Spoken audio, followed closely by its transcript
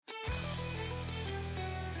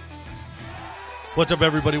What's up,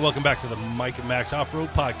 everybody? Welcome back to the Mike and Max Off-Road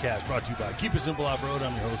Podcast, brought to you by Keep It Simple Off-Road.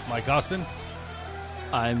 I'm your host, Mike Austin.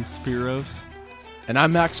 I'm Spiros. And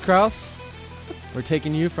I'm Max Kraus. We're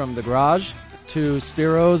taking you from the garage to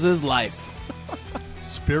Spiros' life.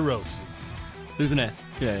 Spiros. There's an S.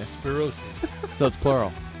 Yeah. Spiros. So it's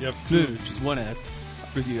plural. You have No, two. just one S.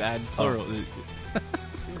 If you add plural.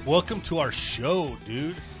 Welcome to our show,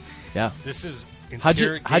 dude. Yeah. This is How'd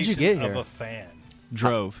interrogation you get here? of a fan.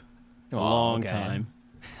 Drove. A long okay. time.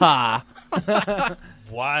 Ha!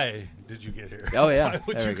 Why did you get here? Oh, yeah. Why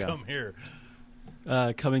would There you we go. come here?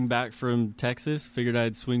 Coming back from Texas, figured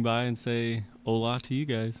I'd swing by and say hola to you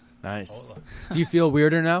guys. Nice. Do you feel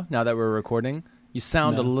weirder now that we're recording? You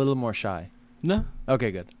sound a No. little more shy. No.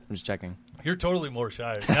 Okay, good. I'm just checking. You're totally more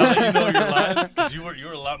shy now that you know you're live, because you were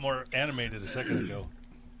a lot more animated a second ago.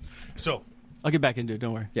 So, I'll get back into it.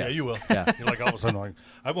 Don't worry. yeah, you will. Yeah. You're like all of a sudden like,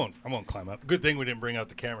 I won't climb up. Good thing we didn't bring out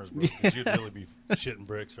the cameras, bro, because you'd really be shitting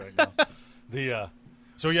bricks right now.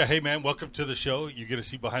 So yeah, hey man, welcome to the show. You get to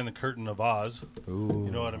see behind the curtain of Oz. Ooh.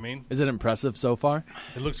 You know what I mean? Is it impressive so far?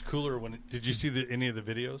 It looks cooler when. Did you see any of the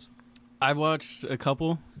videos? I watched a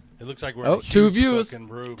couple. It looks like we're in a huge 2 views. fucking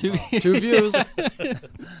room. 2 huh? 2 views.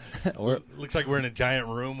 Looks like we're in a giant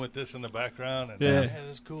room with this in the background. And Yeah. man,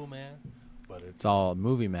 it's cool, man. But it's It's all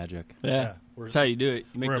movie magic. Yeah. we're That's how you do it.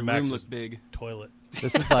 You make we're the in room Max's look big. toilet.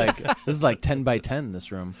 This is like 10 by 10,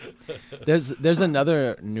 this room. There's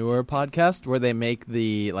another newer podcast where they make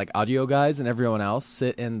the like audio guys and everyone else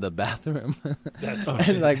sit in the bathroom. That's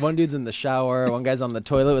And like one dude's in the shower, one guy's on the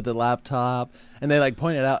toilet with the laptop, and they like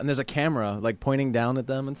point it out and there's a camera like pointing down at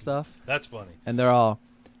them and stuff. That's funny. And they're all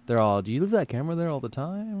do you leave that camera there all the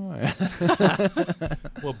time?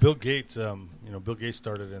 Well, Bill Gates, Bill Gates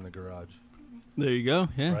started in the garage, There you go.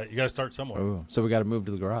 Yeah. right? You got to start somewhere. Oh, so we got to move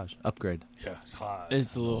to the garage. Upgrade. Yeah, it's hot.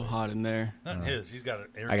 It's a little hot in there. Not in his. He's got an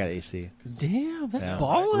air. I got AC. Damn, that's Yeah.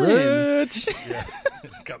 balling. Rich. Yeah,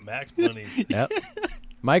 he's got max money. Yep.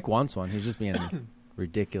 Mike wants one. He's just being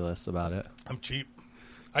ridiculous about it. I'm cheap.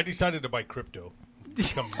 I decided to buy crypto.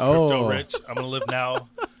 Become Oh. crypto rich. I'm gonna live now.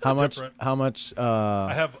 How much? Different. How much?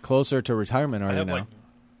 I have Closer to retirement are I you have now? like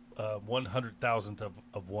 100,000th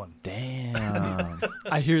of one. Damn.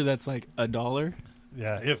 I hear that's like $1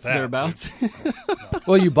 Yeah, if that. thereabouts.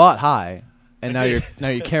 Well, you bought high, and I now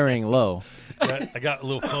you're carrying low. I got a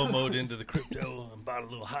little FOMO'd into the crypto and bought a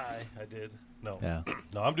little high. I did. No, Yeah.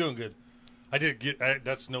 no, I'm doing good. I did get.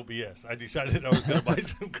 That's no BS. I decided I was gonna buy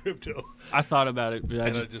some crypto. I thought about it, but I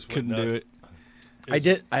And I just, just went couldn't do nuts. it.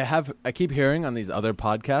 I keep hearing on these other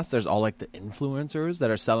podcasts. There's all like the influencers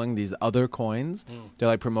that are selling these other coins. They're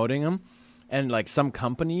like promoting them, and like some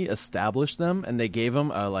company established them, and they gave them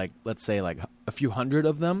let's say like a few hundred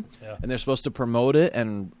of them, Yeah. and they're supposed to promote it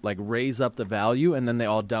and like raise up the value, and then they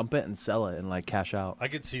all dump it and sell it and like cash out. I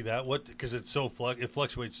could see that. Because it's so it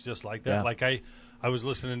fluctuates just like that. Yeah. Like I was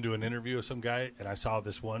listening to an interview of some guy, and I saw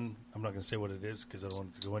this one. I'm not going to say what it is because I don't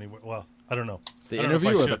want it to go anywhere. Well, I don't know. The I don't know if I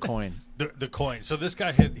interview or the should. coin? The coin. So this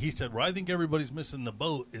guy he said, "Well, I think everybody's missing the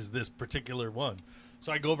boat is this particular one."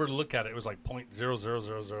 So I go over to look at it. It was like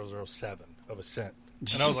 0.000007 of a cent,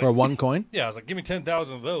 and I was For like, one coin? "Yeah." I was like, "Give me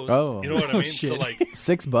 10,000 of those." Oh. You know what I mean? shit. So like,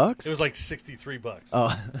 $6? it was like $63.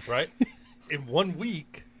 Oh, Right? In 1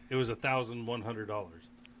 week, it was $1,100.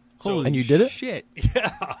 Holy And you did it? shit.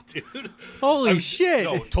 Yeah, dude. Holy shit.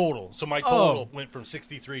 No, total. So my total went from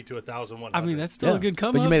 63 to 1,100. I mean, that's still yeah. a good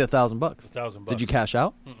come But up. you made $1,000. $1,000. Did you cash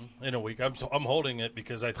out? In a week? I'm holding it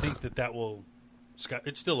because I think that will.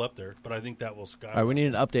 It's still up there, but I think that will skyrocket. All right, we need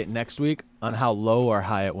an update next week on how low or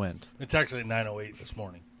high it went. It's actually at 9:08 this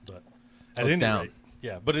morning, but at it's any down. rate,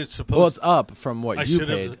 yeah. But it's supposed. Well, it's up from what I you should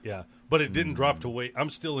paid. have, yeah. But it didn't drop to wait. I'm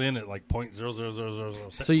still in at like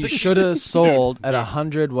 0.00000. So you should have sold at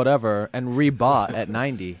 100 whatever and rebought at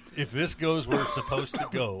 90. If this goes where it's supposed to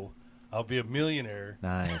go, I'll be a millionaire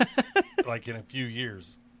Nice. like in a few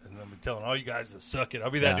years, and I'm telling all you guys to suck it.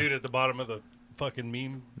 I'll be that Yeah. dude at the bottom of the fucking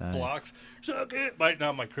meme Nice. blocks. Suck it. Might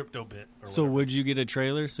not my crypto bit. Or So whatever. would you get a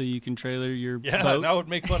trailer so you can trailer your Yeah, boat? and I would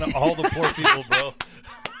make fun of all the poor people, bro.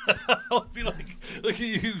 I would be like, look at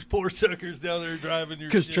you poor suckers down there driving your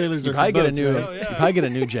Because shit. trailers You are probably for get a boats, new. right? Oh, yeah. You probably get a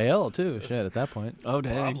new JL too. Shit, at that point. Oh,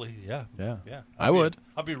 dang. Probably, yeah. Yeah. Yeah. I would.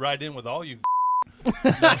 I'll be right in with all you.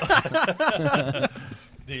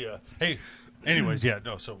 Hey, anyways, yeah,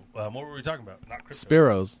 no, so what were we talking about? Not crypto.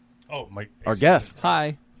 Spiros, Oh, my. our guest.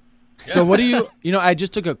 Hi. So what do you know, I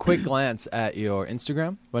just took a quick glance at your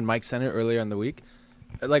Instagram when Mike sent it earlier in the week.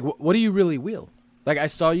 Like, what do you really wheel? Like, I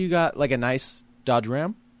saw you got like a nice Dodge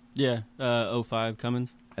Ram, Yeah, 05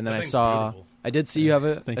 Cummins. and then That I thing's saw, beautiful. I did see you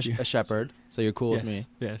have Thank you. a Shepherd, so you're cool yes. with me.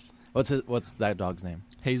 Yes. What's that dog's name?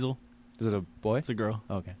 Hazel. Is it a boy? It's a girl.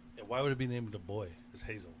 Okay. Yeah, why would it be named a boy? It's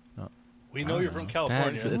Hazel. Oh. We know you're from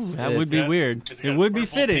California. That would be weird. It's It got would be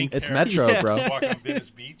purple, fitting. pink It's hair. Metro, Yeah. bro. Walk on Venice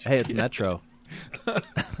Beach. Hey, it's Metro. Or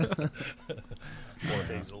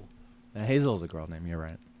Hazel. Now, Hazel's a girl name. You're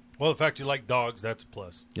right. Well, the fact you like dogs, that's a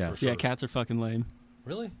plus. Yeah. For sure. Yeah, cats are fucking lame.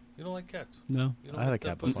 Really? You don't like cats? No. You don't I had a like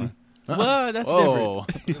cat that pussy? before. Well, that's Whoa.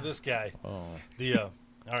 Look at this guy. Oh. All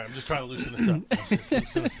right, I'm just trying to loosen this up. Let's just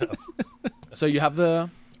loosen this up. So you have the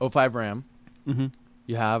 05 Ram. Mm-hmm.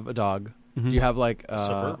 You have a dog. Mm-hmm. Do you have like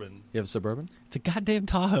Suburban. You have a Suburban? It's a goddamn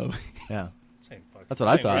Tahoe. Yeah. Same fucking That's what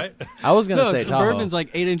I thing, thought. right? I was gonna No, say Suburban's Tahoe. like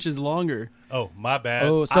 8 inches longer. Oh, my bad.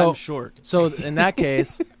 Oh, I'm short. so in that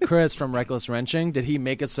case, Chris from Reckless Wrenching, did he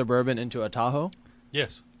make a Suburban into a Tahoe?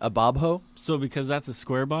 Yes. A Bobho? So because that's a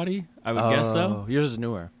square body, I would guess so. Yours is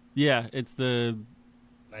newer. Yeah, it's the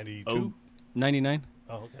 92? 99.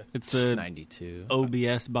 Oh, okay. It's the 92.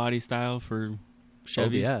 OBS body style for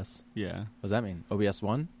Chevys. OBS. Yeah, What does that mean? OBS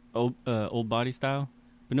 1? old body style,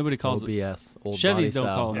 but nobody calls it. OBS. Old Chevys body don't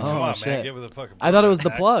style. call it Yeah, that. come Oh, on, man. shit. Get with the fucking I thought it was the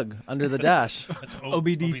Max. plug under the dash. That's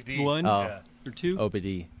OBD one Oh. Yeah. or 2.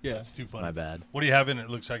 OBD. Yeah, That's too funny. My bad. What do you have in it? It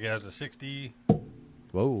looks like it has a 60.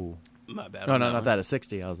 Whoa. my bad. No, on no, that not one. that. A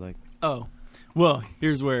 60. I was like, Oh, well,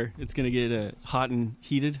 here's where it's gonna get hot and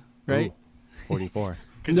heated, right? ooh, 44.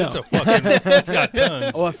 Because No. it's a fucking. It's got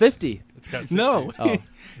tons. Oh, a 50. It's got 60. No, Oh.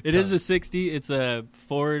 it is a 60. It's a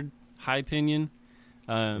Ford high pinion.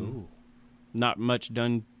 Ooh. Not much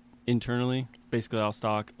done internally. Basically all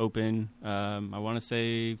stock, open. I want to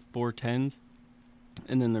say 410s,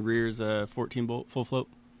 and then the rear's a 14 bolt full float.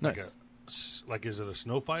 Nice. Like, is it a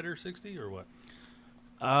Snow Fighter 60 or what?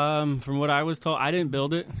 From what I was told, I didn't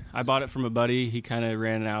build it. I bought it from a buddy. He kind of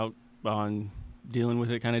ran out on dealing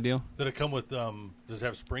with it, kind of deal. Did it come with? Does it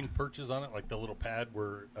have spring perches on it, like the little pad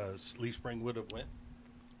where leaf spring would have went?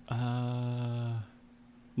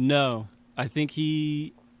 No, I think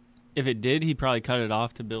if it did, he probably cut it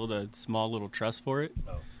off to build a small little truss for it.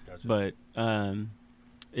 Oh, gotcha. But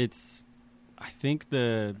it's, I think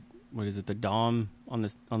the Dom on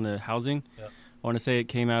the housing. Yeah. I want to say it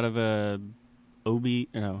came out of an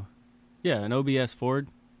OBS Ford,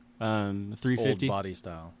 350. Old body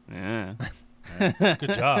style. Yeah.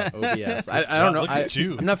 Good job. OBS. I don't know. Look at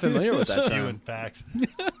you. I'm not familiar with that You term. and facts.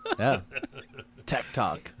 Yeah. Tech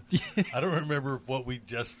talk. I don't remember if what we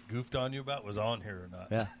just goofed on you about was on here or not.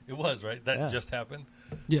 Yeah. It was, right? That Yeah. just happened?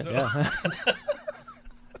 Yes. Yeah.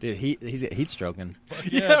 Dude, he's heat stroking.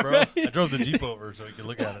 Fuck yeah, bro. I drove the Jeep over so you could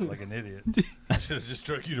look at it like an idiot. I should have just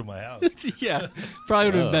struck you to my house. Yeah. Probably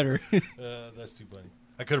would have been better. That's too funny.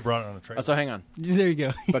 I could have brought it on a trailer. Oh, so hang on. There you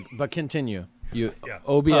go. But continue. You Yeah.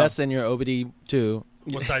 OBS and your OBD 2.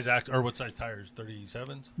 What size what size tires?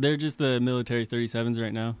 37s? They're just the military 37s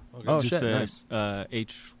right now. Okay. Oh, just shit, the nice.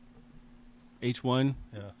 H1.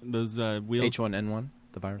 Yeah. Those wheels. H1N1,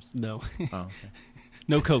 the virus. No. Oh, okay.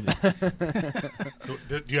 No COVID.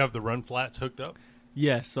 Do you have the run flats hooked up?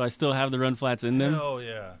 Yes, so I still have the run flats in them. Oh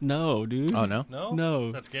yeah. No, dude. Oh, no? No?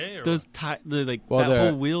 No. That's gay or Those what? Well, that they're-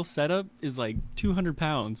 whole wheel setup is like 200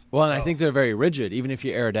 pounds. Well, and I Oh. think they're very rigid. Even if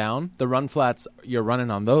you air down, the run flats, you're running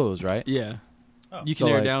on those, right? Yeah. Oh. You can So,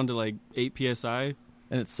 air like- down to like 8 psi.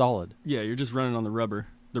 And it's solid. Yeah, you're just running on the rubber,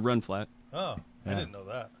 the run flat. Oh, I Yeah. didn't know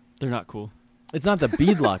that. They're not cool. It's not the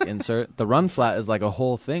beadlock insert. The run flat is like a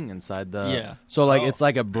whole thing inside the. Yeah. So like Oh. it's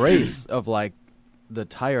like a brace of like the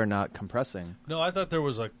tire not compressing. No, I thought there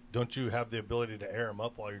was like, don't you have the ability to air them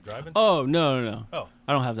up while you're driving? Oh, no. Oh.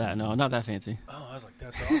 I don't have that. No, not that fancy. Oh, I was like,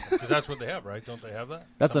 that's awesome. Because that's what they have, right? Don't they have that?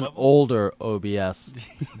 That's Some an of them? older OBS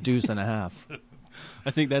deuce and a half.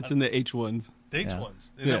 I think that's in the H1s. Dates Yeah. ones.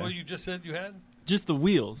 Is Yeah. that what you just said you had? Just the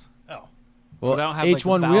wheels. Oh. Well, They don't have, like,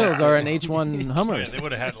 H1 the wheels valve. are an H1 Oh, yeah, Hummers. they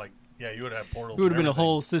would have had like, yeah, you would have had portals. It would have and been a everything.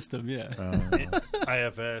 whole system, yeah.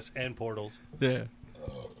 IFS and portals. Yeah.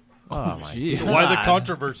 Oh my Jeez. So why the God.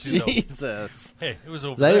 controversy, though? Jesus. Hey, it was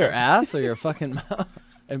over Is that there. your ass or your fucking mouth?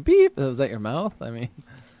 And beep. Was that your mouth? I mean,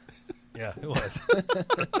 Yeah, it was.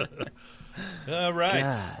 All right.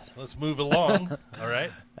 God. Let's move along. All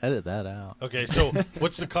right. edit that out. Okay, so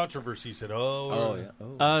what's the controversy? You said, Oh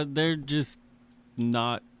yeah. Oh. They're just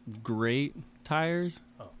not great tires.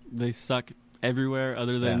 Oh. They suck everywhere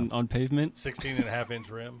other than Yeah. on pavement. 16.5-inch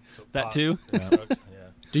rim. So That pop. too? It sucks. Yeah.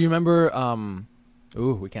 Do you remember?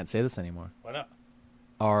 Ooh, we can't say this anymore. Why not?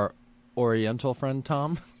 Our Oriental friend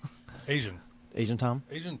Tom, Asian. Asian Tom.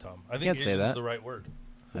 Asian Tom. I think Can't say Asian's that. the right word.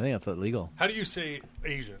 I think that's illegal. How do you say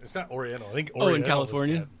Asian? It's not Oriental. I think Oh, Oriental in is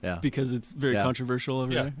California? bad. Yeah. Because it's very Yeah. controversial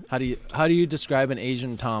over Yeah. there. How do you describe an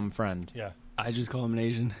Asian Tom friend? Yeah. I just call him an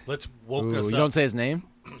Asian. Let's woke Ooh, us you up. don't say his name.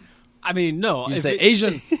 I mean, no. You if say it-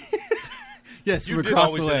 Asian. Yes, You from did across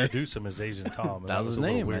always the way. introduce him as Asian Tom. And That was his a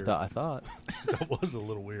little name. Weird. I thought. That was a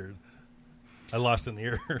little weird. I lost an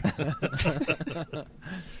ear.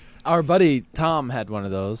 Our buddy Tom had one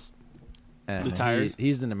of those. And The tires?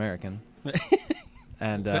 He's an American.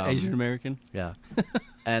 And Is that Asian American? yeah.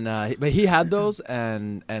 And but he had those,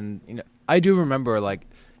 and you know, I do remember, like,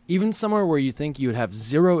 even somewhere where you think you would have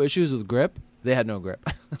zero issues with grip, they had no grip.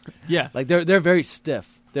 Yeah. Like they're very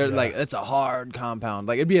stiff. They're Yeah. like, it's a hard compound.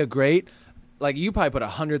 Like, it'd be a great, like, you probably put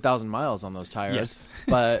 100,000 miles on those tires, Yes.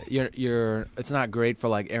 but you're it's not great for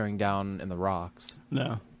like airing down in the rocks.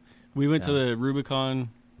 No. We went to Yeah. the Rubicon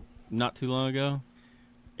not too long ago.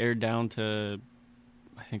 Aired down to,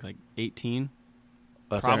 I think, like 18.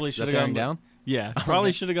 That's Probably should've that's airing gone- down. Yeah.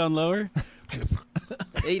 Probably should have gone lower.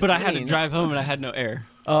 But I had to 18? drive home and I had no air.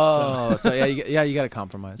 Oh, so yeah, you got to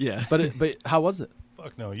compromise. Yeah. But how was it?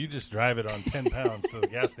 Fuck no, you just drive it on 10 pounds to the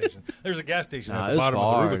gas station. There's a gas station Nah, at it the was bottom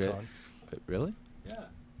far, of the dude. Rubicon. Really? Yeah.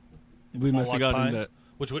 We must have Montauk gotten Pines? to.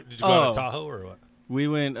 Which way, did you go out Oh. of Tahoe or what? We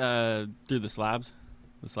went through the slabs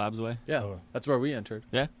way. Yeah, Oh. that's where we entered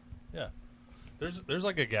Yeah. Yeah. There's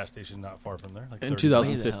like a gas station not far from there. Like in 30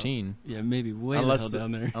 2015. Yeah, maybe way Unless the hell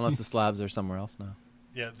down there. unless the slabs are somewhere else now.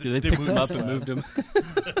 Yeah, They picked moved them up the and moved slabs.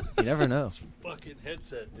 them. You never know. Fucking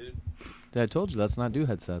headset, dude. Dude, I told you, let's not do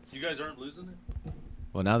headsets. You guys aren't losing it?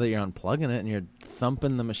 Well, now that you're unplugging it and you're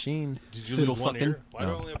thumping the machine, Did you Fiddle lose one fucking? ear? Why do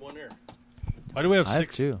No. I only have one ear? Why do we have I have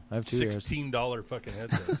two. I have two ears. $16 fucking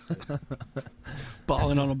headsets? dude?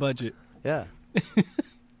 Balling on a budget. Yeah.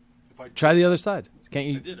 If I Try the other side. Can't I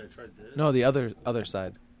you? did. I tried this. No, the other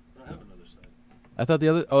side. I don't have another side. I thought the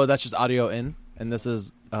other. Oh, that's just audio in, and this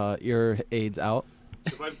is ear aids out.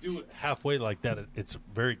 If I do it halfway like that, it's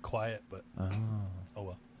very quiet. But Oh, oh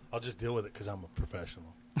well, I'll just deal with it because I'm a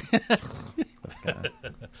professional. this guy.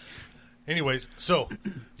 Anyways, so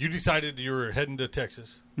you decided you were heading to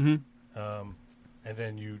Texas, hmm and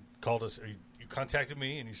then you called us. Or you contacted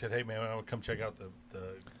me and you said, "Hey man, I want to come check out the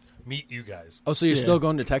meet you guys." Oh, so you're Yeah. still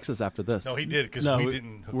going to Texas after this? No, he did because No, we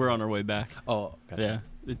didn't. hook we're up. on our way back. Oh, gotcha. Yeah.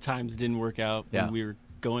 The times didn't work out Yeah. when we were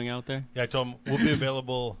going out there. Yeah, I told him we'll be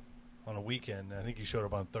available on a weekend. I think he showed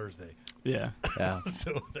up on Thursday, Yeah. Yeah.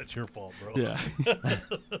 so that's your fault, bro. Yeah. Fucked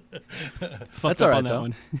That's up all right, on that though.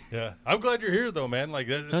 one. Yeah, I'm glad you're here though, man. Like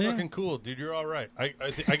that's Oh, yeah. fucking cool, dude. You're all right. I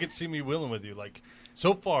could see me willing with you. Like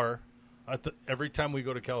so far, every time we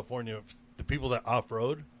go to California, the people that off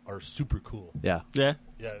road are super cool. Yeah. Yeah.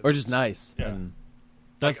 Yeah, Or just it's nice. Yeah. And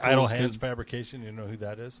That's like Idle cool, Hands 'cause Fabrication. You know who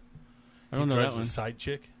that is? I don't he know drives that one. the side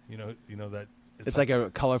chick. You know that. it's like a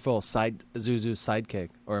colorful Isuzu sidekick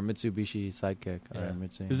or a Mitsubishi sidekick or Yeah. a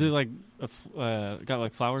Mitsubishi. Is it like got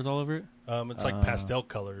like flowers all over it? It's like pastel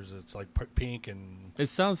colors. It's like pink and It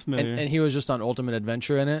sounds familiar. And he was just on Ultimate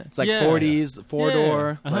Adventure in it. It's like Yeah. 40s,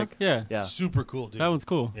 four-door. Yeah. Uh-huh. Like, yeah. yeah. super cool, dude. That one's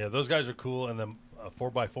cool. Yeah, those guys are cool, and then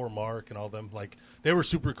 4x4 Mark and all them, like they were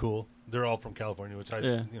super cool. They're all from California, which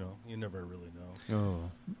Yeah. you never really know.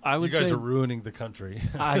 Oh. I You would guys say are ruining the country.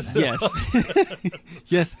 yes.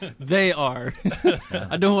 Yes, they are.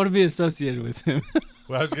 I don't want to be associated with him.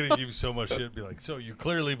 Well, I was going to give you so much shit. Be like, so you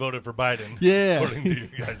clearly voted for Biden, Yeah. according to you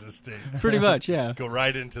guys' state. Pretty much, yeah. Go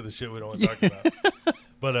right into the shit we don't want to talk about.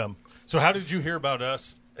 But so how did you hear about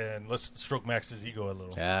us? And let's stroke Max's ego a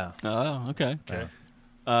little. Yeah. Oh, okay. Okay.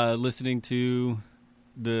 Listening to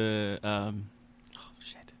the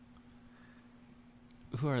shit.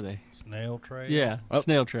 Who are they? Snail Trail. Yeah, Oh.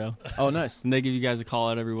 Snail Trail. Oh, nice. And they give you guys a call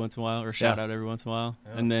out every once in a while or shout Yeah. out every once in a while.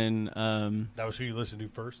 Yeah. And then That was who you listened to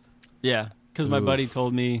first. yeah, cuz my Oof. buddy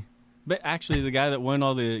told me but actually the guy that won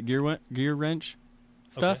all the gear wrench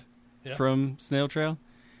stuff Okay. Yeah. from Snail Trail,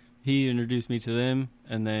 he introduced me to them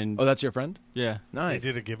and then Oh, that's your friend? yeah, They Nice.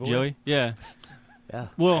 did a giveaway. Joey. Yeah. Yeah.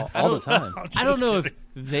 Well, all the time. I don't know if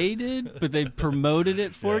they did, but they promoted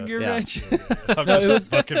it for Yeah. Gear Yeah. Wrench. I'm No, just it was-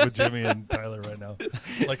 fucking with Jimmy and Tyler right now.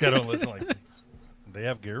 Like I don't listen. Like they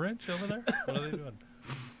have gear wrench over there. What are they doing?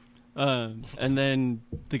 And then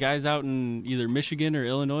the guys out in either Michigan or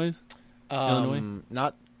Illinois. Illinois?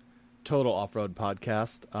 Not Total Off-Road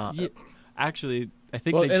Podcast. Yeah, actually, I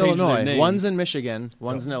think Well, they in changed their Illinois. name. One's in Michigan.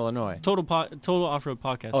 One's in Illinois. Total Off Road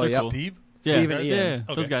Podcast. Oh, They're yeah. cool. Steve, Yeah, Steve and yeah, Ian.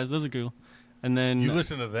 those Okay. guys, those are cool. And then you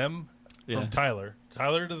listen to them yeah, from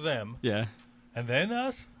Tyler to them, yeah. and then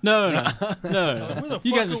us. No. Where the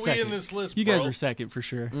You fuck guys are are we second. in this list? You guys bro? are second for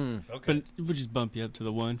sure. Mm. Okay. But we'll just bump you up to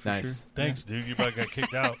the one for Nice. sure. Thanks, dude. You about got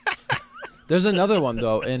kicked out. There's another one,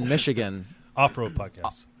 though, in Michigan. Off-road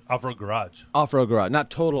podcast, off-road garage, Off-Road Garage.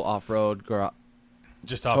 Not Total Off-Road Garage.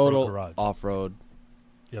 just off-road Total garage. Off-Road.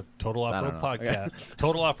 You have Total I Off-Road don't know. podcast.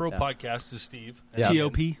 Total Off-Road Yeah. podcast is Steve. Yeah. And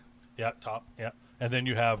TOP. Yeah, top. Yeah, and then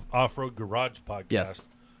you have Off-Road Garage podcast. Yes.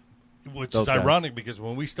 Which Those is guys. ironic because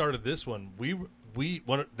when we started this one,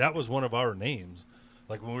 that was one of our names.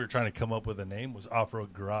 Like when we were trying to come up with a name, was Off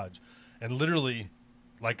Road Garage, And literally,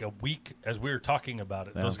 like a week as we were talking about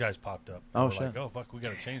it, Yeah. those guys popped up. Oh, We're shit. Like, oh, fuck, we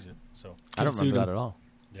got to change it. So, I don't Could've sued remember that him. at all.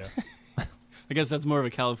 yeah. I guess that's more of a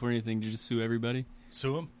California thing to just sue everybody.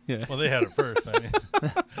 Sue them? Yeah. Well, they had it first. I mean,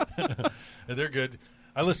 and they're good.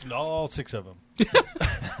 I listened to all 6 of them.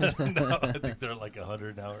 No, I think they're like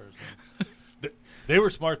 100 now or something. They were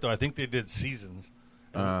smart, though. I think they did seasons.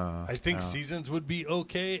 I think seasons would be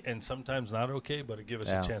okay and sometimes not okay, but it give us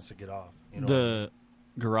Yeah. a chance to get off. You know The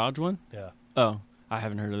garage one? what I mean? Oh, I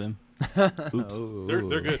haven't heard of them. Oops. Ooh.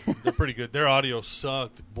 They're good. They're pretty good. Their audio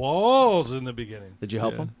sucked balls in the beginning. Did you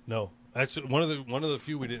help Yeah. them? No, that's one of the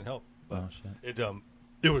few we didn't help. Oh shit.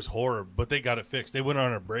 It was horror, but they got it fixed. They went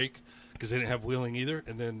on a break because they didn't have wheeling either,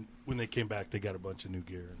 and then when they came back, they got a bunch of new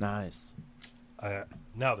gear. Nice.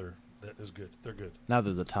 Now that is good. They're good. Now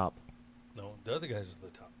they're the top. No, the other guys are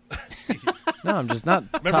the top. No, I'm just not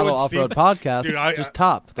Remember Title when Off Road Steve- Podcast. Dude, just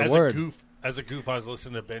top. The as word. a goof, I was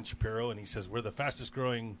listening to Ben Shapiro, and he says we're the fastest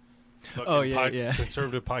growing fucking Oh, yeah.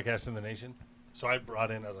 conservative podcast in the nation. So I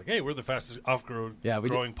brought in. I was like, hey, we're the fastest off-road Yeah,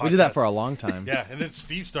 growing podcast. we did that for a long time. Yeah, and then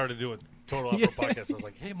Steve started doing Total Off-Road Podcast. I was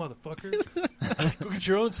like, hey, motherfucker, go get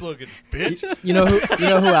your own slogan, bitch. You know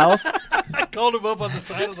who else? I called him up on the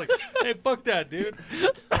side. I was like, hey, fuck that, dude.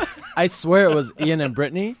 I swear it was Ian and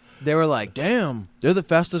Brittany. They were like, "Damn, they're the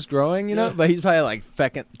fastest growing," you know. Yeah. But he's probably like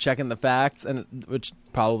checking the facts, and which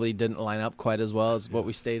probably didn't line up quite as well as what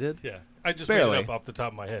we stated. Yeah, I just Barely. made it up off the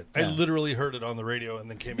top of my head. I Yeah. literally heard it on the radio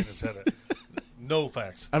and then came in and said it. No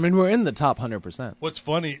facts. I mean, we're in the top 100%. What's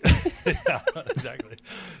funny, yeah, exactly.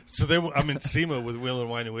 So I'm in SEMA with Wheel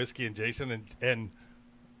and Wine and Whiskey and Jason, and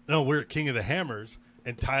no, we're at King of the Hammers,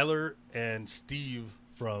 and Tyler and Steve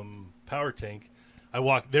from Power Tank.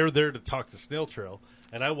 They're there to talk to Snail Trail,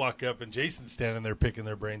 and I walk up, and Jason's standing there picking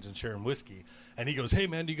their brains and sharing whiskey. And he goes, hey,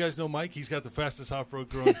 man, do you guys know Mike? He's got the fastest off-road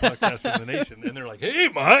growing podcast in the nation. And they're like, hey,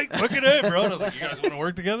 Mike, fucking hey, bro. And I was like, you guys want to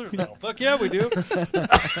work together? No, fuck yeah, we do.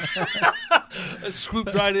 I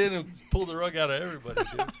swooped right in and pulled the rug out of everybody,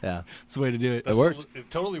 dude. Yeah, That's the way to do it. It worked. It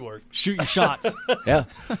totally worked. Shoot your shots. yeah.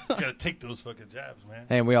 You got to take those fucking jabs, man.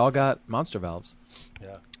 Hey, and we all got monster valves.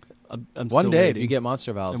 Yeah. I'm One still day, waiting. if you get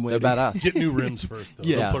monster valves, I'm they're waiting. badass. Get new rims first, though.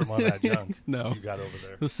 Yeah. Don't put them on that junk No. you got over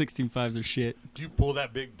there. Those 16.5s are shit. Do you pull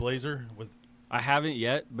that big Blazer with? I haven't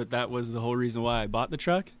yet, but that was the whole reason why I bought the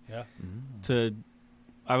truck. Yeah.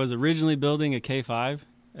 I was originally building a K5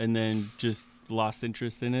 and then just lost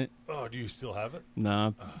interest in it. Oh, do you still have it?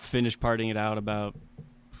 No, finished parting it out about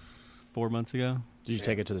 4 months ago. Did you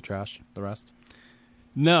take it to the trash? The rest?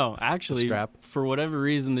 No, actually, scrap? for whatever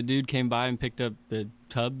reason, the dude came by and picked up the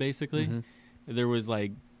tub, basically. Mm-hmm. There was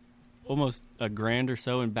like almost $1,000 or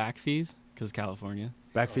so in back fees because California.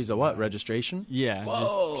 Back fees of what? Registration? Yeah,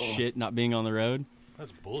 Whoa. just shit not being on the road.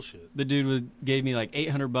 That's bullshit. The dude gave me like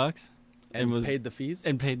 $800 And was paid the fees?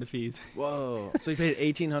 and paid the fees. Whoa. So you paid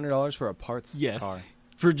 $1,800 for a parts Yes, car?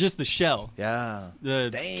 for just the shell, Yeah. the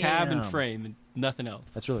cab and Damn. frame, and nothing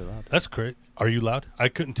else. That's really loud. That's great. Are you loud? I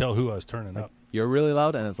couldn't tell who I was turning up. You're really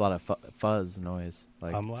loud, and it's a lot of fuzz noise.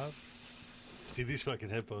 Like, I'm loud. See these fucking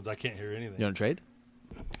headphones? I can't hear anything. you want to trade?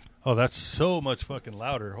 Oh, that's so much fucking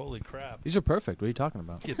louder. Holy crap! These are perfect. What are you talking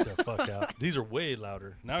about? Get the fuck out. These are way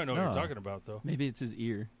louder. Now I know what No. you're talking about, though. Maybe it's his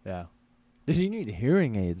ear. Yeah. Did you need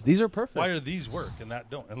hearing aids? These are perfect. Why are these work and that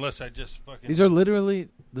don't? Unless I just fucking. These are literally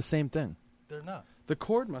the same thing. They're not. The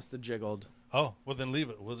cord must have jiggled. Oh, well then leave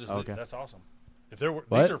it. We'll just. Leave Okay. it. That's awesome. If they're What?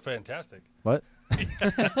 these are fantastic. What?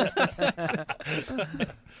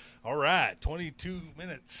 All right, 22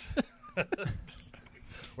 minutes.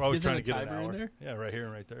 We're always Is there trying a to get an timer in hour. there? Yeah, right here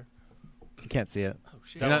and right there. You can't see it. Oh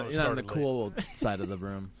shit! That You're one not on the started late. cool side of the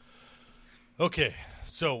room. Okay,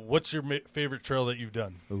 so what's your favorite trail that you've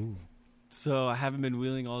done? Ooh. So I haven't been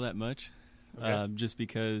wheeling all that much, Okay. just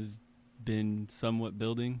because been somewhat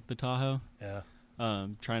building the Tahoe, Yeah,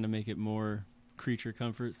 trying to make it more creature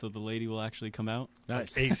comfort, so the lady will actually come out.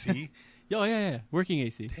 Nice. AC. Oh yeah, working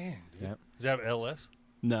AC. Dang, dude. Yep. Does it have LS?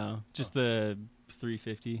 No, just the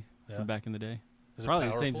 350 Yeah. from back in the day. Is it Probably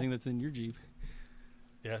the same powerful? thing that's in your Jeep.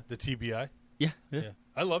 Yeah, the TBI. Yeah, Yeah.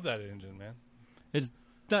 I love that engine, man. It's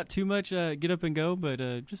not too much get up and go, but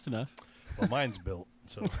just enough. Well, mine's built,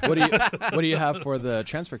 so What do you have for the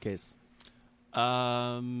transfer case?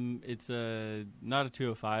 It's not a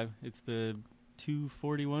 205. It's the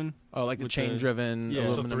 241. Oh, like the With chain driven yeah.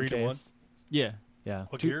 So aluminum 3-to-1? case. Yeah, Yeah.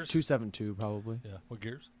 What gears? 272 probably. yeah. What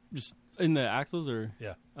gears? just in the axles or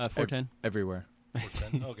Yeah, 410. Everywhere.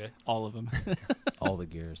 410. Okay. All of them. All the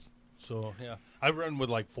gears. So yeah, I run with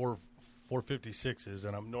like 456s,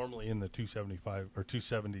 and I'm normally in the 275 or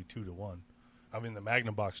 272 to 1. I'm in the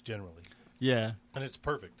Magnum box generally, Yeah, and it's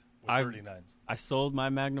perfect with I've- 39s. I sold my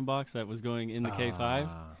Magnum box that was going in the K5,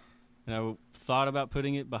 Ah. And I thought about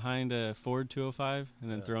putting it behind a Ford 205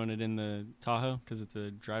 and then throwing it in the Tahoe because it's a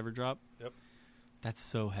driver drop. Yep. That's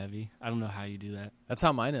so heavy. I don't know how you do that. That's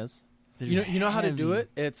how mine is. They're You know how to do heavy.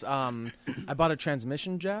 it? It's I bought a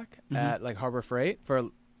transmission jack at like Harbor Freight for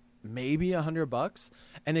maybe $100,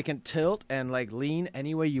 and it can tilt and like lean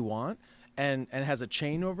any way you want, and has a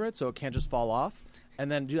chain over it so it can't just fall off.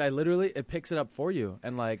 And then, dude, it picks it up for you.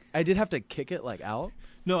 And like, I did have to kick it like out.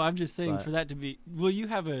 No, I'm just saying But- for that to be. Well, you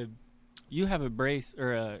have a brace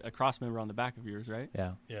or a cross member on the back of yours, right?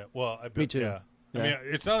 Yeah. Yeah. Well, I built, Me too. Yeah. I Yeah. mean,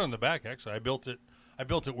 it's not on the back actually. I built it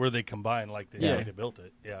where they combine, like they Yeah. say they built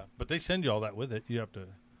it. Yeah. But they send you all that with it. You have to.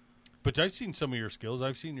 But I've seen some of your skills.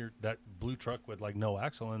 I've seen that blue truck with like no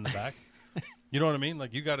axle in the back. You know what I mean?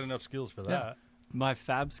 Like you got enough skills for that. My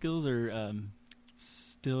fab skills are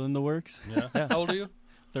still in the works. Yeah. How old are you?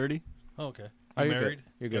 30. Oh, okay. Are you married? good?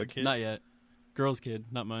 You're Got a good. kid? Not yet. Girl's kid,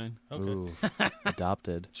 not mine. Okay. Ooh,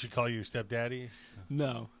 adopted. She call you stepdaddy?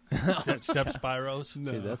 No. Step Spyros?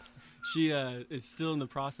 No. Dude, that's She is still in the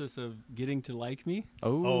process of getting to like me.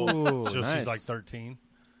 oh, So nice. she's like 13,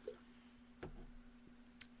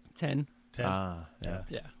 10. 10. Ah, yeah.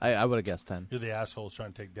 Yeah. I would have guessed 10. You're the assholes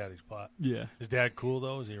trying to take daddy's spot. Yeah. Is dad cool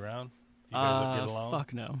though? Is he around? You guys get along?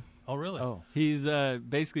 Fuck no. Oh, really? Oh, He's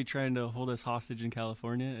basically trying to hold us hostage in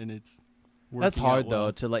California, and it's working that's hard out though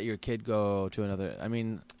well. to let your kid go to another. I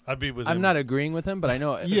mean, I'd be with him. I'm not agreeing with him, but I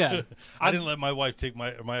know. Yeah. I didn't let my wife take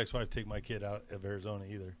my ex-wife take my kid out of Arizona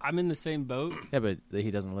either. I'm in the same boat. Yeah, but he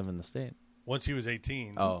doesn't live in the state. Once he was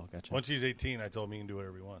 18. Oh, gotcha. Once he's 18, I told him he can do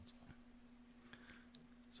whatever he wants.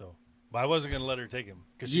 So, but I wasn't going to let her take him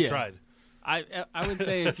because she Yeah. tried. I would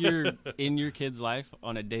say if you're in your kid's life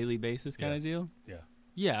on a daily basis kind Yeah. of deal, Yeah,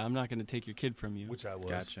 yeah, I'm not going to take your kid from you. which I was.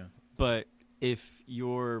 Gotcha. But if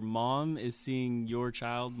your mom is seeing your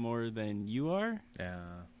child more than you are, Yeah.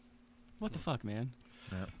 what the fuck, man?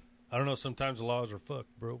 I don't know. Sometimes the laws are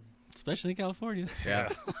fucked, bro. Especially in California. Yeah.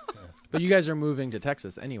 But you guys are moving to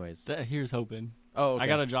Texas, anyways. Here's hoping. Oh, okay. I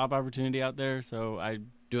got a job opportunity out there, so I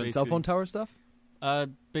doing cell phone tower stuff.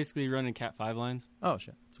 basically running Cat 5 lines. Oh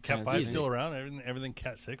shit. So Cat Kinda 5 easy. still around? Everything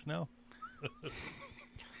Cat 6 now?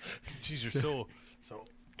 Jeez, you're so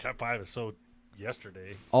Cat 5 is so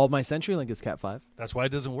yesterday. All my CenturyLink is Cat 5. That's why it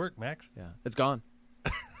doesn't work, Max. Yeah, it's gone.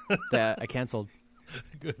 That I canceled.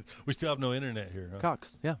 Good. We still have no internet here, huh?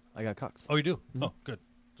 Cox. Yeah, I got Cox. Oh, you do? Oh, good.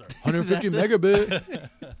 Sorry. 150 That's megabit.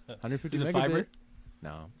 150 Is it megabit. fiber?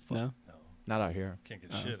 No, No? No, not out here. can't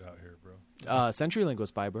get shit out here, bro. CenturyLink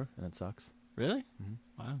was fiber, and it sucks Really? Mhm.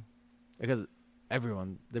 Wow. because they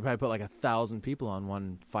probably put like 1,000 people on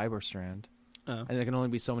one fiber strand, Oh. and there can only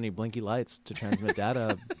be so many blinky lights to transmit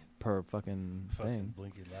data per fucking Fucking thing.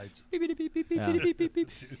 blinky lights. Beep, beep, beep, beep, beep, Yeah. beep, beep, beep.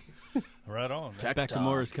 Right on. Tech Back to talk.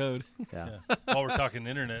 Morse code. Yeah. Yeah. While we're talking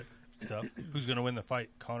internet stuff, who's going to win the fight,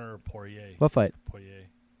 Connor or Poirier? What fight? Poirier.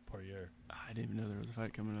 I didn't even know there was a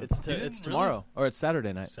fight coming up. It's You didn't it's really? tomorrow or it's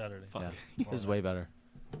Saturday night. Saturday. Fuck. Yeah. This is way better.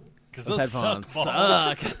 Because Those those headphones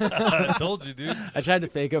suck. suck. I told you, dude. I tried to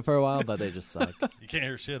fake it for a while, but they just suck. You can't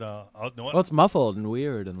hear shit. Know what? Well, it's muffled and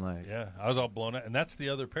weird and like. Yeah, I was all blown out. And that's the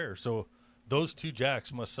other pair. So those two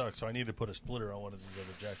jacks must suck. So I need to put a splitter on one of these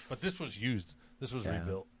other jacks. But this was used. This was Yeah.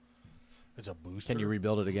 rebuilt. It's a booster. Can you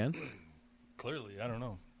rebuild it again? Clearly, I don't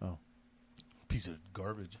know. Oh. Piece of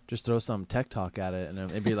garbage. Just throw some tech talk at it, and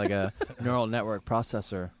it'd be like a neural network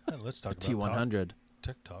processor, Yeah, let's talk about T100,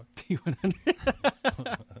 TikTok. T100.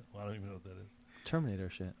 Well, I don't even know what that is. Terminator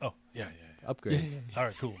shit, Oh, yeah. upgrades. All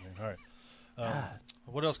right, cool, man. All right.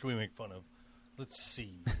 What else can we make fun of? Let's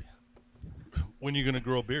see. When you going to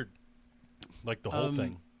grow a beard? Like the whole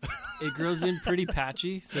thing. It grows in pretty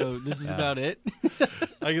patchy, so this is Yeah. about it.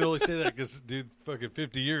 I can only say that because, dude, fucking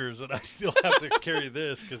 50 years, and I still have to carry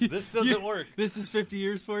this because this doesn't work. This is 50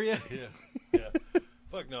 years for you? Yeah.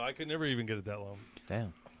 Fuck no, I could never even get it that long.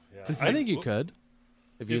 Damn, Yeah, I think you could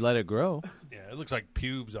if you let it grow. Yeah, it looks like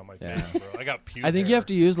pubes on my face, Yeah. bro. I got pubes. I think you have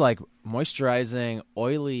to use like moisturizing,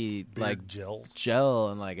 oily like gels. gel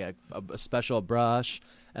and like a special brush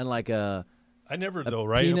and like a I never though,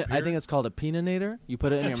 right? peanut. up I here, think it's called a peaninator. You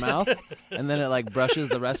put it in your mouth, and then it like brushes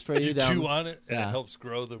the rest for you you down. chew on it, and Yeah. it helps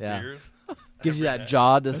grow the Yeah. beard. Gives you Every that day.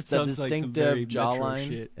 jaw, That the sounds like some very distinctive metro jawline.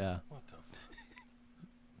 shit. Yeah, What the?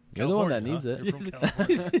 you're the one that California, needs huh? it. You're from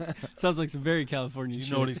California. Sounds like some very California You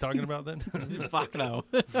shit. know what he's talking about then? Fuck no.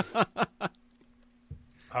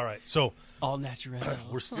 All right, so All natural.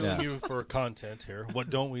 we're stealing Yeah. you for content here. What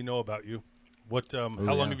don't we know about you? What? How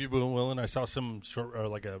yeah. long have you been willing? I saw some short, or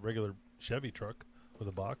like a regular Chevy truck with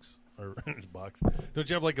a box or box. Don't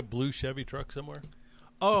you have like a blue Chevy truck somewhere?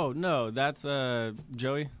 Oh no, that's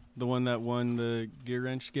Joey, the one that won the gear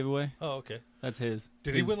wrench giveaway. Oh, okay. That's his.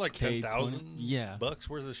 Did he His win like K20? 10,000 Yeah, bucks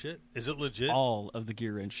worth of shit? Is it legit? all of the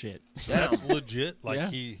gear wrench shit. So that's legit. Like Yeah.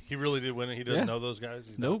 he really did win it. He doesn't Yeah. know those guys.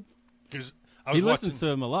 He's Nope. Because I He was watching. listens to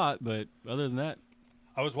him a lot, but other than that,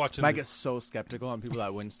 I was watching. Mike is so skeptical on people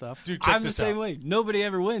that win stuff. Dude, check I'm the this same out. way. Nobody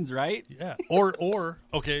ever wins, right? Yeah. Or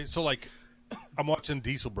okay. So like, I'm watching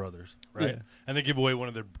Diesel Brothers, right? Yeah. And they give away one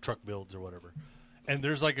of their truck builds or whatever. And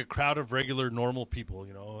there's like a crowd of regular normal people,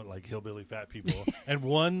 you know, like hillbilly fat people, and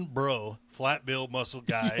one bro, flat bill muscle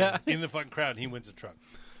guy Yeah. in the fucking crowd. And he wins the truck.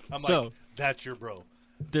 I'm So- like, that's your bro.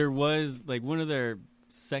 There was like one of their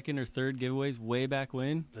second or third giveaways way back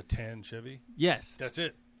when. The tan Chevy. Yes. That's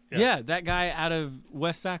it. Yeah, that guy out of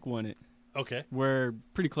West Sac won it. Okay. We're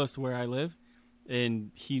pretty close to where I live,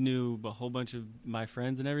 and he knew a whole bunch of my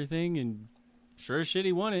friends and everything, and sure as shit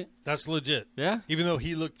he won it. That's legit. Yeah. Even though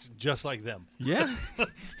he looked just like them. Yeah.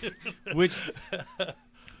 Which,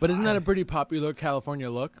 But isn't that a pretty popular California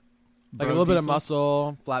look? Like Bro a little bit of Diesel?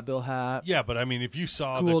 muscle, flat bill hat, Yeah, but I mean, if you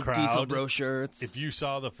saw cool the crowd, diesel bro shirts. if you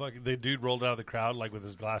saw the dude rolled out of the crowd like with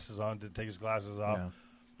his glasses on, didn't take his glasses off. Yeah.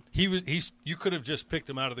 You could have just picked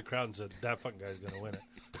him out of the crowd and said that fucking guy's going to win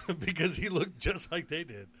it because he looked just like they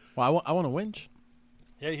did. Well, I want a winch.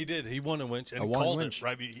 Yeah, he did. He won a winch and A he won called winch. it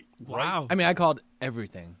right. wow. I mean, I called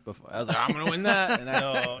everything before. I was like, I'm going to win that.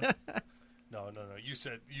 And No. You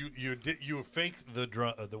said you faked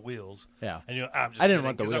the wheels. yeah. And I'm just I didn't kidding,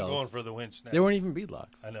 want the 'cause I'm wheels. going for the winch next. They weren't even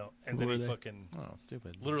beadlocks. I know. And What then he were they? fucking Oh,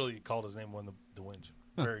 stupid. literally called his name, won the winch.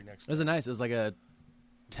 Very next. It was nice. It was like a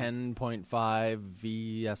 10.5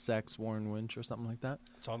 VSX Warren winch or something like that.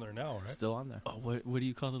 It's on there now, right? Still on there. Oh, what do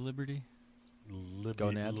you call the Liberty?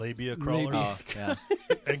 Gonad? Labia crawler Oh, yeah.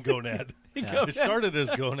 and gonad. Yeah. It started as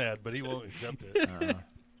gonad, but he won't accept it.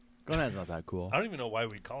 Gonad's not that cool. I don't even know why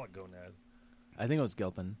we call it gonad. I think it was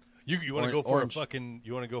Gilpin. You want to go for Orange.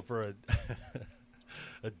 you want to go for a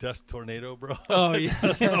a dust tornado, bro? Oh, yeah.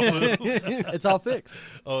 It's all fixed.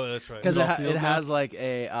 Oh, that's right. Because all sealed it now? has like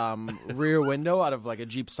a rear window out of like a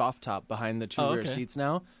Jeep soft top behind the two Oh, rear okay. seats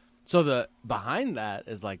now. So the behind that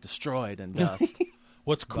is like destroyed and dust.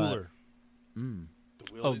 What's cooler? The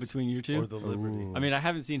Oh, Willys between your two? or the Liberty? Ooh. I mean, I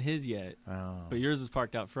haven't seen his yet, Oh, but yours was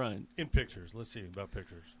parked out front. In pictures. Let's see about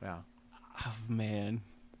pictures. yeah. Oh, man.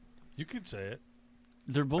 You could say it.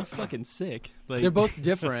 They're both fucking sick. Like, They're both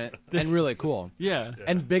different and really cool. Yeah.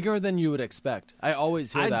 And bigger than you would expect. I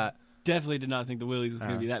always hear I that. definitely did not think the Willys was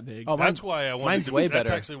going to be that big. Oh, That's why I wanted mine's to. way That's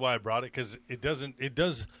better. actually why I brought it because it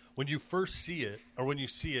does when you first see it or when you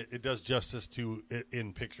see it, it does justice to it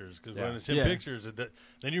in pictures because when Yeah. it's in Yeah. pictures,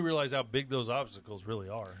 then you realize how big those obstacles really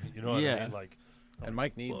are. You know what I Yeah. mean? Like And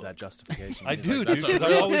Mike needs that justification. I He's do, like, dude. "That's a Because I'm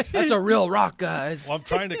real- always. That's a real rock, guys. Well, I'm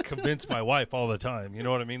trying to convince my wife all the time. You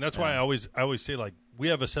know what I mean? That's why I always say like we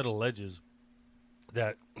have a set of ledges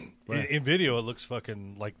that in video it looks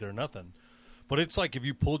fucking like they're nothing, but it's like if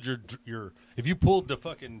you pulled if you pulled the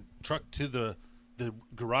fucking truck to the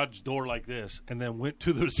garage door like this and then went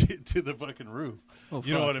to the to the fucking roof. Oh,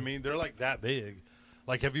 you know fuck. what I mean? They're like that big.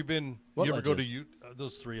 Like, have you been? What you ever go to ledges?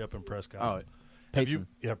 those three up in Prescott? Oh, Have Payson.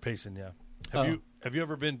 you? Yeah, Payson. Yeah. Oh. Have you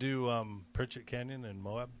ever been to Pritchett Canyon in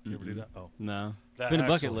Moab? You ever do that? Oh. No. That Been a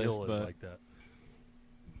bucket Axel list, Hill is but like that.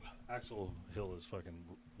 Axel Hill is fucking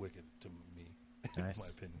wicked to me, in my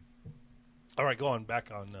Nice. opinion. All right, go on.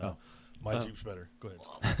 Back on Oh. my Oh. Jeep's better. Go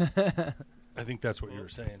ahead. I think that's what you were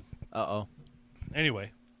saying. Uh-oh.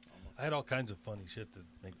 Anyway, I had all kinds of funny shit to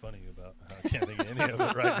make fun of you about. I can't think of any of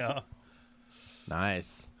it right now.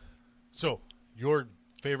 Nice. So, your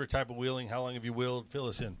favorite type of wheeling? How long have you wheeled? Fill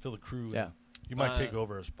us in. Fill the crew. Yeah. You might take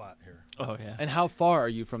over a spot here. Oh, yeah. And how far are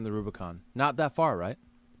you from the Rubicon? Not that far, right?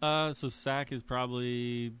 So Sac is probably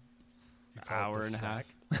You call it hour the and a sack?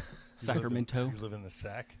 half. Sacramento. You live in the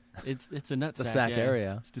sack? It's a nut The sack, Sac yeah.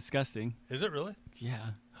 area. It's disgusting. Is it really?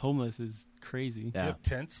 Yeah. Homeless is crazy. You Yeah. have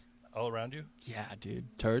tents all around you? Yeah,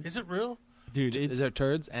 dude. Turds? Is it real? Dude, Is it's there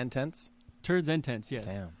turds and tents? turds and tents, yes.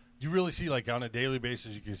 Damn. You really see, like, on a daily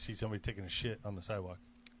basis, you can see somebody taking a shit on the sidewalk.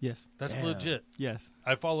 Yes. That's Damn. legit. Yes.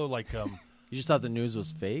 I follow, like, You just thought the news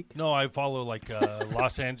was fake? no, I follow, like,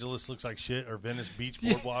 Los Angeles looks like shit or Venice Beach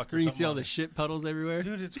Boardwalk or Where you something. see all on the it. shit puddles everywhere.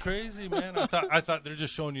 Dude, it's crazy, man. I thought they're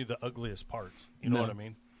just showing you the ugliest parts. You know No. what I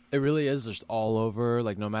mean? It really is just all over,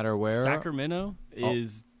 like no matter where. Sacramento Oh.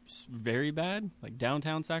 is very bad. Like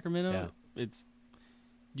downtown Sacramento, Yeah. it's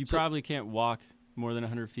you So- probably can't walk more than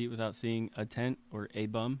 100 feet without seeing a tent or a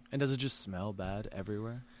bum. And does it just smell bad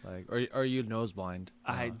everywhere? Like, or are you nose blind?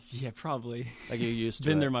 Yeah, probably. Like you used to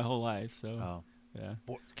Been it? there my whole life, so Oh. yeah.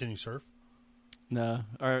 Can you surf? No,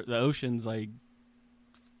 or the ocean's like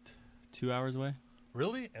 2 hours away.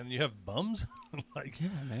 Really? And you have bums? Like, Yeah,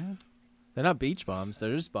 man. They're not beach bums.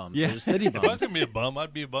 They're just bums. Yeah. They're just city if I was bums. going to be a bum,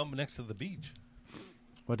 I'd be a bum next to the beach.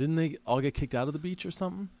 Well, didn't they all get kicked out of the beach or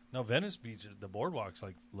something? No, Venice Beach, the boardwalk's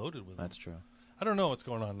like loaded with them. That's true. I don't know what's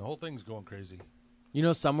going on. The whole thing's going crazy. You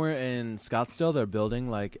know, somewhere in Scottsdale, they're building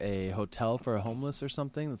like a hotel for homeless or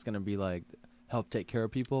something that's going to be like help take care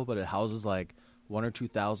of people, but it houses like 1,000 or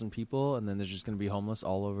 2,000 people, and then there's just going to be homeless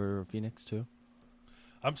all over Phoenix too.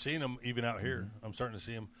 I'm seeing them even out here. I'm starting to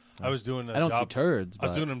see them. I was doing a I don't job. see turds. I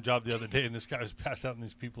was but- doing a job the other day, and this guy was passed out in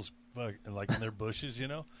these people's like in their bushes, you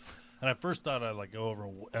know. And I first thought I'd like go over.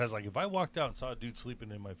 I was like, if I walked out and saw a dude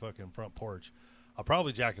sleeping in my fucking front porch, I'll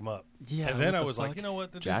probably jack him up. Yeah. And then what I the was like, fuck? you know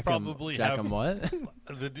what? The dude's Jack probably him having what?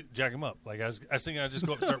 jack him up. Like I was thinking I'd just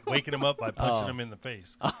go up and start waking him up by punching him in the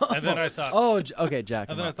face. And then I thought, Okay, Jack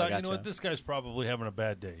and him then I up. thought, you gotcha. know what? This guy's probably having a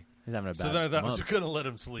bad day. He's having a bad So then I thought I'm month. just gonna let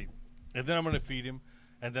him sleep, and then I'm gonna feed him,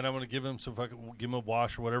 and then I'm gonna give him give him a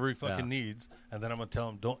wash or whatever he fucking needs, and then I'm gonna tell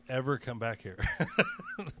him, don't ever come back here.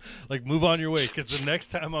 Like move on your way, because the next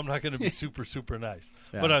time I'm not gonna be super super nice.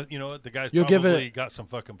 Yeah. But you know what? The guy's You'll give probably it- got some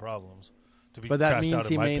fucking problems. To be But that cast out means of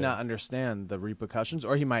he my may bed. not understand the repercussions,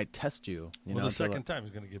 or he might test you. You Well, know, the to second time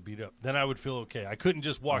he's gonna get beat up. Then I would feel okay. I couldn't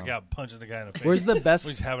just walk out punching the guy in the face. Where's the when best?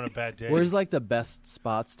 he's having a bad day? Where's like the best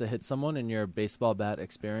spots to hit someone in your baseball bat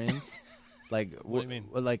experience? Like, What do you mean?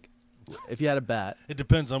 Like, if you had a bat, It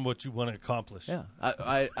depends on what you want to accomplish. yeah.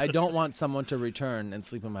 I don't want someone to return and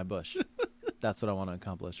sleep in my bush. That's what I want to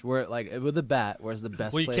accomplish. Where like with a bat, where's the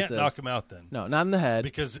best Well, you place can't is? knock him out then, No, not in the head.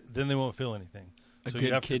 because then they won't feel anything. A So good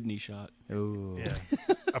you have kidney shot. Ooh. to.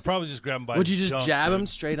 Yeah. I probably just grab him by. Would his you just junk, jab dude. him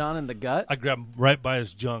straight on in the gut? I grab him right by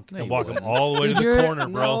his junk No, and you walk him wouldn't. all the way to the You're- corner,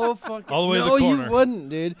 bro. No, fucking, All the way to no, the corner. you wouldn't,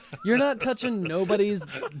 dude. You're not touching nobody's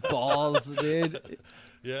balls, dude.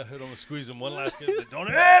 Yeah, hit him and squeeze him one last game.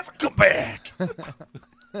 Don't ever come back.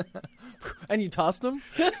 And you tossed him?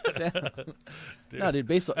 No, dude,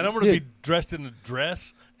 baseball. And I'm going to dude, be dressed in a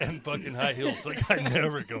dress and fucking high heels. So the guy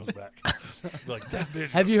never goes back. Like, that bitch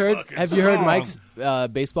Have was you heard? fucking Have you heard strong. Mike's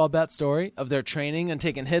baseball bat story of their training and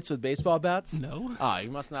taking hits with baseball bats? No. Ah,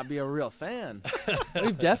 you must not be a real fan.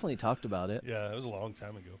 We've definitely talked about it, Yeah, it was a long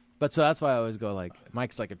time ago. but so that's why I always go like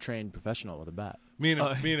Mike's like a trained professional with a bat. Me and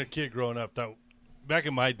a kid growing up thought, back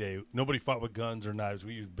in my day, nobody fought with guns or knives.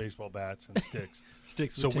 We used baseball bats and sticks.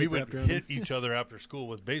 Sticks. So with we tape would wrapped around hit each other after school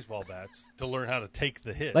with baseball bats to learn how to take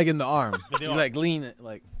the hit. Like in the arm, the you arm. like lean it,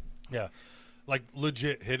 like Yeah, like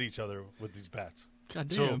legit hit each other with these bats. them.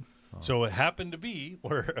 God So, damn. so it happened to be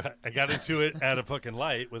where I got into it at a fucking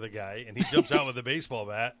light with a guy, and he jumps out with a baseball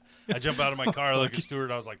bat. I jump out of my car, I look at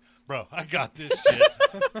Stuart, I was like, bro, I got this shit.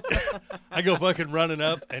 I go fucking running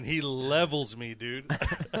up, and he levels me, dude.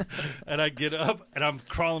 And I get up, and I'm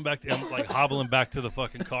crawling back, I'm like hobbling back to the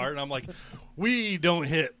fucking car, and I'm like, we don't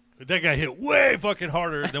hit. That guy hit way fucking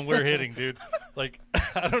harder than we're hitting, dude. Like,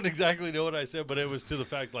 I don't exactly know what I said, but it was to the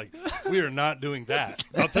fact, like, we are not doing that.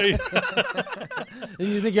 I'll tell you. and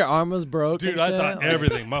you think your arm was broke, Dude, and I shit? thought Like-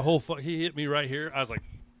 everything. My whole he hit me right here. I was like,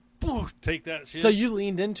 "Boo, take that shit." So you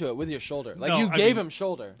leaned into it with your shoulder, like No, you I gave mean- him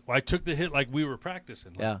shoulder. I took the hit like we were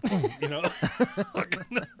practicing. Yeah. Like, you know.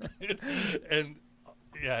 Dude. And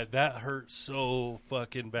yeah, that hurt so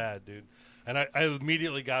fucking bad, dude. And I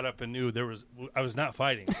immediately got up and knew I was not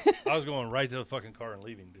fighting. I was going right to the fucking car and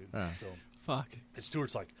leaving, dude. Yeah. So Fuck. and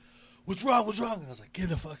Stuart's like, "What's wrong? What's wrong?" And I was like, "Get in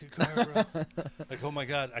the fucking car, bro." Like, oh my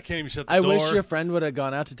god, I can't even shut the I door. wish your friend would have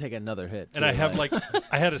gone out to take another hit. And too, I have like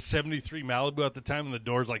I had a '73 Malibu at the time, and the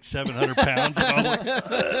door's like 700 pounds. And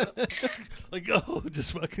I was like, go,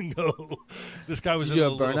 just fucking go. This guy was Did you in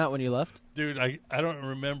have the little- burnout when you left? dude. I don't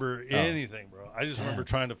remember anything, bro. I just remember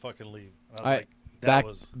trying to fucking leave. And I was All right, like, that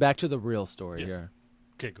was back to the real story Yeah. here.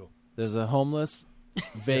 okay. Cool. There's a homeless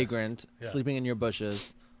vagrant Yeah. sleeping in your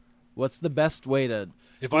bushes. What's the best way to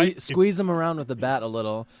If squeeze him around with the bat a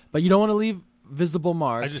little, but you don't want to leave visible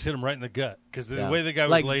marks? I just hit him right in the gut because the Yeah. way the guy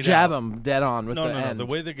was like laid jab out. him dead on with No, the no, end. no.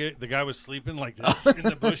 The way the guy was sleeping like this in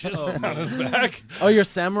the bushes on his back. Oh, you're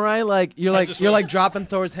samurai. Like you're I like just you're went- like dropping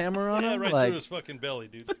Thor's hammer on Yeah, him. right like, through his fucking belly,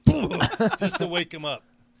 dude. Just to wake him up.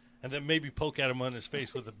 And then maybe poke at him on his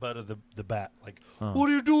face with the butt of the bat. Like, what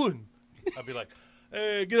are you doing? I'd be like,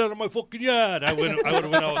 hey, get out of my fucking yard. I would have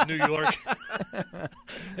went out in New York.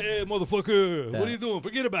 Hey, motherfucker, what are you doing?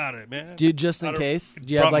 Forget about it, man. do you, just in I'd case?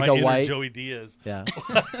 Do you have brought like my a inner white? Joey Diaz. Yeah.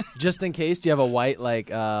 Just in case, do you have a white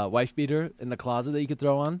like wife beater in the closet that you could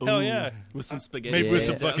throw on? Hell Ooh, yeah. With some spaghetti. Maybe with Yeah.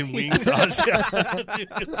 some fucking wing sauce. Yeah.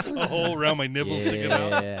 Dude, a hole around my nipples sticking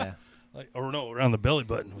out. Yeah. Like, or no, around the belly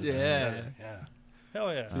button. Yeah. Yeah.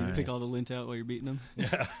 Hell yeah. So you can pick all the lint out while you're beating them.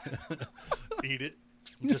 Eat it.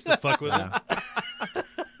 Just to fuck with him.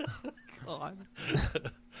 God.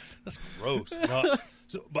 That's gross. No,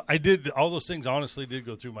 I did all those things. Honestly, did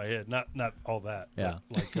go through my head. Not all that. Yeah.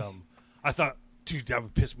 But, like I thought, dude, that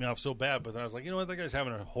would piss me off so bad. But then I was like, you know what? That guy's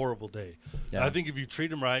having a horrible day. Yeah. I think if you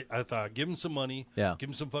treat him right, I thought, give him some money. Yeah. Give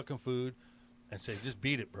him some fucking food, and say, just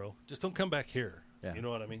beat it, bro. Just don't come back here. Yeah. You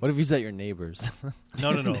know what I mean? What if he's at your neighbors?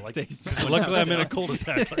 No. Next Like, day he's just just luckily, going I'm in a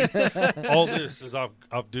cul-de-sac. Like, all this is off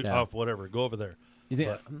whatever. Go over there. You think?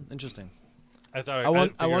 But Interesting. I thought. I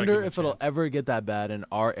figured I'd wonder give him a if it'll chance. ever get that bad in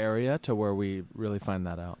our area to where we really find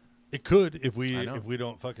that out. It could if I know. we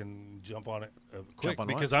don't fucking jump on it quick, on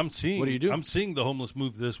because what? I'm seeing What do you do? I'm seeing the homeless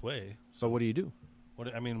move this way. So what do you do?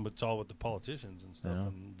 What I mean, it's all with the politicians and stuff Yeah.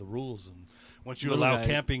 and the rules, and once you Little allow guy-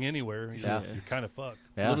 camping anywhere, Yeah. you're kind of fucked.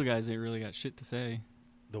 Yeah. Little guys ain't really got shit to say.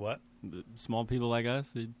 The what? The small people like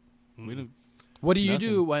us, we Mhm. don't. What do you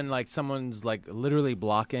do Nothing. when like someone's like literally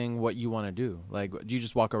blocking what you want to do? Like, do you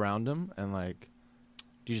just walk around them and like,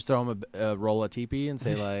 do you just throw them a roll of teepee and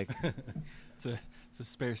say like, It's a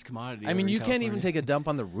scarce commodity. I mean, over in you can't even California. take a dump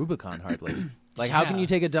on the Rubicon hardly. Like, how can Yeah. you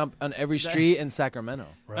take a dump on every street in Sacramento?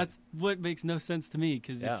 Right. That's what makes no sense to me.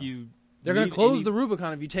 Because Yeah. if you They're gonna leave close any- the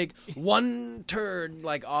Rubicon if you take one turd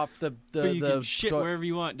like off the but you the can shit toi- wherever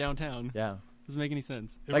you want downtown. Yeah, Doesn't make any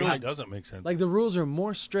sense. it like, really I- doesn't make sense. like the rules are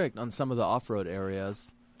more strict on some of the off-road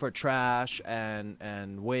areas for trash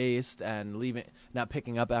and waste and leaving not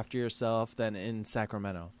picking up after yourself than in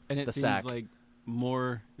Sacramento. And it The seems sack. like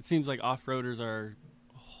more. It seems like off-roaders are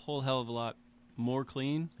a whole hell of a lot more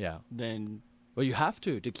clean Yeah. than. Well, you have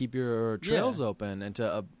to keep your trails open and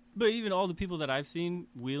to But even all the people that I've seen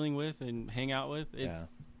wheeling with and hang out with,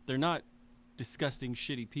 they're not disgusting,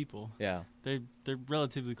 shitty people. yeah. They're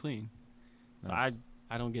relatively clean. So Nice.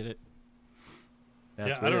 I don't get it.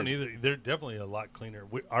 That's I don't weird. either. They're definitely a lot cleaner.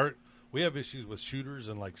 We have issues with shooters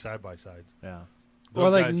and like side by sides. Yeah. Those Or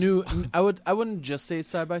like guys- new. I wouldn't just say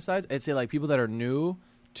side by sides. I'd say like people that are new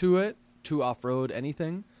to it, to off road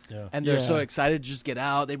anything, Yeah. and they're so Yeah. excited to just get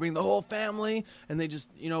out. They bring the whole family, and they just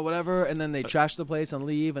whatever, and then they trash the place and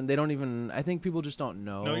leave, and they don't even. I think people just don't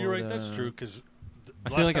know. No, you're right. That's the- true. Because I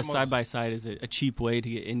feel like a side by side is a cheap way to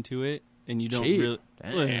get into it, and you don't Cheap?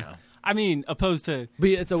 really. Damn. I mean, opposed to But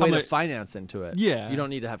it's a How way to much- finance into it. Yeah. You don't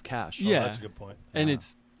need to have cash. Yeah. that's a good point. and Yeah.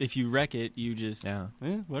 it's if you wreck it, you just Yeah.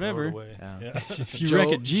 whatever. Throw it away. Yeah. Yeah. If you wreck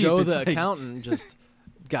a Jeep, Joe it's the like- accountant just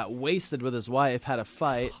got wasted with his wife, had a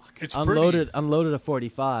fight, It's unloaded a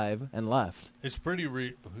 45 and left. It's pretty.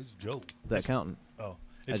 Who's Joe? The accountant. Oh,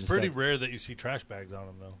 I it's just pretty said- rare that you see trash bags on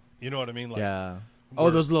them, though. You know what I mean? Like, Yeah. where- Oh,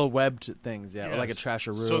 those little webbed things, yeah, or like a Yes.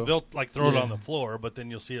 trasheroo. So they'll like throw it Yeah. on the floor, but then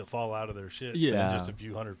you'll see it fall out of their shit. Yeah. Yeah. Just a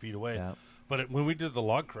few 100 feet away. Yeah. But when we did the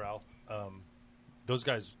log corral, those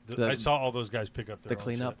guys, The- I saw all those guys pick up their the own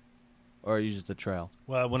cleanup, shit. or you just the trail.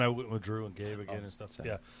 Well, when I went with Drew and Gabe again and stuff. so-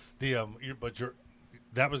 Yeah.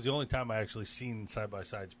 That was the only time I actually seen side by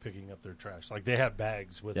sides picking up their trash. Like they had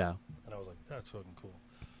bags with Yeah. them, and I was like, "That's fucking cool,"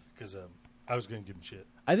 because I was going to give them shit.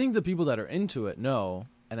 I think the people that are into it know,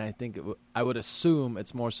 and I think I would assume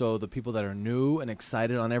it's more so the people that are new and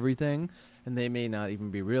excited on everything, and they may not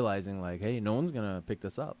even be realizing like, hey, no one's gonna pick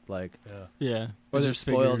this up, like, Yeah. Yeah, or They they're just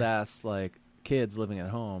figure- spoiled ass like kids living at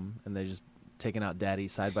home, and they just taking out daddy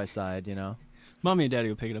side by side, Mommy and Daddy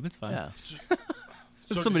will pick it up. It's fine. Yeah.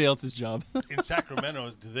 It's So somebody else's job. in Sacramento,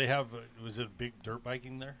 do they have? Was it big dirt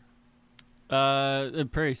biking there?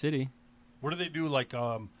 Prairie City. Where do they do like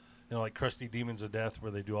like Crusty Demons of Death,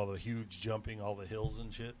 where they do all the huge jumping, all the hills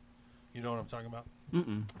and shit? You know what I'm talking about?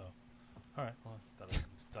 Mm-mm. All right. Well, thought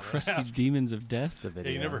I'd Crusty ask. Demons of Death. It's a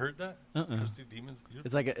video. Yeah, you never heard that? Uh-uh. Crusty Demons.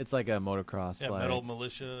 It's like a motocross. Yeah, like, Metal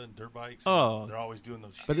Militia and dirt bikes. Oh. They're always doing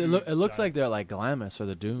those. but it looks like they're like Glamis or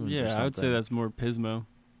the Dunes. or Yeah, I would say something. that's more Pismo.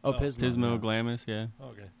 Oh, Oh, Pismo. Pismo, yeah. Glamis, yeah.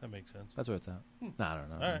 Okay, that makes sense. That's where it's at. No, I don't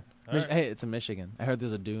know. All right. Hey, it's in Michigan. I heard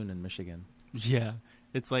there's a dune in Michigan. Yeah.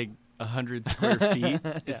 It's like 100 square feet.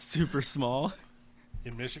 It's super small.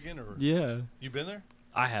 In Michigan, or Yeah. you been there?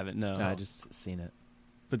 I haven't, no. No, I just seen it.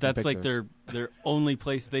 But that's like pictures. their only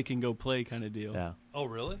place they can go play kind of deal. Yeah, Oh,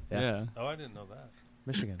 really? Yeah. Oh, I didn't know that.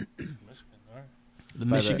 Michigan. Michigan. All right. The By the-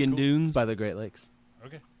 Michigan cool. Dunes. It's by the Great Lakes.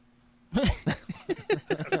 Okay.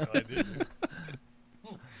 I didn't.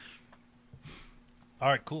 All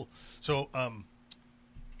right, cool. So,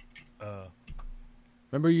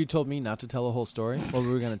 Remember you told me not to tell a whole story? What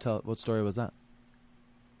were we going to tell? What story was that?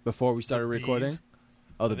 Before we started the recording? bees.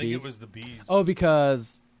 Oh, the I think bees. it was the bees. Oh,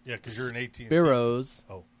 because yeah, because you're an 18. Spiros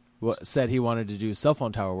Oh. said he wanted to do cell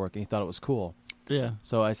phone tower work and he thought it was cool. Yeah.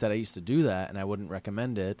 So I said I used to do that and I wouldn't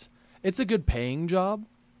recommend it. It's a good paying job.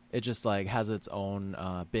 It just like has its own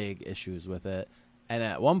big issues with it. And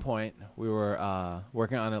at one point we were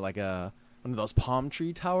working on it like one of those palm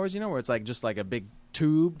tree towers, where it's like just like a big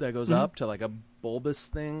tube that goes up to like a bulbous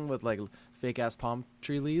thing with like fake ass palm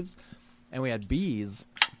tree leaves, and we had bees.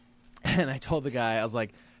 And I told the guy, I was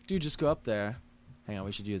like, dude, just go up there. Hang on,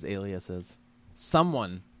 we should use aliases.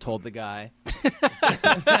 Someone told the guy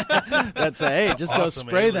that say, hey, just go Awesome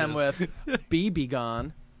spray alias. them with BB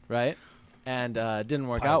Gone, right? And it didn't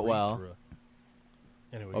work out well. Pyrethra.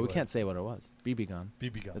 Anyway, Well, we can't say what it was. BB Gone.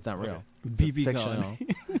 BB gun. It's not real. Okay. It's a BB fictional.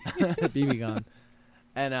 Gone. BB Gone.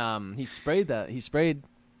 And he sprayed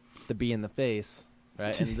the bee in the face,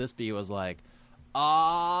 right? And this bee was like,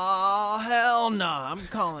 "Oh hell no! I'm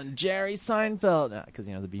calling Jerry Seinfeld," because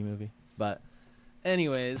the bee movie. But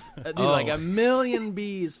anyways, dude, like a million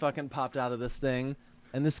bees fucking popped out of this thing,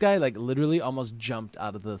 and this guy like literally almost jumped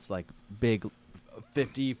out of this like big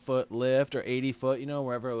 50-foot lift or 80-foot,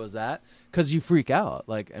 wherever it was at, because you freak out.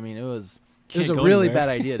 Like, I mean, it was a Can't go really anywhere. bad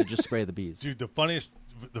idea to just spray the bees. Dude, the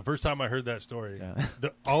first time I heard that story, Yeah.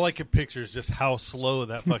 all I could picture is just how slow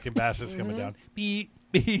that fucking bass is coming down. Beep,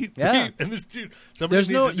 beep, Yeah. beep. And this dude, somebody There's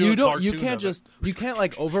needs no, to do you a don't, you cartoon can't of it. you can't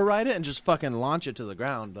like override it and just fucking launch it to the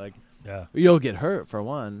ground. Like, Yeah. you'll get hurt for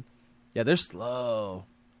one. Yeah, they're slow.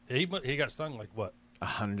 He got stung like what?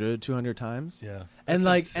 100, 200 times. Yeah. And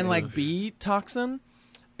That's like insane. bee toxin,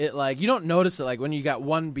 it like you don't notice it. Like when you got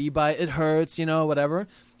one bee bite, it hurts, whatever.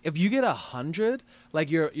 If you get 100, like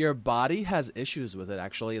your body has issues with it.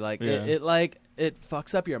 Actually, like Yeah. it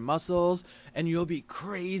fucks up your muscles, and you'll be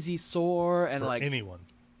crazy sore and For like anyone.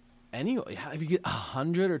 if you get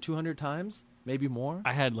 100 or 200 times, maybe more.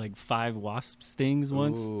 I had like 5 wasp stings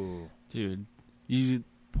once. Ooh, Dude, you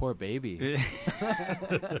poor baby.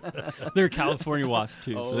 they're California wasps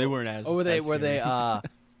too, so they weren't as. Oh, were they as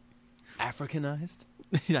Africanized?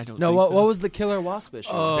 scary. I don't. No, think what so. was the killer wasp issue?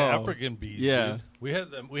 Oh. The African bees. yeah. Dude. We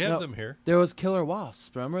had them. We have No. them here. There was killer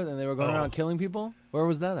wasps, remember? And they were going Oh. around killing people. Where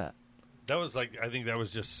was that at? That was like I think that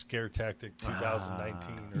was just scare tactic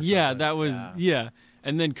 2019. Or Yeah, something. that was Yeah.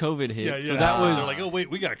 And then COVID hit. Yeah, yeah. So that was. They're like, oh wait,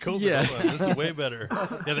 we got COVID. Yeah. Hold on, this is way better.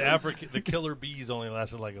 Yeah, the killer bees only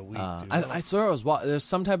lasted like a week. Dude. I swear it was there's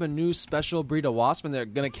some type of new special breed of wasp, and they're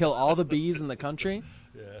gonna kill all the bees in the country.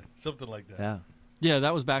 Yeah, something like that. Yeah, Yeah,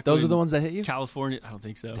 that was back. those are when the ones that hit you. California. I don't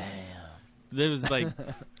think so. Damn. There was like,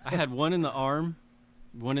 I had one in the arm,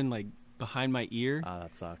 one in like behind my ear, Ah,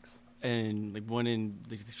 that sucks. and like one in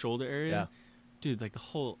the shoulder area. Yeah. Dude, like the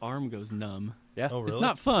whole arm goes numb. Yeah. Oh really? It's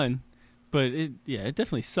not fun, but it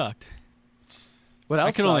definitely sucked. What else?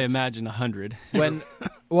 I could only sucks? imagine 100. when,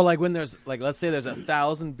 well, like when there's like let's say there's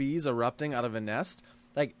 1,000 bees erupting out of a nest,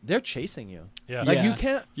 like they're chasing you. Yeah. Like you Yeah.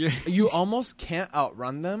 can't, You're- you almost can't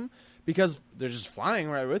outrun them because they're just flying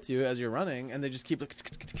right with you as you're running, and they just keep. So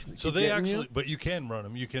keep they getting you. actually, but you can run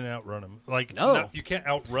them. You can outrun them. Like No. not- you can't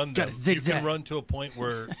outrun them. Gotta You zigzag. can run to a point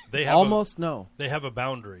where they have almost no. they have a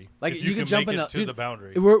boundary. Like if you, can jump make in it a, to dude, the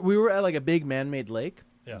boundary. We were at like a big man-made lake.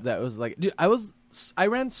 Yeah. That was like, dude, I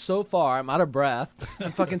ran so far, I'm out of breath.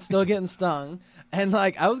 I'm fucking still getting stung, and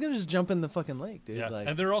like I was gonna just jump in the fucking lake, dude. Yeah, Like,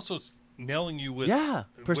 and they're also nailing you with yeah,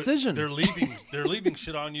 precision. They're leaving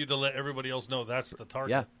shit on you to let everybody else know that's the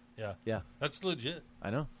target. Yeah, Yeah, that's legit.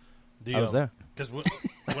 I know. The, I was there. Because when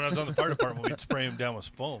I was on the fire department, we'd spray them down with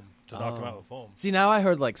foam to knock them Oh. out with foam. See, now I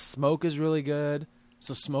heard like smoke is really good,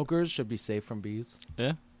 so smokers should be safe from bees.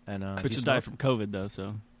 Yeah. And But if you you die smoke- from COVID though,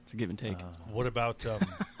 so it's a give and take. What about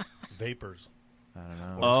vapors? I don't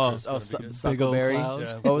know. Oh, It's gonna be good. Big old Suckleberry. clouds.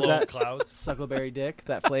 Yeah, What was blow up that? Clouds. Suckleberry dick,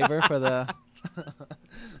 that flavor for the.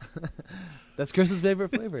 That's Chris's favorite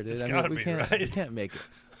flavor, dude. It's I mean, gotta we be, can't, right? We can't make it.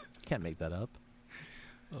 Can't make that up.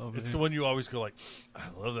 Oh, It's the one you always go like, I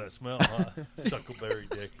love that smell, huh? Suckleberry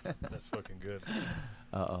dick. That's fucking good.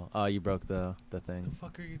 Oh, you broke the thing. The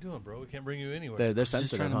fuck are you doing, bro? We can't bring you anywhere. They're just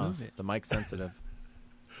sensitive, trying to huh? move it. The mic's sensitive.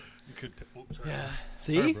 You could. Sorry.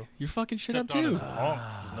 See, Sorry, bro. you're fucking shit up Stepped on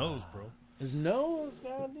too. his nose, bro. His nose,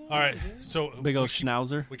 goddamn. All right, so Big old we keep,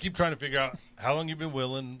 schnauzer. we keep trying to figure out how long you've been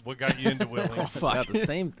willing, what got you into willing. Oh, fuck. Got the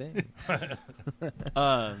same thing.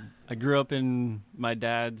 I grew up in my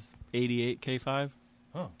dad's '88 K5.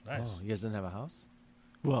 Oh, nice. Oh, you guys didn't have a house?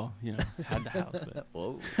 Well, had the house, but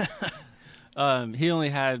Whoa. he only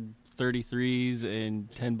had 33s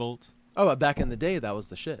and 10 bolts. Oh, but back in the day, that was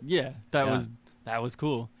the shit. Yeah, Yeah. that was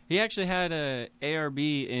cool. He actually had a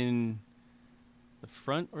ARB in the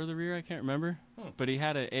front or the rear, I can't remember. But he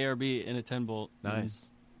had an ARB in a 10 bolt. and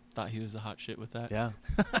Nice. Thought he was the hot shit with that. Yeah.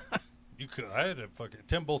 You could. I had a fucking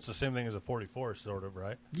 10 bolts, the same thing as a 44, sort of,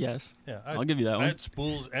 right? Yes. Yeah, I'll give you that I one. had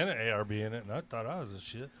spools and an ARB in it, and I thought I was a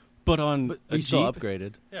shit. But on But a you still Jeep,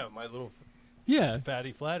 upgraded. Yeah, my little. Yeah.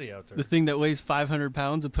 fatty flatty out there. The thing that weighs 500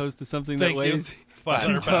 pounds opposed to something Thank that you. weighs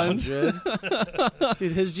 500 pounds. 500?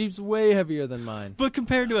 Dude, his Jeep's way heavier than mine. But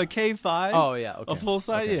compared to a K5, Oh, yeah. Okay. a full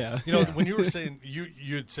size, Okay. yeah. You know, when you were saying you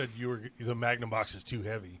had said the Magnum box is too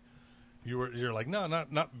heavy. You're like, no,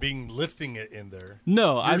 not being lifting it in there.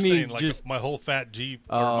 No, You're I mean saying like just my whole fat Jeep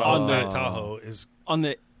or Oh. my whole On fat the- Tahoe is on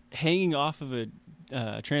the hanging off of a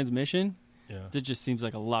transmission. yeah. That just seems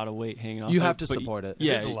like a lot of weight hanging off. You of have it, to but support it.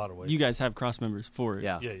 Yeah, is a lot of weight. You guys have cross members for it.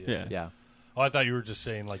 Yeah. Yeah. Yeah. Oh, I thought you were just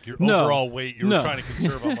saying like your No. overall weight. You were No. trying to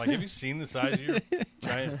conserve. I'm like, have you seen the size of your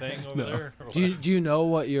giant thing over No. there? Do you know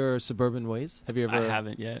what your Suburban weighs? Have you ever? I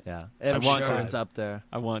haven't yet. Yeah. I I'm want sure to. it's up there.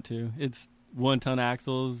 I want to. It's 1-ton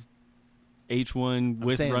axles, H1 I'm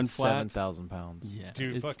with saying run 7,000 pounds. flats. Yeah,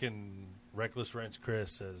 Dude, it's- fucking Reckless Wrench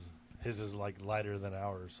Chris says his is like lighter than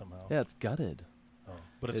ours somehow. Yeah, it's gutted. Oh.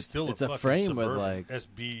 But it's It's- still it's a a fucking frame with, Suburban like-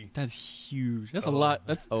 SB That's huge. That's a Oh. lot.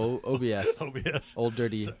 That's OBS. OBS Old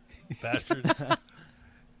dirty. bastard.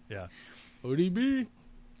 Yeah. ODB.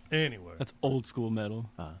 Anyway, that's old school metal.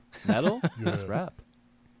 Metal? That's Yeah. rap.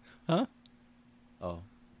 Huh? Oh,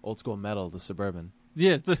 old school metal, the Suburban.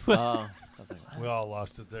 Yeah. The, Oh, I was like, what? we all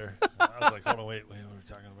lost it there. I was like, hold on, wait, what are we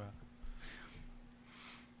talking about?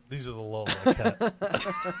 These are the lulls I cut.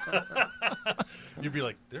 You'd be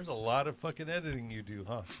like, there's a lot of fucking editing you do,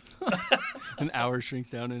 huh? an hour shrinks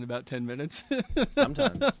down in about 10 minutes.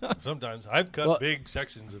 Sometimes. Sometimes. I've cut Well, big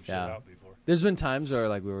sections of shit yeah. out before. There's been times where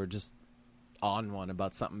like we were just on one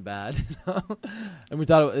about something bad, you know? And we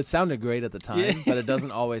thought it sounded great at the time, Yeah. but it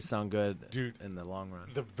doesn't always sound good, Dude, in the long run.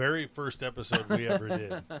 the very first episode we ever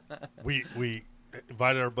did, we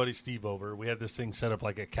invited our buddy Steve over. We had this thing set up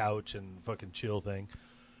like a couch and fucking chill thing.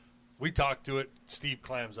 We talked to it. Steve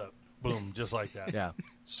clams up. Boom, just like that. Yeah.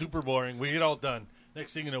 Super boring. We get all done.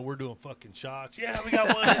 Next thing you know, we're doing fucking shots. Yeah, we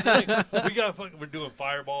got one today. We're doing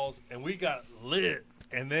fireballs, and we got lit.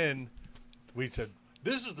 And then we said,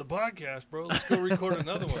 "This is the podcast, bro. Let's go record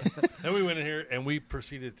another one." Then we went in here and we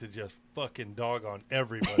proceeded to just fucking dog on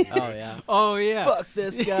everybody. Oh yeah. Oh, yeah. Fuck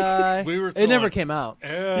this guy. We were It never throwing came out.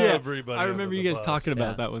 everybody. I remember under you the guys bus. talking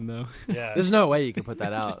about Yeah. that one, though. Yeah, There's no way you can put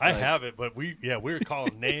that out. I Like, have it, but we were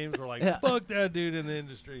calling names. We're like, Yeah. fuck that dude in the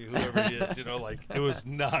industry, whoever he is. You know, like it was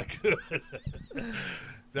not good.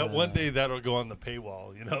 That one day that'll go on the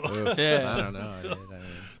paywall. You know, Oof, Yeah. I don't know. dude. I mean,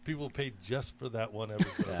 people paid just for that one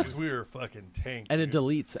episode Yeah. because we were fucking tanked. and it dude.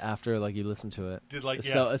 deletes after like you listen to it. Did like It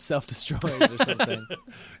yeah, it self destroys or something.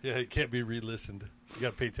 yeah, it can't be re-listened. You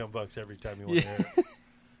got to pay $10 every time you want to Yeah. hear it.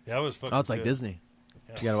 Yeah, it was fucking. Oh, it's like good. Disney.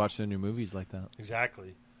 Yeah. You got to watch their new movies like that.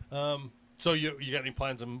 Exactly. So you got any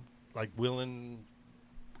plans on like willing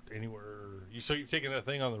anywhere? So you've taken that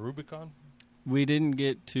thing on the Rubicon? We didn't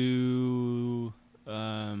get to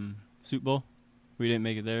Soup Bowl. We didn't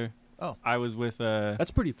make it there. Oh. I was with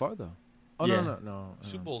That's pretty far though. Oh Yeah. no.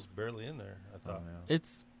 Super Bowl's barely in there. I Oh, thought. yeah.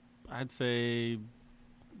 it's, I'd say,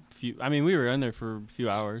 we were in there for a few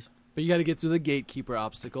hours. But you got to get through the gatekeeper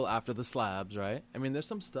obstacle after the slabs, right? I mean, there's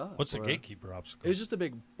some stuff. What's the where- gatekeeper obstacle? It was just a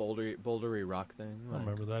big bouldery rock thing. I don't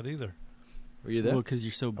remember that either. Were you there? Well, because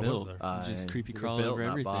you're so was built. there. You just creepy you were crawl built, over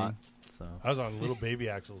not everything. bought, so. I was on little baby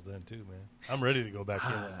axles then too, man. I'm ready to go back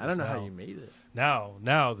in. on I don't know this how now. you made it.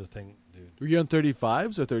 Now the thing, dude. Were you on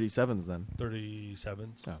 35s or 37s then?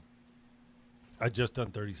 37s. Oh. I just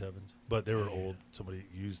done 37s, but they were old. Somebody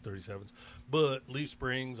used 37s, but leaf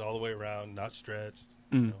springs all the way around, not stretched.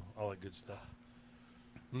 You Mm. know, all that good stuff.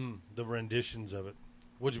 The renditions of it.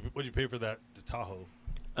 What'd you pay for that? The Tahoe.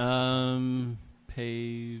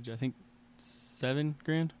 Paid, I think,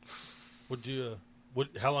 $7,000 Would you?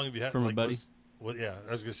 How long have you had? From a buddy. Yeah,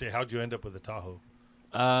 I was gonna say, how'd you end up with the Tahoe?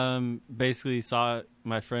 Basically saw it.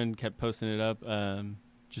 My friend kept posting it up,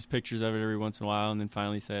 just pictures of it every once in a while, and then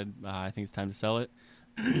finally said, I think it's time to sell it,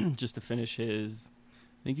 just to finish his.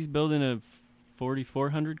 I think he's building a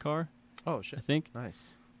 4,400 car. Oh I shit! think.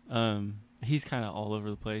 Nice. He's kind of all over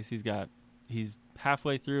the place. He's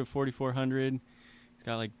halfway through a 4,400. He's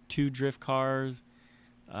got like 2 drift cars.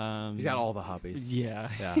 He's got all the hobbies. Yeah.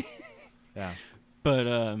 Yeah. Yeah. But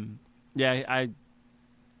I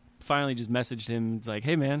finally just messaged him. It's like,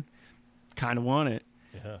 hey man, kind of want it.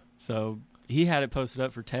 Yeah, So he had it posted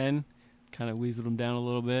up for 10. Kind of weaseled him down a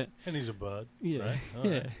little bit. and he's a bud. Yeah, right? All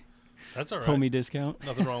yeah. right. That's all right. Homie discount.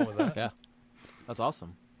 Nothing wrong with that. Yeah. That's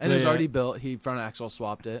awesome. And it was Yeah. already built. He front axle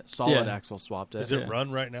swapped it. Solid Yeah. axle swapped it. Does it Yeah.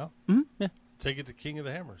 run right now? Mm-hmm. Yeah. Take it to King of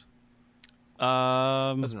the Hammers.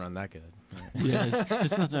 Doesn't run that good. Yeah,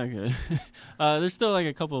 it's not that good. There's still like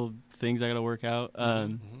a couple things I got to work out.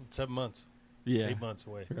 7 months. Yeah. 8 months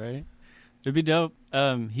away. Right. It'd be dope.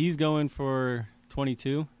 He's going for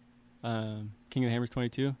 22. King of the Hammers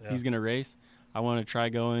 22. Yeah. He's gonna race. I want to try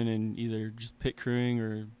going and either just pit crewing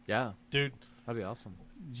or Yeah, Dude, that'd be awesome.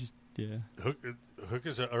 just yeah. hook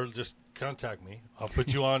us or just contact me. I'll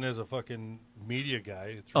put you on as a fucking media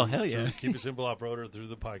guy. Oh, hell yeah. through Keep It Simple Off-Roader through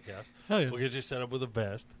the podcast. Hell yeah. We'll get you set up with a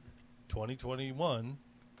vest. 2021.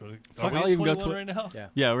 Go to, Fuck, are we I'll in even go 21 to- right now? Yeah,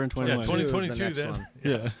 Yeah, we're in Yeah, 21. 2022 is the next then. one.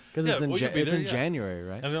 Yeah. because Yeah, it's in well, you'll be it's there, in yeah. January,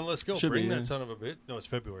 right? And then let's go. Should Bring be, that yeah. son of a bit. No, it's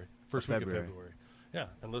February. First week of February. February. Yeah,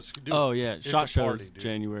 and let's do Oh it. yeah, It's shot a shows party, dude.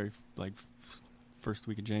 January, like first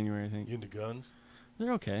week of January, I think. You into guns?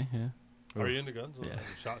 They're okay. Yeah. Are you into guns? Yeah.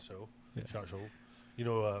 Shot show. Yeah. Shot show. You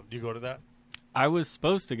know, do you go to that? I was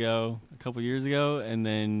supposed to go a couple years ago, and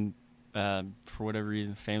then for whatever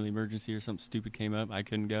reason, family emergency or something stupid came up. I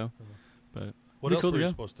couldn't go. But What Be else cool to were you go.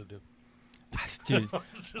 supposed to do? dude,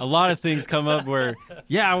 a lot of things come up where,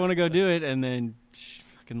 yeah, I want to go do it, and then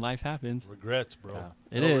fucking life happens. Regrets, bro.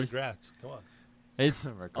 Yeah. It No is. regrets. Come on. It's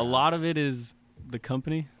Regrets. a lot of it is the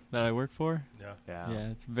company that I work for. Yeah. Yeah. Yeah,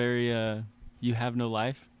 it's very you have no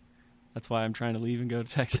life. That's why I'm trying to leave and go to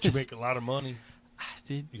Texas. But you make a lot of money.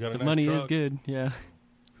 Dude, You got a the nice money truck. is good. Yeah,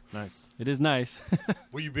 Nice. it is nice.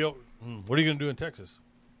 Will you be able, what are you going to do in Texas?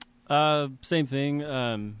 Same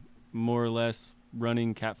thing. More or less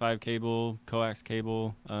running Cat 5 cable, coax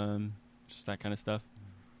cable, just that kind of stuff.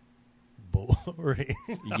 Boring.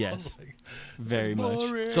 Yes, Like, very much.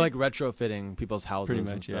 boring. So like retrofitting people's houses Pretty and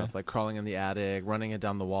much, stuff, yeah. like crawling in the attic, running it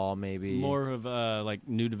down the wall, maybe. More of like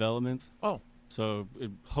new developments. Oh. So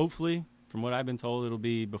hopefully, from what I've been told, it'll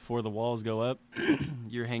be before the walls go up.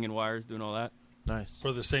 You're hanging wires, doing all that. Nice.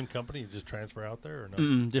 For the same company, you just transfer out there or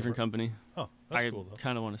no? Different company. Oh, that's I cool though.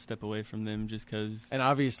 kind of want to step away from them just because. And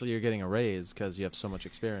obviously, you're getting a raise because you have so much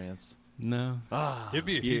experience. No, Ah, It'd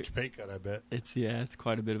be a You- huge pay cut, I bet. it's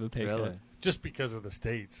quite a bit of a pay really? cut. Just because of the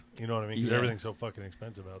states. You know what I mean? Because Yeah. everything's so fucking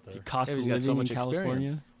expensive out there. The cost Yeah, of he's got living so much in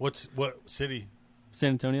California, experience. What city?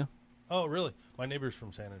 San Antonio. Oh, really? My neighbor's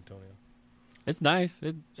from San Antonio. It's nice.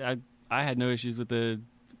 I had no issues with the,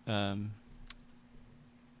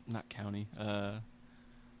 not county,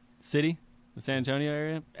 city, the San Antonio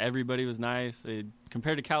area. Everybody was nice.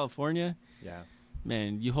 Compared to California, Yeah.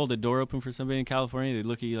 man, you hold a door open for somebody in California, they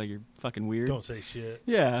look at you like you're fucking weird. Don't say shit.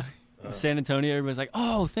 Yeah. Uh, San Antonio, everybody's like,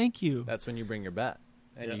 oh, thank you. That's when you bring your bat.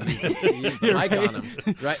 And Yeah. you use the You're mic right. on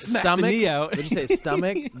him. Right? Smack Stomach. the knee out. Would you say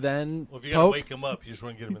stomach, then Well, if you got to poke? wake him up, you just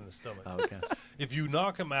want to get him in the stomach. Oh, okay. If you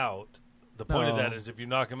knock him out, the point of No. that is if you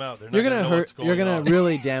knock him out, they're not You're going gonna to know what's hurt. going You're gonna on.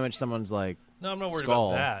 really damage someone's like. No, I'm not worried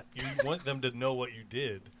skull. about that. You want them to know what you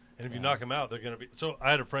did. And if you Yeah. knock him out, they're going to be. So I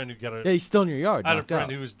had a friend who got a. Yeah, he's still in your yard. I had a knocked friend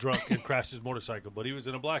out. who was drunk and crashed his motorcycle, but he was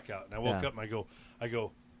in a blackout. And I woke Yeah. up and I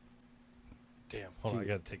go, damn, hold on, I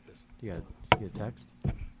got to take this. You got a text.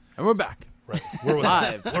 And we're back. Right. Where was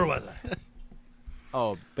Live. I? Where was I?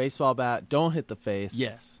 Oh, baseball bat. Don't hit the face.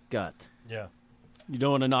 Yes. Gut. Yeah. You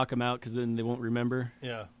don't want to knock them out because then they won't remember.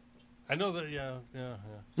 Yeah. I know that, yeah.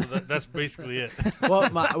 So that's basically it. Well,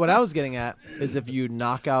 what I was getting at is if you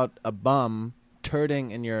knock out a bum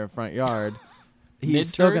turding in your front yard, he's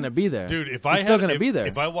still Mid-turd? going to be there. Dude, if He's I still had, gonna if, be there.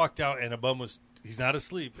 if I walked out and a bum he's not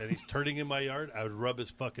asleep and he's turning in my yard, I would rub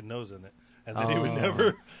his fucking nose in it. And then he would Oh.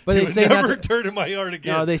 never, But he they would say not never to- turn in my yard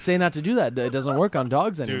again. No, they say not to do that. It doesn't work on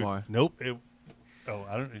dogs Dude, anymore. nope.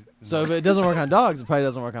 I don't. So if it doesn't work on dogs, it probably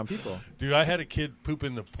doesn't work on people. Dude, I had a kid poop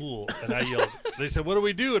in the pool, and I yelled. They said, "What do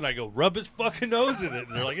we do?" And I go, "Rub his fucking nose in it."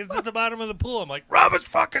 And they're like, "It's at the bottom of the pool." I'm like, "Rub his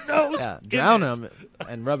fucking nose." Yeah, in drown it." him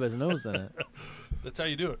and rub his nose in it. That's how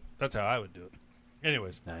you do it. That's how I would do it.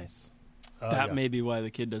 Anyways, Nice. That yeah. may be why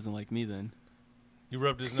the kid doesn't like me then. You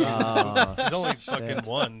rubbed his nose. Oh, He's only fucking shit.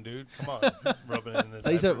 one, dude. Come on, rubbing it in his.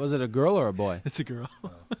 You said, diaper. was it a girl or a boy? It's a girl.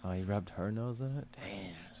 Oh, he rubbed her nose in it?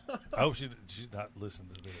 Damn. I hope she's not listening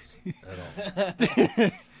to this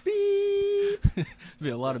at all. Be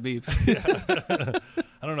a lot of beeps.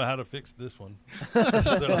 I don't know how to fix this one.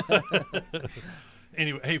 So,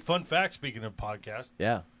 anyway, hey, fun fact. Speaking of podcast,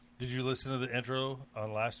 Yeah. did you listen to the intro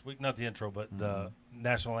on last week? Not the intro, but the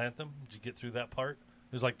national anthem. Did you get through that part?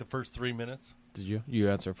 It was like the first 3 minutes. Did you? You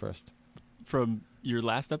answer first. From your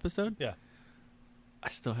last episode? Yeah. I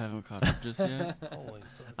still haven't caught up just yet. Holy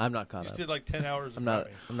fuck. I'm not You caught just up. did like 10 hours I'm of not.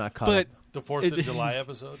 me. I'm not caught But up. The 4th of It- July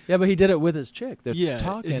episode? Yeah, but he did it with his chick. They're Yeah.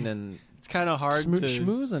 talking and It's kind of hard to.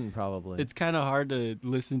 schmoozing probably. It's kind of hard to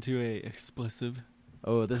listen to a explicit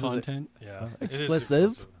Oh, this content. Yeah. It is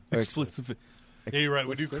Explicit? Or Explicit. Yeah, you're right.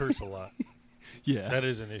 We do explicit? curse a lot. Yeah. That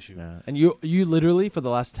is an issue. Yeah. And you literally for the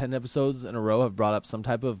last 10 episodes in a row have brought up some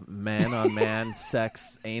type of man on man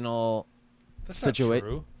sex anal. That's Situa- not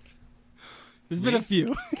true. There's Me? been a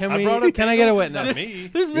few. Can I we? brought up Can I get a Not witness? me.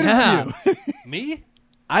 There's been Yeah. a few. Me?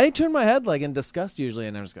 I turn my head like in disgust usually,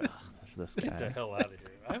 and I'm just going, "Ugh, this Get the guy, hell out of here.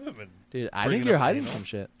 I haven't been. dude. I Bringing think you're up hiding anal? some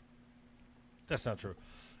shit. That's not true.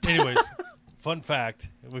 Anyways, fun fact: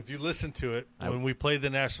 if you listen to it when we play the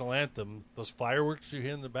national anthem, those fireworks you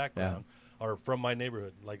hear in the background are from my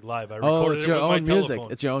neighborhood, like live. I recorded it's it your with own my music.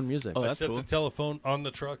 telephone. It's your own music. Oh, I that's set cool. the telephone on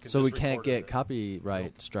the truck, and So we just can't recorded get it.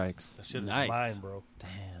 copyright strikes. That shit Nice. is mine, bro. Damn.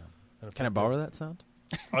 And if Can I borrow that sound?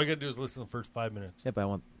 All you gotta do is listen to the first 5 minutes. Yeah, but I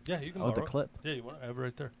want Yeah, you can I want the borrow it. clip. Yeah, you want it? I have it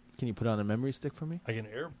right there. Can you put it on a memory stick for me? I can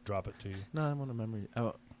airdrop it to you. No, I want a memory.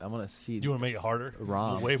 I want to see. You want to make it harder?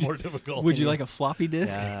 ROM. Way more difficult. Would you like a floppy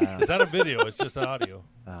disk? Yeah. Is that a video? It's just an audio.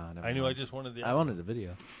 Never I knew I mind. just wanted the. I wanted a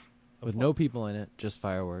video with no people in it, just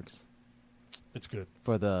fireworks It's good.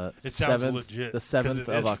 for the It sounds 7th, legit. the 'cause 7th it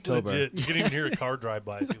of is October. legit. You can even hear a car drive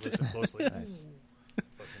by if you listen closely. Nice.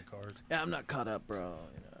 Fucking cars. Yeah, I'm not caught up, bro.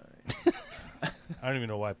 I don't even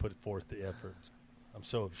know why I put forth the effort. I'm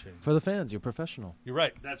so ashamed. For the fans, you're professional. You're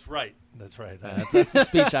right. That's right. That's right. That's the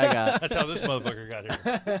speech I got. That's how this motherfucker got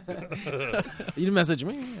here. You didn't message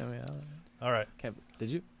me. I mean, I don't- All right. did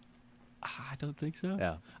you? I don't think so.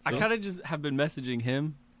 Yeah. I See? kind of just have been messaging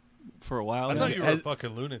him for a while. I now. thought you were a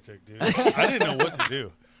fucking lunatic, dude. I didn't know what to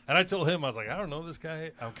do. And I told him, I was like, I don't know this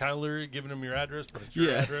guy. I'm kind of leery giving him your address, but it's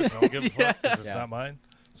your Yeah. address. And I don't give a fuck because it's Yeah. not mine.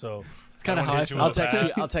 So It's kinda I wanna how I hit you feel. with a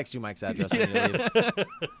bat. I'll text you Mike's address when you leave.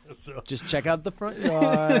 So, Just check out the front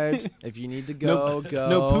yard. If you need to go, go.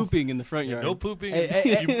 No pooping in the front yeah, yard. no pooping.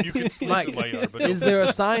 Hey, you can sleep Mike, in my yard, but no Is there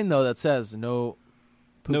a sign though that says no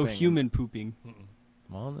pooping? No human pooping.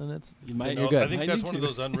 Well, then it's You might- you're No, good. I think Might that's need one of to.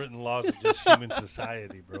 those unwritten laws of just human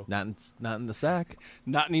society, bro. not in the sack.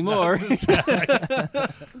 Not anymore.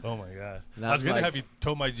 Oh my god! Not I was gonna like- have you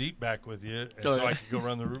tow my Jeep back with you, and Oh, so yeah. I could go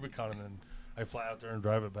run the Rubicon, and then I fly out there and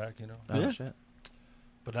drive it back. You know, Oh Yeah. shit!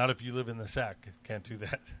 but not if you live in the sack. Can't do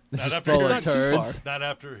that. This Not is after full hearing- of Not too turds. far. Not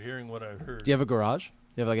after hearing what I heard. Do you have a garage?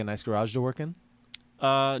 You have like a nice garage to work in?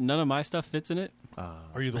 None of my stuff fits in it.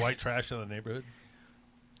 Are you the white trash in the neighborhood?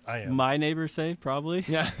 I am. My neighbors say probably.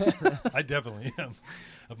 Yeah. I definitely am.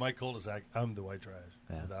 Of my cul-de-sac, I'm the white trash,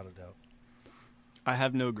 Yeah. without a doubt. I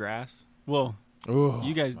have no grass. Well, Ooh,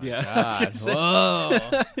 you guys, my yeah. God. Whoa.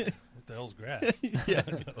 What the hell's grass? Yeah.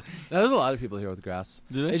 There's a lot of people here with grass.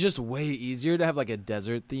 Do they? It's just way easier to have like a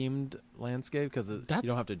desert themed landscape because you That's-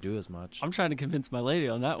 don't have to do as much. I'm trying to convince my lady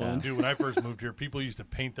on that Yeah. one. Dude, when I first moved here, people used to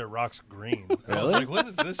paint their rocks green. And I was Really? like, what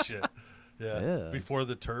is this shit? Yeah. Yeah. Before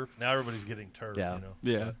the turf. Now everybody's getting turf, Yeah. you know?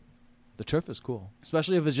 Yeah. The turf is cool,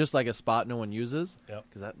 especially if it's just like a spot no one uses. Yep.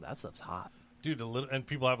 Because that stuff's hot. Dude, and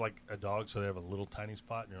people have like a dog, so they have a little tiny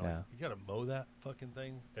spot, and you're Yeah. like, you got to mow that fucking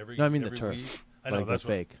thing every No, I mean the every turf. week? I know, Like the that's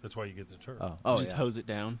fake. That's why you get the turf. Oh, Just yeah. hose it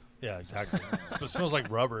down. Yeah, exactly. But it smells like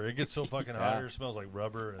rubber. It gets so fucking hot Yeah. here. It smells like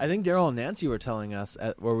rubber. And I think Daryl and Nancy were telling us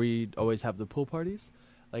at where we always have the pool parties,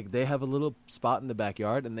 like they have a little spot in the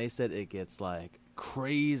backyard, and they said it gets like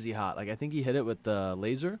crazy hot. Like I think he hit it with the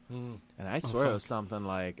laser, and I swear it fuck. was something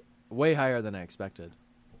like way higher than I expected.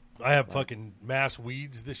 I have fucking mass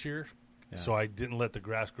weeds this year, Yeah. so I didn't let the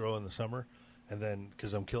grass grow in the summer. And then,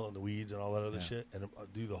 because I'm killing the weeds and all that other Yeah. shit, and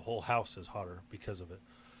the whole house is hotter because of it.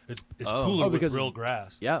 It's Oh. cooler Oh, with because real it's-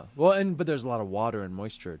 grass. Yeah, well, but there's a lot of water and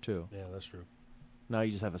moisture too. Yeah, that's true. Now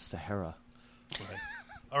you just have a Sahara. Right.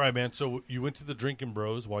 All right, man. So you went to the Drinking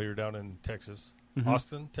Bros while you're down in Texas, Mhm.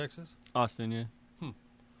 Austin, Texas. Austin, yeah.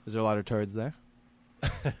 Is there a lot of turds there?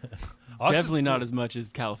 Austin's Definitely not cool. as much as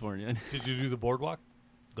California. Did you do the boardwalk,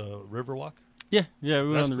 the river walk? Yeah, we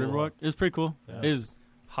went That's on the cool, Riverwalk. It was pretty cool. Yeah. It was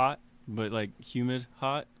hot, but like humid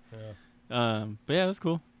hot. Yeah. But yeah, it was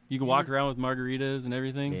cool. You can walk around with margaritas and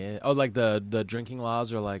everything. Yeah. Oh, like the drinking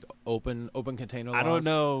laws are like open container laws. I don't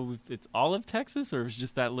know if it's all of Texas or if it's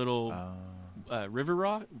just that little river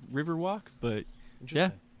walk. But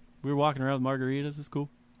Interesting. we were walking around with margaritas. It's cool.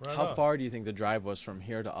 Right How on. far do you think the drive was from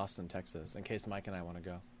here to Austin, Texas? In case Mike and I want to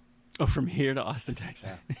go. Oh, from here to Austin, Texas.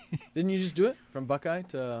 Yeah. Didn't you just do it from Buckeye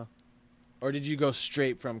to, or did you go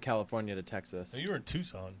straight from California to Texas? No, you were in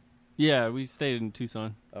Tucson. Yeah, we stayed in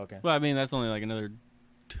Tucson. Okay. Well, I mean that's only like another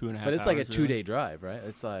 2.5. But it's like a hours, 2-day really. drive, right?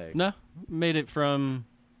 It's like No, made it from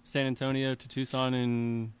San Antonio to Tucson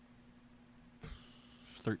in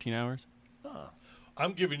 13 hours.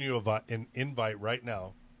 I'm giving you an invite right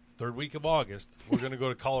now. Third week of August, we're going to go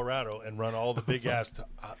to Colorado and run all the big ass,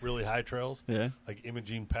 really high trails, Yeah, like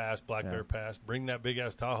Imogene Pass, Black Yeah. Bear Pass. Bring that big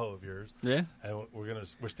ass Tahoe of yours, yeah. and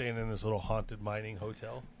we're staying in this little haunted mining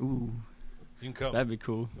hotel. Ooh, You can come. that'd be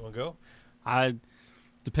cool. You want to go?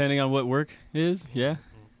 Depending on what work is, yeah.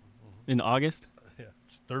 In August, Yeah,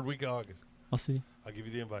 it's third week of August. I'll see. I'll give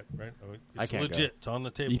you the invite. Right? It's I can't legit. go. It's on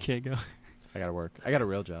the table. You can't go. I gotta work. I got a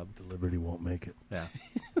real job. The Liberty won't make it. Yeah.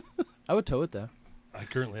 I would tow it though. I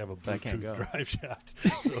currently have a I can't Bluetooth go. drive shaft.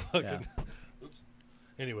 So I Yeah. Oops.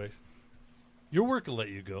 Anyways, your work will let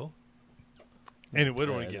you go. And we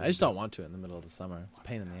don't want to get. I just don't want to in the middle of the summer. It's a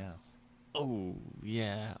pain in the ass. Oh,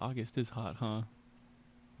 yeah. August is hot, huh?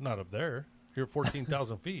 Not up there. You're at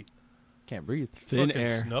 14,000 feet. Can't breathe. Thin Fucking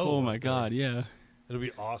air. snow Oh, up my there. God, yeah. It'll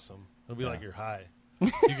be awesome. It'll be Yeah. like you're high. You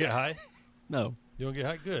get high? No, You don't get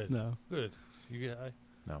high? Good. no. Good. You get high?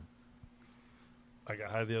 No. I got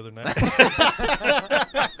high the other night.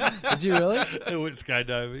 Did you really? I went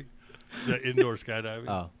skydiving. The indoor skydiving.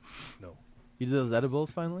 Oh. No. You did those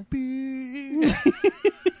edibles finally?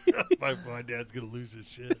 my dad's going to lose his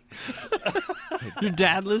shit. Your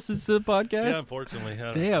dad listens to the podcast? Yeah, unfortunately.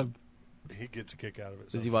 Damn. He gets a kick out of it.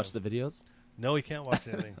 Does he watch the videos? No, he can't watch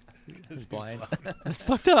anything. He's blind. That's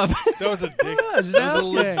fucked up. That was a dick. Just That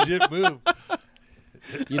was a asking. legit move.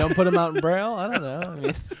 You don't put him out in Braille? I don't know. I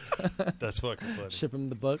mean, That's fucking funny. ship him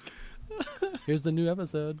the book. Here's the new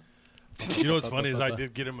episode. You know what's funny is I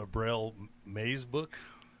did get him a Braille maze book.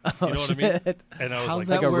 You Oh, know what I mean? shit. And I was How's like,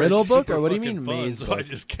 that Like a work? riddle book, super or what do you fucking mean fun, maze so book? I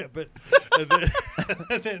just kept it.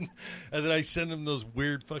 And then I send him those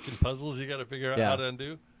weird fucking puzzles you got to figure out Yeah. how to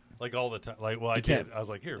undo. Like all the time. Like, well, I You did. can't- I was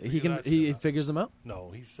like, here, He figure can. that He shit out. figures them out.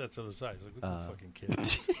 No, he sets it aside. He's like, what the fucking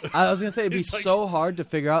kid. I was gonna say it'd be He's like- so hard to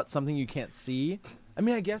figure out something you can't see. I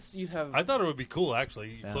mean, I guess you'd have. I thought it would be cool,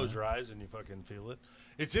 actually. You Yeah. close your eyes and you fucking feel it.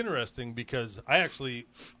 It's interesting because I actually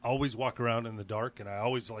always walk around in the dark, and I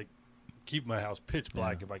always like keep my house pitch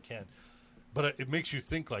black Yeah. if I can. But it makes you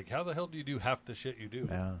think, like, how the hell do you do half the shit you do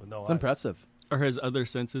Yeah, with no it's eyes? impressive. Are his other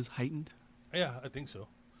senses heightened? Yeah, I think so.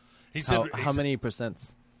 He said How many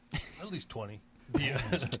percents? At least 20. He Nice.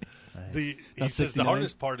 says 69? the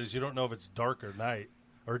hardest part is you don't know if it's dark or night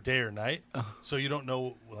or day or night. So you don't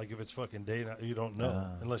know, like, if it's fucking day. You don't know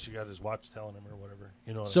unless you got his watch telling him or whatever.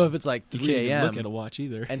 You know. What So I if mean? it's like You 3 can't even look at a a.m. watch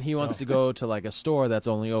either. and he wants to go to like a store that's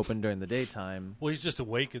only open during the daytime, Well, he's just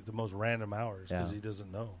awake at the most random hours because Yeah. he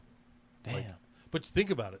doesn't know. damn, Like, but think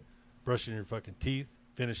about it: brushing your fucking teeth,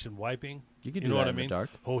 finishing wiping. you could You do know that what I in mean? the dark.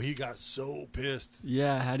 Oh, he got so pissed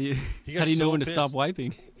Yeah, how do you He got how do you know so when to stop pissed.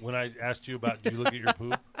 wiping? when I asked you about. Do you look at your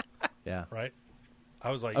poop? Yeah. Right. I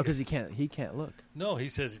was like, Oh, because he can't look. no. He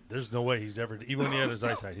says there's no way he's ever. Even when he had his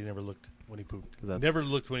eyesight, he never looked when he pooped. 'Cause that's- Never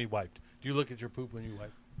looked when he wiped. Do you look at your poop when you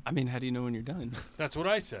wipe? I mean, how do you know when you're done? That's what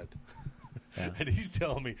I said. Yeah. And he's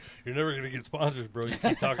telling me, you're never going to get sponsors, bro. You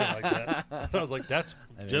keep talking like that. And I was like, that's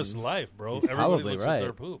I just mean, life, bro. he's Everybody probably looks right. at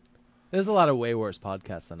their poop. There's a lot of way worse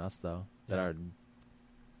podcasts than us though that Yeah. are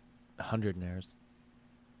 100naires,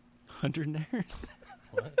 100 nairs?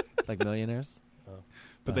 What? like millionaires.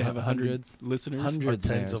 But they have 100 hundreds. listeners? Or Hundreds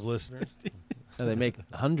tens nairs. of listeners. No, they make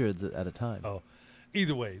hundreds at a time. Oh,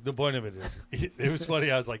 either way, the point of it is, it was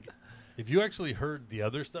funny. I was like, if you actually heard the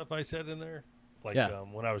other stuff I said in there, like Yeah.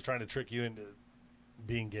 when I was trying to trick you into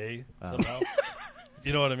being gay Oh. somehow,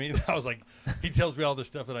 you know what I mean? I was like, he tells me all this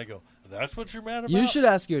stuff, and I go, that's what you're mad about? You should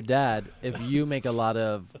ask your dad if you make a lot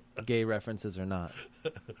of gay references or not.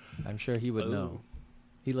 I'm sure he would know. Oh.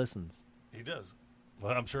 He listens. He does.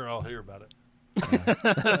 Well, I'm sure I'll hear about it.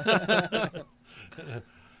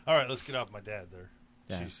 All right, let's get off my dad there.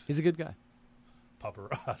 Yeah. Jeez, He's a good guy. Papa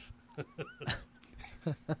Ross.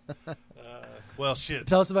 Well, shit.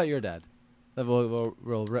 Tell us about your dad.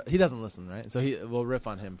 He doesn't listen, right? So we'll riff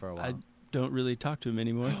on him for a I while. don't really talk to him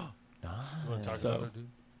anymore. You want to talk So- about it, dude?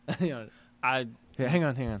 You know, I here, hang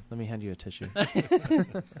on. Let me hand you a tissue.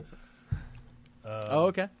 Um, Oh,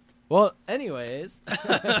 okay. Well, anyways.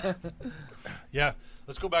 Yeah,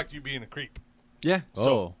 let's go back to you being a creep. yeah.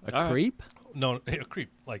 Oh, a all right. creep? No, a creep.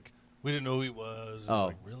 Like, we didn't know who he was. Oh.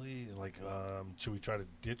 Like, really? Like, should we try to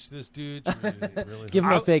ditch this dude? Should we really Give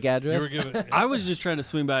him a fake You address. were giving. I was just trying to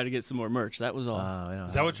swing by to get some more merch. That was all. We don't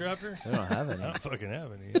Is have that what you're after? We don't have I any. don't fucking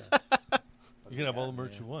have any. Yeah. You can have all the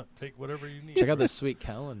merch you want. Take whatever you need. Check out this sweet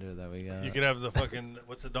calendar that we got. You can have the fucking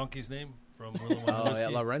what's the donkey's name from Willow Oh, yeah,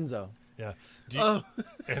 Whiskey? Lorenzo. Yeah. Do you, Oh.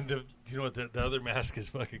 And do you know what the other mask is?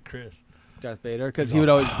 Fucking Chris. Darth Vader, because he would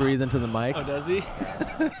always breathe into the mic. Oh, does he?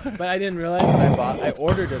 But I didn't realize when I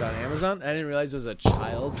ordered it on Amazon. I didn't realize it was a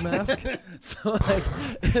child's mask. So like,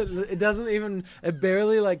 it doesn't even. It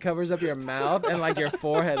barely like covers up your mouth and like your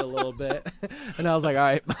forehead a little bit. And I was like, all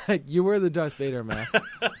right, Mike, you wear the Darth Vader mask.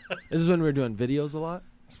 This is when we were doing videos a lot.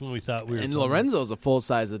 That's when we thought we were. And filming. Lorenzo's a full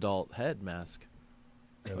size adult head mask.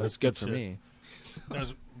 Yeah, That's that's good for shit. me. That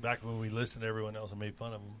was back when we listened to everyone else and made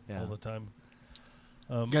fun of them Yeah. all the time.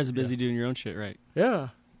 You guys are busy doing your own shit, right? Yeah.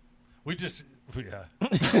 We just, yeah.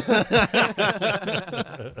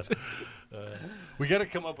 We got to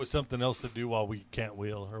come up with something else to do while we can't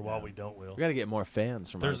wheel or while we don't wheel. We got to get more fans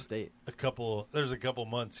from our There's state. There's a couple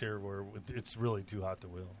months here where it's really too hot to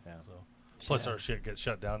wheel. Yeah. So. Plus our shit gets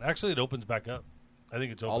shut down. Actually, it opens back up. I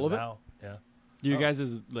think it's open All of it? now. Yeah. Do you Oh. guys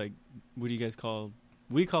is like, what do you guys call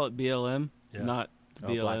We call it BLM, Yeah. not Oh,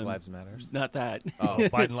 BLM. Black Lives Matters. Not that. Oh,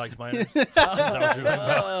 Biden likes minors. Is that what you're talking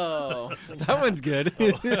about? oh. That one's good.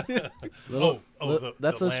 Little-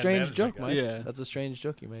 that's the a land strange management joke, guy. Mike. Yeah. That's a strange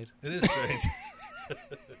joke you made. It is strange.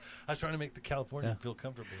 I was trying to make the Californian Yeah. feel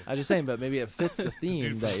comfortable. I'm just saying, but maybe it fits the theme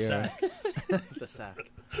Dude from that you're. Sac. The sack.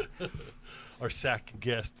 Our sack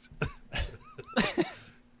guest. The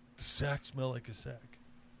sack smell like a sack.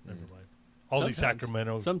 Never mind. All these Sometimes.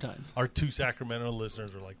 Sacramento, Sometimes. our 2 Sacramento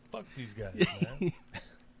listeners are like, "Fuck these guys, man."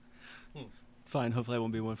 It's fine. Hopefully I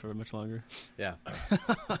won't be one for much longer. Yeah.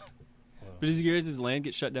 But does your guys' land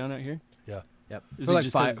get shut down out here? Yeah. Yep. Is For it like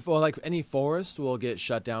just fire, 'cause- for like any forest will get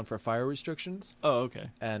shut down for fire restrictions, Oh, okay.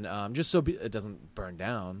 and just so it doesn't burn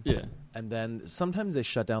down. Yeah. And then sometimes they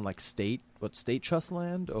shut down like state trust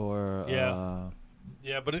land or Yeah.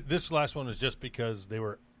 Yeah, but this last one is just because they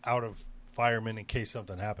were out of firemen in case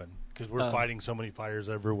something happened, because we're Oh. fighting so many fires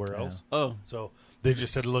everywhere Yeah. else. Oh, So they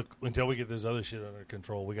just said, "Look, until we get this other shit under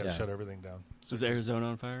control, we got to Yeah. shut everything down." is Arizona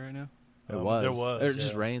on fire right now? It Um, was. there was, It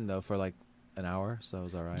just yeah. rained though for like an hour, so it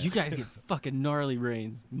was all right. You guys get fucking gnarly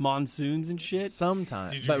rain, monsoons and shit.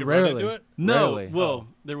 Sometimes, Did you but get run rarely. into it? No, Rarely. well, Oh.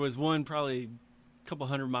 there was one probably a couple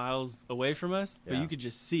hundred miles away from us, but Yeah. you could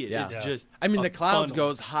just see it. Yeah. It's Yeah. just. I mean, a the clouds funnel.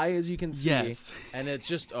 go as high as you can see, Yes. and it's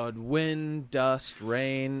just a wind, dust,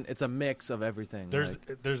 rain. It's a mix of everything. There's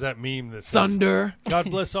like there's that meme that says, thunder. "God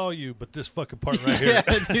bless all you," but this fucking part right here,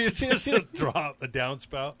 Yeah, dude. it's just a drop, a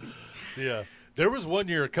downspout. Yeah, there was one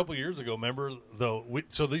year, a couple years ago. Remember though?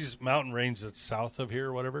 So these mountain ranges that's south of here,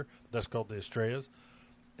 or whatever, that's called the Estrellas,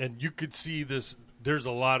 and you could see this. There's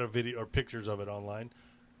a lot of video or pictures of it online.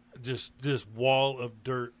 Just this wall of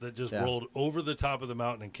dirt that just Yeah. rolled over the top of the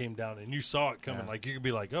mountain and came down, and you saw it coming. Yeah. Like you could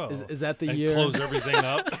be like, "Oh, Is that the and year? close everything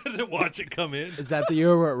up and watch it come in." Is that the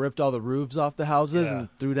year where it ripped all the roofs off the houses Yeah. and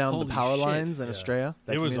threw down Holy the power shit. lines in Yeah. Estrella?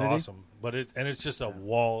 that It was community? awesome, but it's just a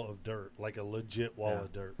wall of dirt, like a legit wall Yeah.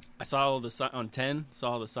 of dirt. I saw all the on 10.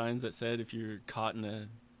 Saw all the signs that said if you're caught in a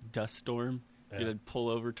dust storm, Yeah. you gotta pull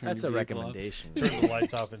over, turn That's a your vehicle off. recommendation. Turn the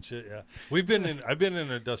lights off and shit. Yeah, I've been in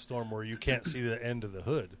a dust storm where you can't see the end of the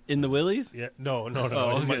hood. In the Willies? Yeah, no. Oh,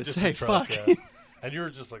 I was My- gonna just say, a truck, fuck. yeah. And you were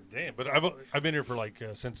just like, damn. But I've been here for like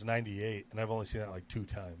since '98, and I've only seen that like 2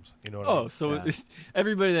 times. You know what I Oh, mean? so Yeah. it's,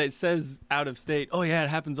 everybody that says out of state, oh yeah, it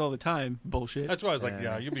happens all the time. Bullshit. That's why I was like, Yeah.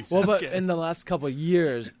 yeah, you'll be. Well, Well, but Okay. in the last couple of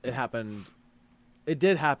years, it happened. It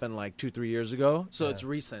did happen like 2-3 years ago, so Yeah. it's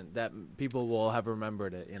recent that people will have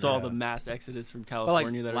remembered it. You Saw know? the mass exodus from But like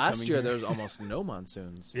California that are last coming year, here. there was almost no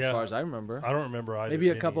monsoons, Yeah. as far as I remember. I don't remember either. Maybe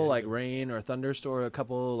a any couple year. like rain or thunderstorm, a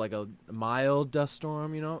couple like a mild dust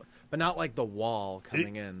storm, you know, but not like the wall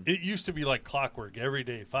coming in. It used to be like clockwork. Every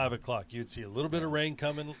day, 5 o'clock, you'd see a little bit of rain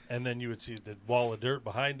coming, and then you would see the wall of dirt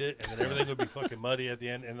behind it, and then everything would be fucking muddy at the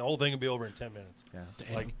end, and the whole thing would be over in 10 minutes. Yeah.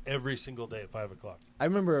 Like every single day at 5 o'clock. I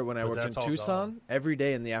remember when I But worked in that's all Tucson, gone. every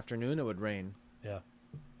day in the afternoon it would rain. Yeah.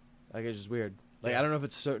 Like it's just weird. Like Yeah. I don't know if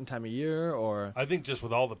it's a certain time of year or I think just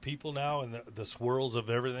with all the people now and the swirls of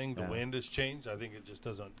everything, the Yeah. wind has changed. I think it just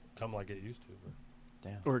doesn't come like it used to. But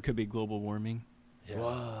damn. Or it could be global warming. yeah.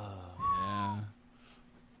 Whoa. Yeah.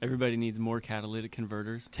 Everybody needs more catalytic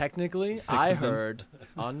converters. Technically, 6 I of them. heard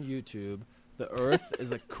on YouTube the Earth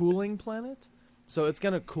is a cooling planet, so it's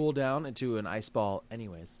gonna cool down into an ice ball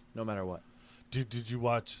anyways, no matter what. Did you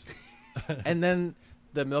watch? And then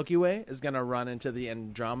the Milky Way is gonna run into the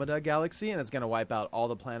Andromeda galaxy, and it's gonna wipe out all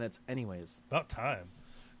the planets anyways. About time.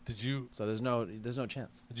 Did you So there's no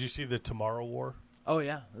chance. see the Tomorrow War? Oh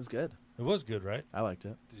yeah, it's good. It was good, right? I liked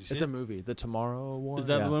it. Did you see It's it? a movie, The Tomorrow War. Is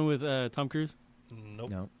that Yeah. the one with Tom Cruise? Nope.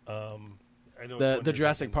 No, I know the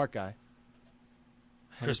Jurassic Park guy.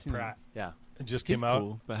 Haven't Chris seen that. Pratt. Yeah, It just He's came out.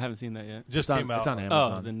 cool, but I haven't seen that yet. Just it's on, came out. It's on Yeah,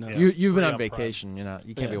 Amazon. then no. Yeah. You've been Free on on Prime. vacation. You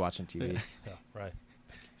can't be Yeah. watching TV. right.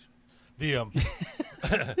 Vacation.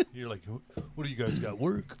 The you're like, what do you guys got?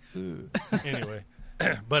 Work. Anyway,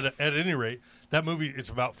 but at any rate, that movie it's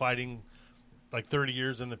about fighting. Like 30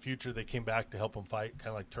 years in the future, they came back to help them fight, kind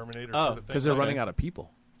of like Terminator sort of thing. Because they're Okay. running out of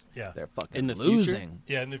people. Yeah, They're fucking In the future? losing.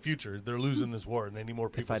 yeah. In the future, they're losing this war, and they need more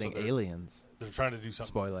They're people. fighting so aliens. they're trying to do something.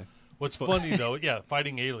 Spoiler. What's funny though, yeah,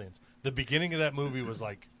 fighting aliens. The beginning of that movie was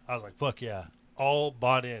like, I was like, fuck yeah, all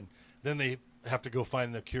bought in. Then they have to go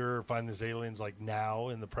find the cure, find these aliens like now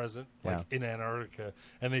in the present, like in Antarctica,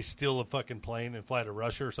 and they steal a fucking plane and fly to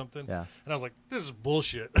Russia or something. Yeah. And I was like, this is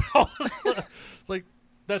bullshit. It's like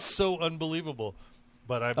that's so unbelievable.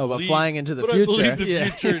 But I Oh, but believe, flying into the but future. I believe the Yeah.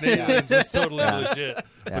 future in aliens was totally Yeah. legit. Yeah.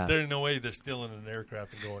 But there's no way they're stealing an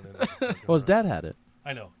aircraft and going in. Well, his dad had it.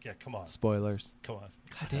 I know. Yeah, come on, Spoilers. come on.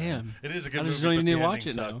 God damn. It is a good I movie. just don't even but need the to watch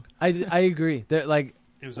ending it now. sucked. I agree. They're like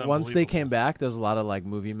It was once they unbelievable. came back, there's a lot of like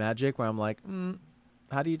movie magic where I'm like,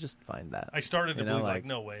 how do you just find that? I started to You know, believe, like, like,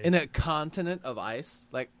 no way. In a continent of ice,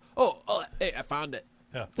 like, oh, hey, I found it.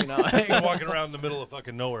 Yeah. You know, You're walking around in the middle of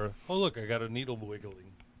fucking nowhere. Oh, look, I got a needle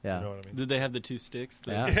wiggling. yeah. You know what I mean? Did they have the 2 sticks?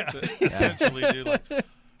 Yeah. Yeah, essentially, dude. Like,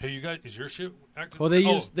 hey, you guys, is your shit active? Well, they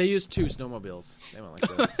Oh, used 2 snowmobiles. They went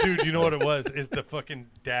like this. Dude, you know what it was? Is the fucking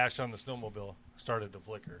dash on the snowmobile started to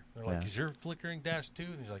flicker. They're like, Yeah. is your flickering dash too?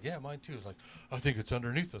 And he's like, yeah, mine too. It's like, I think it's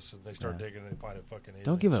underneath us. And they start Yeah. digging and find a fucking alien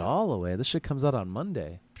Don't give it shit. all away. This shit comes out on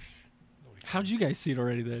Monday. Nobody How'd you guys see it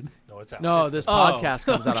already then? No, it's out. No, It's- this Oh, podcast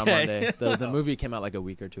comes out on okay. Monday. The movie came out like a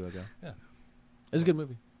week or 2 ago. Yeah. It's a good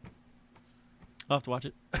movie. I'll have to watch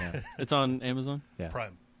it. Yeah. It's on Amazon. Yeah.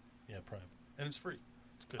 Prime. Yeah, Prime. And it's free.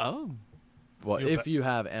 It's good. Oh, Well, You're if ba- you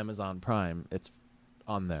have Amazon Prime, it's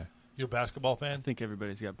on there. You a basketball I fan? think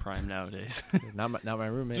everybody's got Prime nowadays. Not my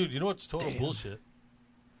roommate. Dude, you know what's total Damn. bullshit?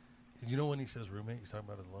 You know when he says roommate, he's talking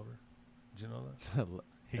about his lover? Did you know that?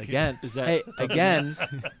 He Again, Is that- hey, again,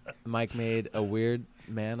 Mike made a weird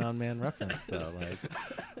man-on-man reference though. Like,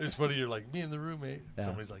 It's funny, you're like, me and the roommate. Yeah.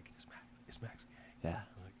 Somebody's like, is Max gay? yeah, I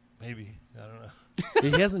was like, maybe. I don't know.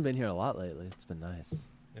 he hasn't been here a lot lately. It's been nice.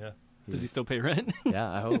 Yeah. Does he still pay rent? Yeah,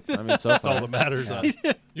 I hope. I mean, so That's far. all that matters. Yeah.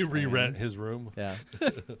 Huh? You re-rent his room. Yeah,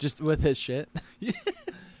 just with his shit.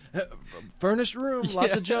 Furnished room,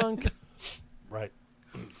 lots of junk. Right.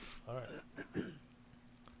 All right.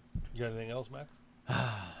 You got anything else, Max?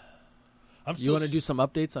 I'm You want to do some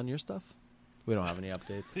updates on your stuff? We don't have any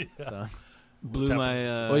updates. Yeah. So. Blew happening?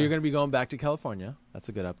 my. Well, you're going to be going back to California. That's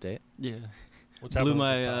a good update. Yeah. What's Blew happening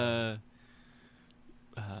my with the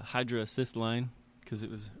tire? Hydra assist line because it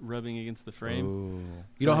was rubbing against the frame. Ooh. So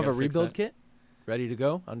You don't I have a gotta fix rebuild that. kit ready to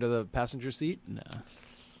go under the passenger seat? No.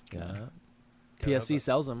 Yeah. Yeah, PSC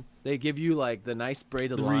sells them. They give you like the nice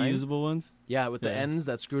braided The line. reusable ones? Yeah, with the Yeah. ends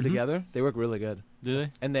that screw Mhm. together. They work really good. Do they?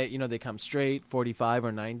 And they come straight 45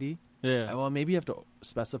 or 90. Yeah. Well, maybe you have to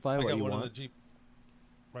specify I what got you one in the want. Jeep.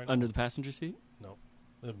 Right now. Under the passenger seat?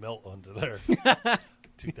 It'd melt under there.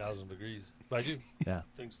 2,000 degrees. But I do. Yeah.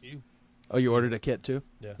 Thanks to you. Oh, you ordered a kit too?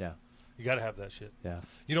 Yeah. Yeah. You got to have that shit. Yeah.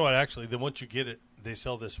 You know what, actually, then once you get it, they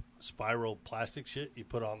sell this spiral plastic shit you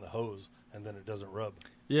put on the hose, and then it doesn't rub.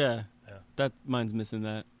 Yeah. Yeah. That mine's missing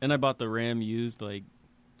that. And I bought the Ram used like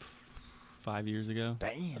 5 years ago.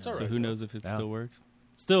 Damn. That's all So right, who though. knows if it Yeah. still works.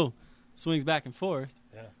 Still swings back and forth,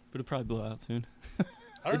 Yeah. but it'll probably blow out soon.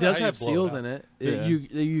 I don't It know does how you have blow seals out. in it. Yeah.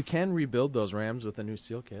 You can rebuild those Rams with a new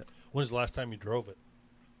seal kit. When's the last time you drove it?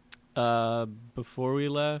 Before we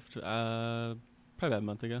left, probably about a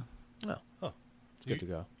month ago. It's good to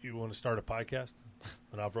go. You want to start a podcast?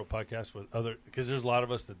 An off-road podcast with other... Because there's a lot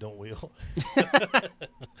of us that don't wheel.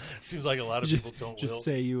 Seems like a lot of people don't wheel. Just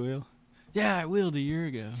say you will. Yeah, I wheeled a year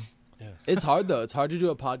ago. Yeah. It's hard though. It's hard to do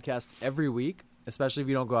a podcast every week, especially if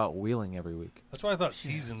you don't go out wheeling every week. That's why I thought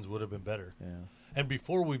seasons would have been better. Yeah. And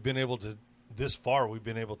before we've been able to... This far, we've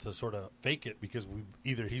been able to sort of fake it because we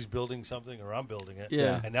either he's building something or I'm building it.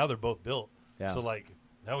 Yeah. And now they're both built. Yeah. So, like,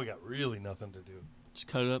 now we got really nothing to do. Just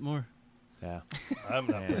cut it up more. Yeah. I'm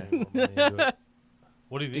not Yeah. putting more money into it.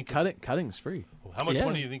 What do you think? Cutting's free. How much Yeah.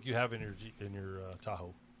 money do you think you have in your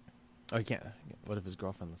Tahoe? Oh, you can't. What if his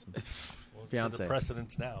girlfriend listens? Well, it's Fiance. the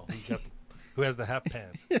precedence now. Who has the half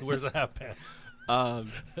pants? Who wears the half pants?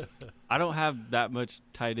 I don't have that much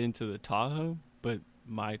tied into the Tahoe, but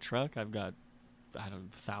my truck, I've got, I don't know,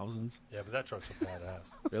 thousands. Yeah, but that truck's a badass.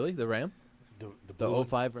 Really? The Ram? The The blue one?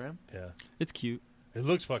 05 Ram? Yeah, It's cute. it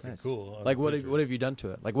looks fucking Nice. cool. on Like the what have pictures. you done to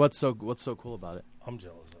it? Like what's so cool about it? I'm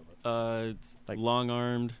jealous of it. It's Like-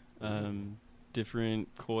 long-armed,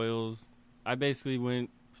 different coils. I basically went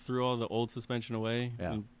through all the old suspension away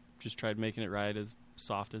Yeah. and just tried making it ride as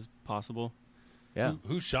soft as possible. Yeah.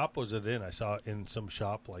 Whose shop was it in? I saw it in some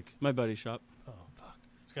shop. Like, My buddy's shop. oh fuck,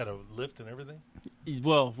 it's got a lift and everything.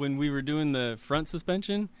 Well, when we were doing the front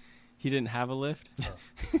suspension, he didn't have a lift,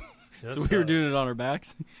 Yeah, so we were doing it on our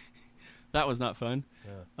backs. That was not fun.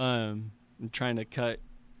 Yeah. And trying to cut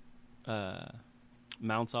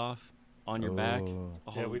mounts off on your back. Oh.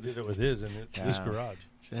 Yeah, we did it with his in this Yeah. garage.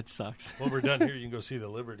 That sucks. When we're done here, you can go see the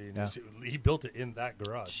Liberty. And Yeah. you see, he built it in that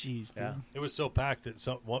garage. Jeez. Yeah. man. It was so packed at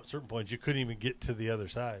certain points you couldn't even get to the other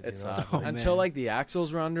side. It's you know? Oh, until man. like the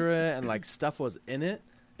axles were under it and like stuff was in it.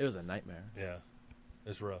 It was a nightmare. Yeah,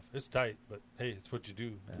 it's rough. It's tight, but hey, it's what you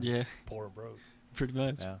do. Yeah, Poor and broke. pretty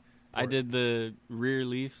much. Yeah. I did the rear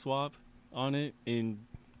leaf swap on it in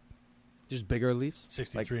Just bigger leaves.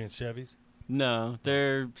 63-inch Chevys. no,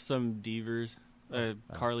 they're some Devers,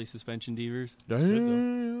 Carly suspension Devers. good,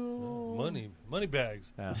 Money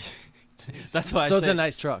bags. Yeah. That's why So I it's say a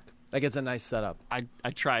nice truck. Like it's a nice setup. I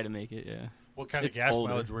try to make it. Yeah, What kind It's of gas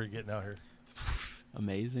older. mileage were you getting out here?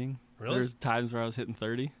 amazing. Really? There's times where I was hitting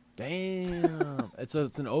 30. Damn. it's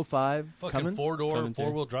an 05 Fucking Cummins? 4-door, Cummins, yeah.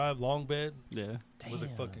 4-wheel drive, long bed Yeah. with a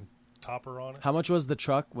Damn. fucking topper on it. How much was the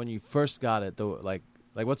truck when you first got it? Though, like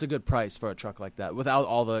what's a good price for a truck like that without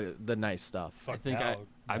all the nice stuff? Fuck I think now,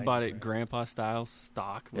 I 90 bought it grand. grandpa style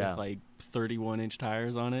stock with Yeah. like 31-inch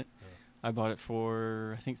tires on it. Yeah. I bought it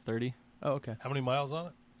for I think 30. Oh, okay. How many miles on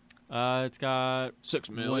it? It's got 6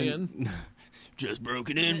 million. just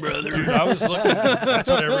broken in, brother. Dude, I was looking. That's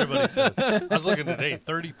what everybody says. I was looking today.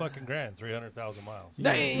 30 fucking grand, 300,000 miles.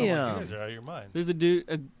 Damn. I'm like, you guys are out of your mind. There's a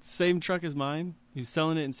dude, same truck as mine, who's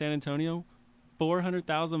selling it in San Antonio,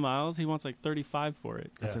 400,000 miles. He wants like 35 for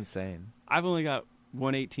it. That's Yeah. insane. I've only got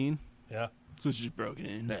 118, Yeah, so it's just broken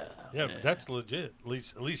in. yeah, but that's legit. At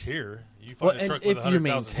least here, you Well, find a and truck if with you 100,000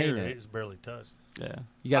 maintain here, it. it's barely touched. Yeah,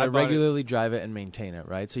 You got I to bought it- regularly drive it and maintain it,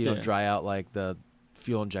 right? So you Yeah. don't dry out like the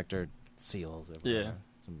fuel injector seals. Or whatever. Yeah.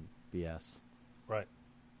 Some BS. Right,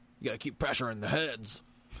 You got to keep pressure in the heads.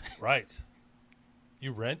 right.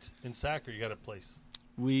 You rent in Sac or you got a place?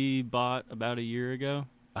 We bought about a year ago.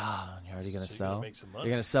 Ah, and you're already going to So you gotta sell? make some money.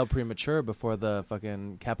 You're going to sell premature before the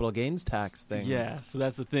fucking capital gains tax thing. Yeah, so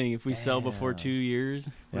that's the thing. If we sell before Damn. 2 years,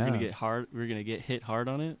 we're Yeah. gonna get hard. We're gonna get hit hard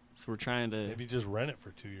on it. So we're trying to. Maybe just rent it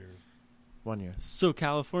for 2 years. 1 year. So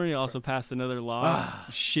California also passed another law, Ah,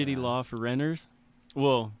 shitty yeah. law for renters.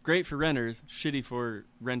 Well, great for renters, shitty for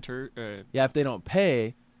renter. Yeah, if they don't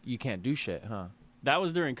pay, you can't do shit, huh? That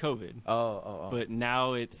was during COVID, Oh. but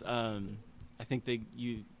now it's. I think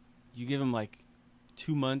you give them like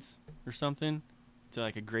 2 months or something to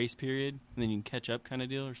like a grace period, and then you can catch up, kind of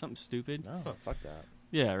deal, or something stupid. No, fuck that.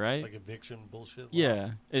 Yeah, right. Like eviction bullshit. law.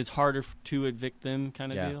 Yeah, it's harder to evict them,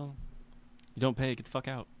 kind of Yeah. deal. You don't pay, get the fuck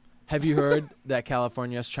out. Have you heard that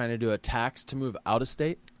California is trying to do a tax to move out of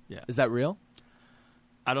state? Yeah. Is that real?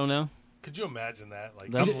 I don't know. Could you imagine that?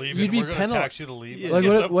 Like, That'd- I'm leaving. You'd be We're going to penal- tax you to leave. Yeah. Like,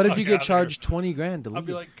 Get the what if fuck you get outta charged 20 grand to here. leave? I'd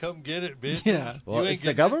be like, come get it, bitch. Yeah. well, You ain't it's the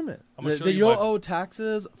getting it. government. I'm gonna show you You'll my- owe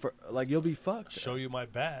taxes for like you'll be fucked. Show you my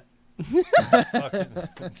bat. Fucking,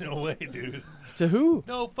 no way, dude. To who?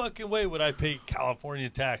 No fucking way would I pay California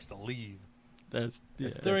tax to leave. That's yeah.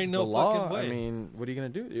 There ain't It's no the law. fucking way. I mean, what are you gonna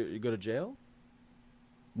do? You go to jail?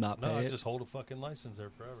 not No, pay I it. just hold a fucking license there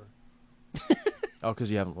forever. Oh,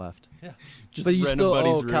 because you haven't left. Yeah. Just But you rent still a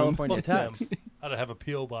buddy's owe room. California Fuck tax. them. I'd have a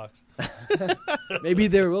P.O. box. Maybe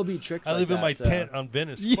there will be tricks. I like live in that, my tent on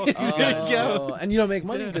Venice. Yeah. Fuck you guys. go. And you don't make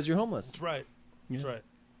money Yeah. because you're homeless. That's right. That's Yeah. right.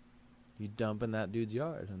 You dump in that dude's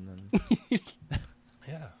yard, and then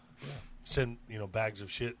Yeah. Send bags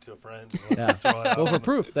of shit to a friend. Yeah. Throw it out go for on the-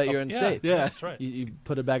 proof that you're in Yeah. state. Yeah. That's right. You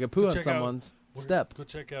put a bag of poo Go on check out- someone's We're- step. Go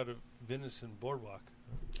check out a Venice and Boardwalk.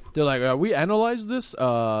 They're like, we analyzed this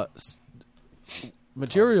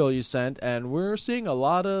material you sent, and we're seeing a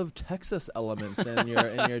lot of Texas elements in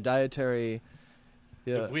your dietary.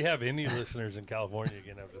 Yeah. If we have any listeners in California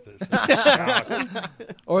again after this, I'm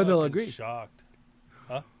shocked. Or they'll Fucking agree. Shocked.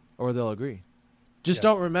 Or they'll agree. Just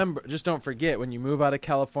Yeah. don't forget when you move out of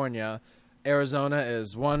California, Arizona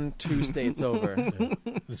is 1-2 states over.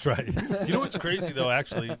 That's right. You know what's crazy though?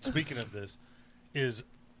 Actually, speaking of this, is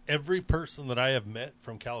every person that I have met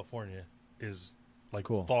from California is like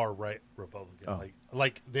Cool. far right Republican. Oh.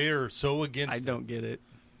 Like they are so against. I it. don't get it.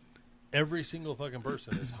 Every single fucking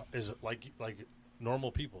person is like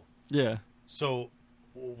normal people. Yeah. So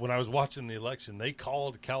when I was watching the election, they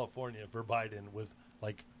called California for Biden with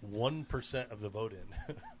like 1% of the vote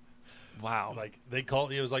in. Wow. Like they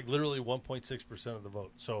called, it was like literally 1.6% of the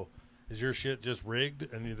vote. So is your shit just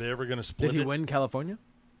rigged? And are they ever going to split Did he it? win California?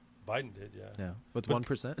 Biden did, yeah. Yeah, with But-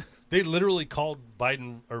 1%. They literally called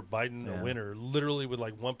Biden Yeah. a winner, literally with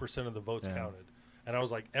like 1% of the votes Yeah. counted. And I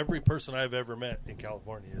was like, every person I've ever met in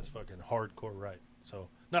California is fucking hardcore right. So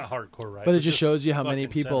not hardcore right, But it just shows you how many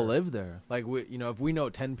fucking people center. live there. Like, if we know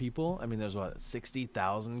 10 people, I mean, there's what,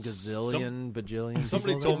 60,000 gazillion, bajillion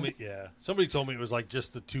Somebody people told there? me, Somebody told me it was like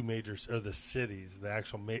just the two major or the cities. The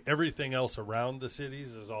actual everything else around the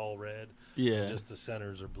cities is all red. Yeah. And just the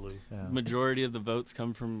centers are blue. Yeah. Majority of the votes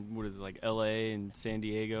come from what is it, like L.A. and San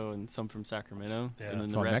Diego, and some from Sacramento. Yeah. And then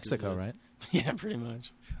the Oh, rest is Mexico, just- right? Yeah, pretty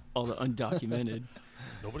much. All the undocumented.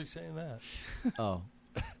 Nobody's saying that. Oh.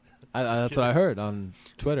 That's what I heard on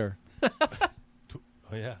Twitter.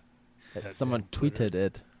 Oh yeah. That Someone damn Twitter. tweeted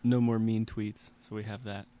it. No more mean tweets, so we have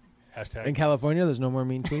that. Hashtag. In California, there's no more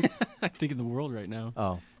mean tweets? I think in the world right now.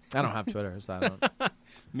 Oh. I don't have Twitter, so I don't.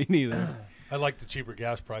 Me neither. I like the cheaper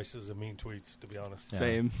gas prices and mean tweets, to be honest. Yeah.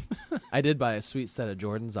 Same. I did buy a sweet set of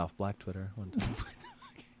Jordans off Black Twitter one time.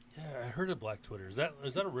 Yeah, I heard of Black Twitter. Is that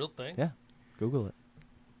a real thing? Yeah. Google it.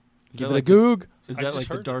 Is Give that it a like goog. Is I that just like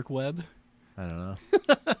the heard dark web? I don't know.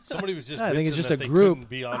 Somebody was just. I think it's bitching just that a they group. couldn't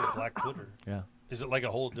be on Black Twitter. Yeah. Is it like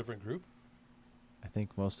a whole different group? I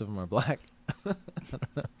think most of them are black. I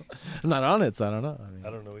don't know. I'm not on it, so I don't know. I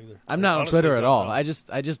don't know either. I'm not on Honestly, Twitter at don't all. know. I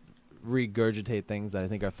just regurgitate things that I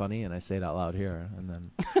think are funny, and I say it out loud here, and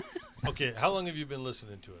then Okay, how long have you been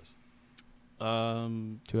listening to us?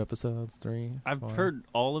 2 episodes, 3. I've 4. heard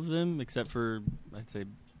all of them except for I'd say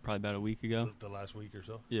probably about a week ago. The last week or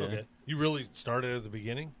so? Yeah. Okay. You really started at the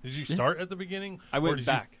beginning? Did you Yeah. start at the beginning? I went or did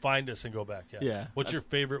back. you find us and go back? Yeah. Yeah. What's your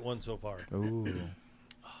favorite one so far? Ooh.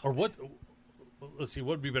 Or what? Let's see. What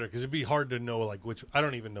would be better? Because it'd be hard to know like which. I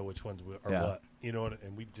don't even know which ones are Yeah. what. You know,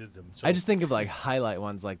 and we did them. So, I just think of like highlight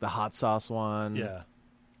ones, like the hot sauce one. yeah.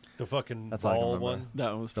 The fucking That's all I can ball remember. one.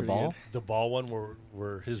 That one was The pretty ball? good. The ball one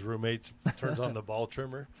where his roommate turns on the ball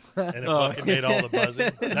trimmer and it Oh. fucking made all the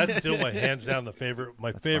buzzing. That's still my hands down the favorite.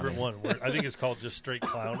 My favorite funny. one. Where I think it's called just straight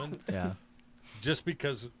clowning. Yeah. Just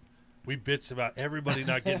because we bitched about everybody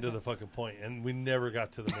not getting to the fucking point, and we never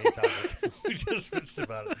got to the main topic. We just bitched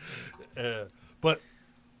about it. But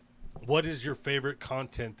what is your favorite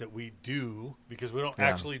content that we do? Because we don't Yeah.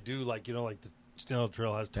 actually do like like the Snail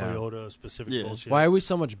Trail has Yeah. Toyota specific Yeah. bullshit. Why are we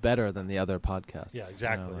so much better than the other podcasts? Yeah,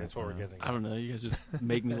 exactly. You know, That's what we're like, getting. I don't know. You guys just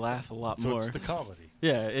make me laugh a lot So more. it's the comedy.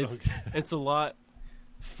 Yeah, it's Okay. it's a lot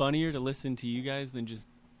funnier to listen to you guys than just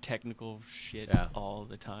technical shit Yeah. all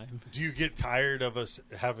the time. Do you get tired of us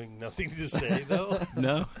having nothing to say though?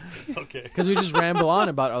 No, Okay. Because we just ramble on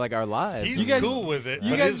about like our lives. He's You guys- cool with it.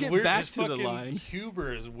 you but guys his get weird, back his to the fucking line.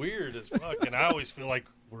 humor is weird as fuck, and I always feel like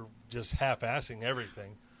we're just half-assing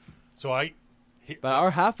everything. So But our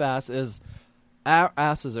half-ass is, our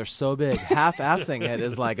asses are so big. Half-assing it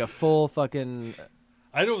is like a full fucking.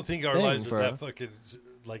 I don't think our thing lives for- are that fucking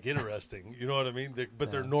like interesting. You know what I mean? They're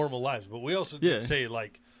Yeah. normal lives. But we also Yeah. did say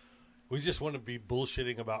like we just want to be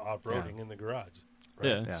bullshitting about off-roading in the garage. Right?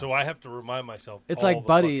 Yeah. Yeah. So I have to remind myself. It's all like the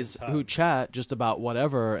buddies fucking who time. chat just about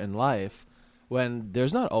whatever in life, when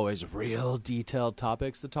there's not always real detailed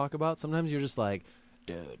topics to talk about. Sometimes you're just like,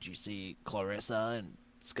 dude, you see Clarissa and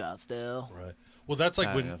Scottsdale? Right. Well, that's like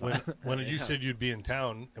Yeah, when yeah, when you said you'd be in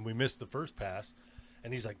town and we missed the first pass,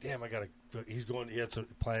 and he's like, "Damn, I gotta." He's going. He had some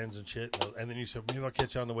plans and shit, and then you said, "Maybe I'll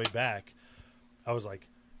catch you on the way back." I was like,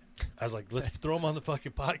 "Let's throw him on the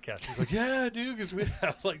fucking podcast." He's like, "Yeah, dude, because we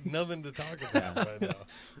have like nothing to talk about right now."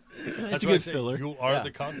 That's a why I good say filler. You are Yeah.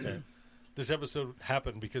 the content. This episode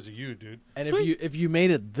happened because of you, dude. And Sweet. if you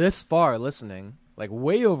made it this far listening, like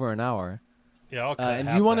way over an hour, Yeah, I'll cut and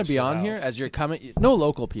half you want to that be shit on out. here as you're coming, no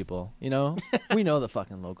local people, you know, we know the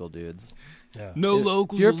fucking local dudes. Yeah. no If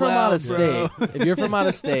locals. you're from out of allowed, bro. state, if you're from out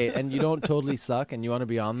of state and you don't totally suck and you want to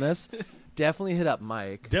be on this, definitely hit up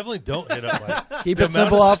Mike. Definitely don't hit up Mike. Keep The it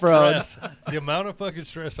simple amount off of road. stress- The amount of fucking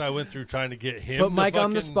stress I went through trying to get him. Put to Mike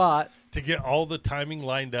on the fucking- spot. to get all the timing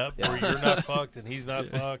lined up Yeah. where you're not fucked and he's not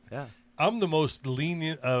fucked. Yeah, I'm the most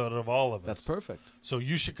lenient out of all of us. that's perfect. So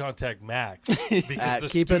you should contact Max because At the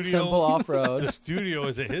Keep studio, It Simple Off Road. The studio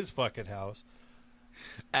is at his fucking house.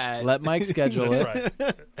 Let Mike schedule it. That's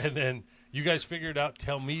right. And then you guys figure it out.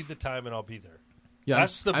 Tell me the time and I'll be there. Yeah,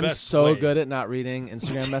 That's the I'm best so way. good at not reading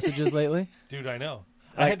Instagram messages lately. Dude, I know.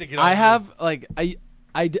 I Like, had to get on I here. have like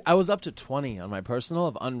I was up to 20 on my personal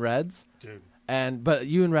of unreads, Dude. but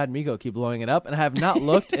you and Radmigo keep blowing it up, and I have not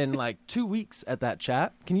looked in like 2 weeks at that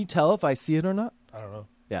chat. Can you tell if I see it or not? I don't know.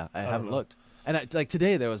 Yeah, I don't haven't know. looked. And like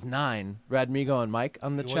today there was 9 Radmigo and Mike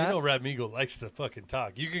on the Well, chat. you know Radmigo likes to fucking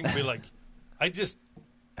talk. You can be like, I just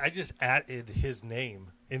added his name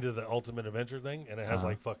into the Ultimate Adventure thing, and it has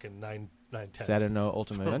like fucking 9 tenths. See, I didn't know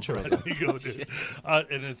Ultimate Adventure was that. Radmigo, dude.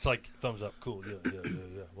 And it's like thumbs up, cool, yeah,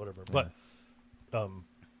 whatever. But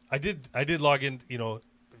I did log in. You know,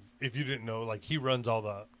 if you didn't know, like he runs all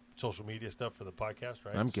the social media stuff for the podcast,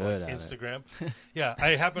 right? I'm good like at it. Instagram. Yeah, I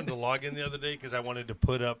happened to log in the other day because I wanted to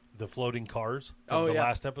put up the floating cars from Oh, the yeah.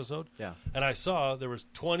 last episode. Yeah. And I saw there was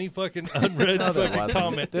 20 fucking unread No, there fucking wasn't.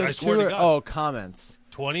 comments. I There's swear 2 to God. oh, comments.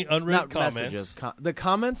 20 unread Not comments. messages. The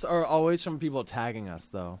comments are always from people tagging us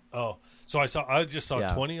though. Oh, so I just saw Yeah.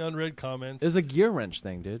 20 unread comments. It's a gear wrench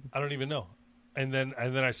thing, dude. I don't even know. And then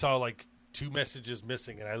I saw like 2 messages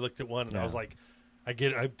missing, and I looked at one and I Yeah. was like, I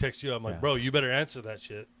text you. I'm like, Yeah. bro, you better answer that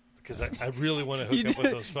shit because I really want to hook up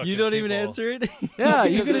with those fucking. You don't even people. answer it. Yeah,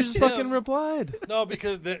 you Because could have it's just fucking him. replied. No,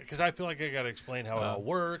 because I feel like I got to explain how it all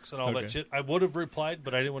works and all Okay. that shit. I would have replied,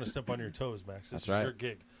 but I didn't want to step on your toes, Max. This That's is right. your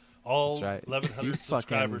gig. All That's right. 1,100 You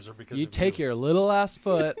subscribers fucking, are because you of take you. your little ass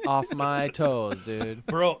foot off my toes, dude.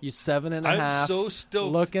 Bro, You 7.5. I'm so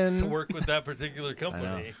stoked looking. to work with that particular know.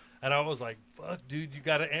 company. And I was like, fuck, dude, you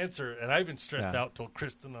got to answer. And I even stressed Yeah. out, told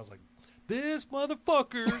Kristen, I was like, this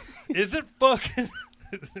motherfucker isn't fucking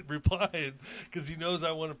replying because he knows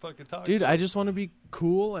I want to fucking talk. Dude, to him. I just want to be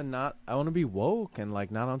cool and not. I want to be woke and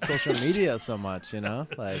like not on social media so much. You know,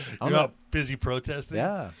 like I You're wanna, out busy protesting.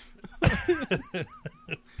 yeah.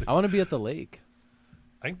 I want to be at the lake,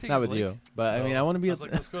 I can take not you with to Lake. you, but I mean, I want to be I at. was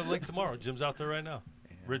like, let's go to Lake tomorrow. Jim's out there right now.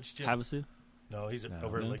 Rich Jim. Havasu? No, he's No,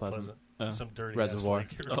 over at Lake Pleasant. Pleasant. Some dirty Reservoir.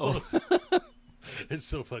 Ass lake here Oh. close. It's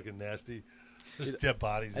so fucking nasty. There's dead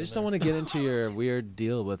bodies. I just in don't there. want to get into your weird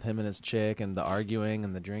deal with him and his chick and the arguing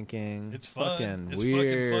and the drinking. It's fun. Fucking It's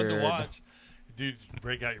weird. fucking fun to watch. Dude,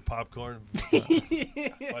 break out your popcorn. Watch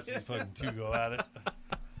these fucking two go at it.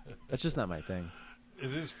 That's just not my thing.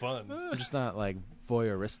 It is fun. I'm just not like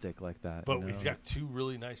voyeuristic like that. But you know? he's got two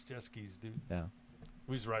really nice jet skis, dude. Yeah.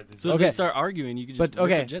 We just ride these. So if Okay. they start arguing, you could just But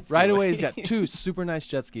rip okay, a jet ski right away he's got two super nice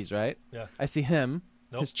jet skis, right? Yeah. I see him,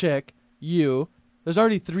 Nope. his chick, you. There's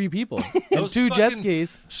already 3 people and Those 2 jet fucking-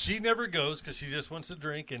 skis. She never goes because she just wants to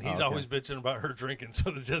drink, and he's okay. always bitching about her drinking, so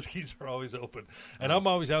the jet skis are always open. And I'm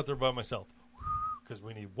always out there by myself because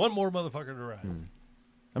we need one more motherfucker to ride.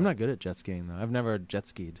 I'm not good at jet skiing though. I've never jet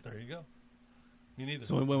skied. There you go. You need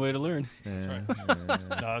So this. one way to learn. Yeah, No,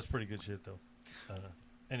 that's pretty good shit, though.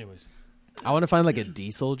 Anyways. I want to find like a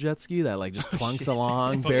diesel jet ski that like just clunks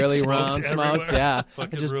along, Fucking barely smokes runs, smokes. everywhere. Yeah,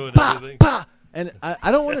 Fucking and just ruin bah, everything. bah. And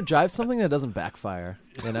I don't want to drive something that doesn't backfire.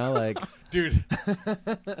 You know, like Dude,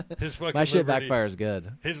 his fucking my shit Liberty, backfires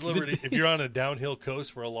good. His Liberty, if you're on a downhill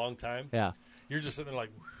coast for a long time, Yeah, you're just sitting there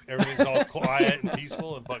like, everything's all quiet and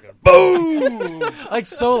peaceful and fucking boom. like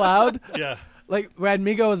so loud. Yeah. Like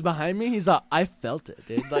Radmigo was behind me. He's like, I felt it,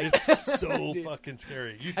 dude. Like It's so fucking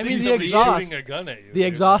scary. You think mean, the somebody's exhaust- shooting a gun at you. the dude.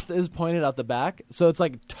 exhaust is pointed out the back, so it's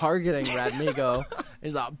like targeting Radmigo.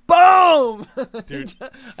 He's like, boom, Dude.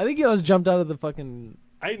 I think he almost jumped out of the fucking.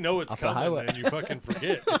 I know it's Off the coming, highway. and you fucking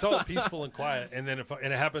forget. It's all peaceful and quiet, and then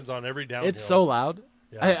and it happens on every downhill. It's so loud.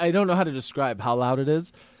 Yeah. I don't know how to describe how loud it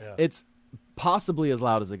is. Yeah. It's possibly as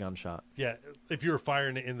loud as a gunshot, Yeah, if you were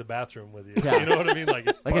firing it in the bathroom with you, Yeah. you know what I mean, like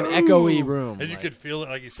like an echoey room. and you like, could feel it,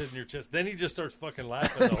 like you said, in your chest. Then he just starts fucking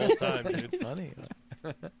laughing the whole time, dude. It's funny.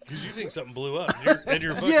 Because you think something blew up. And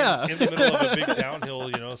you're fucking Yeah. in the middle of a big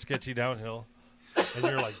downhill, sketchy downhill. And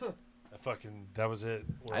you're like, that was it.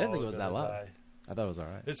 We're I didn't all think it was that gonna loud. die." I thought it was all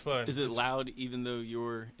right. It's fun. Is it It's- loud even though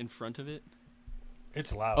you're in front of it?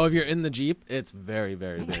 It's loud. Oh, if you're in the Jeep, it's very,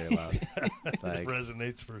 very, very loud. It Like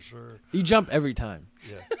resonates for sure. you jump every time.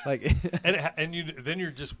 Yeah. Like And then you're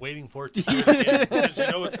just waiting for it to do it again. Because you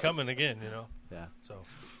know it's coming again, yeah, So,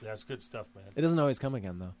 yeah, it's good stuff, man. it doesn't always come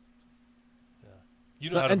again though. You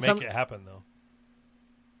know So- how to and make some- it happen, though.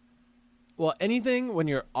 Well, anything when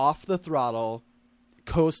you're off the throttle,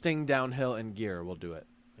 coasting downhill in gear will do it.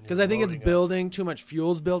 And Because you're I think it's loading up. building too much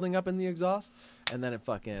fuel's building up in the exhaust, and then it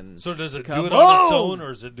fucking. So does it Come do it on its on! own, or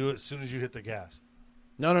does it do it as soon as you hit the gas?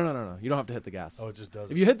 No. You don't have to hit the gas. Oh, it just does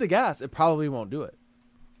If it. you hit the gas, it probably won't do it.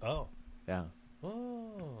 Oh. Yeah.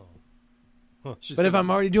 Oh. It's just But if gonna-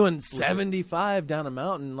 I'm already doing 75 down a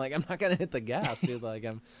mountain, like I'm not gonna hit the gas, dude. Like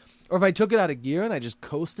or if I took it out of gear and I just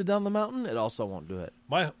coasted down the mountain, it also won't do it.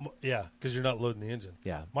 Yeah, because you're not loading the engine.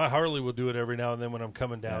 Yeah. My Harley will do it every now and then when I'm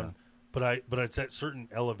coming down. Yeah. But it's at certain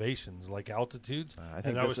elevations, like altitudes. I think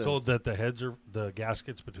and I was this told is- that the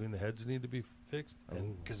gaskets between the heads need to be fixed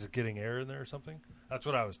because it's getting air in there or something. That's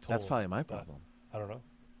what I was told. That's probably my but problem. I don't know.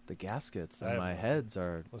 The gaskets I and have my no heads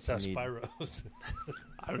are. Let's ask need- Spyros.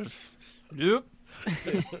 Yep.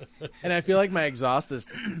 And I feel like my exhaust is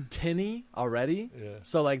tinny already. Yeah.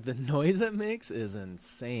 So like the noise it makes is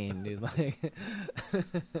insane, dude. Like,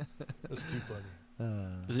 That's too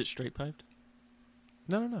funny. Is it straight piped?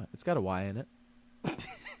 no. It's got a Y in it.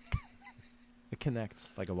 It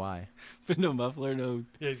connects like a Y. But no muffler, no.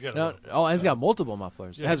 Yeah, he's got. No, and it's got multiple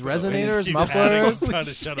mufflers. Yeah, it has and he just resonators, keeps adding mufflers. them, trying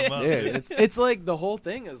to shut him up. Dude, it's like the whole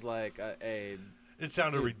thing is like a It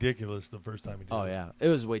sounded ridiculous the first time he did oh it. yeah, it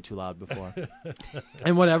was way too loud before.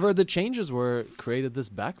 And whatever the changes were created this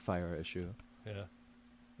backfire issue. Yeah.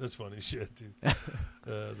 That's funny shit, dude. That's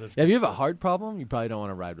Yeah, if good you have a stuff. heart problem, you probably don't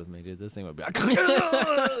want to ride with me, dude. This thing would be like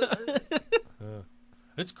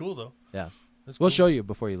It's cool though. yeah. It's We'll cool. show you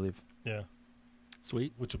before you leave. Yeah,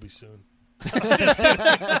 Sweet. which will be soon. The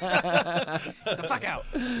fuck out.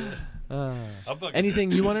 I'm fucking-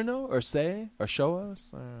 Anything you want to know or say or show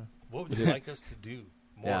us? What would you like us to do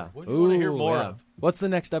more? Yeah. What do you want to hear Ooh, more yeah. of? What's the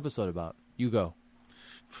next episode about? You go.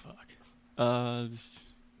 Fuck. Just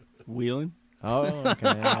wheeling. Oh,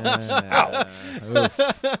 okay. Oof.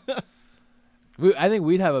 I think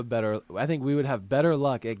we would have better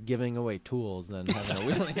luck at giving away tools than having a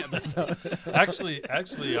wheeling episode. Actually,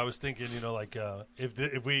 I was thinking,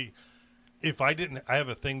 if I didn't, I have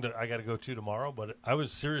a thing that I got to go to tomorrow, but I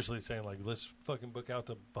was seriously saying, like, let's fucking book out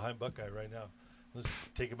to Behind Buckeye right now. Let's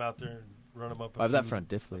take them out there and run them up. I have that front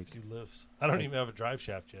diff a leak. few lifts. I don't even have a drive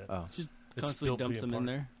shaft yet. Oh, Just It's constantly still dumps being them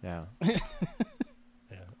in parked. there. yeah.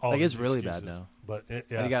 Yeah, all Like, it's these really bad excuses. now. But I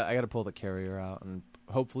yeah, got to pull the carrier out, and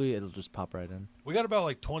hopefully it'll just pop right in. we got about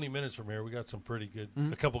like 20 minutes from here. We got some pretty good,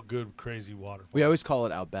 Mhm. a couple good crazy waterfalls. We always call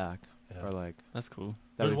it out back, Yeah. or like That's cool.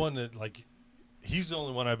 There's one that like he's the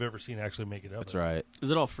only one I've ever seen actually make it up. That's there. right.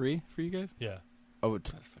 Is it all free for you guys? Yeah. Oh, That's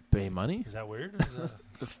fucking pay money? Is that weird? Or is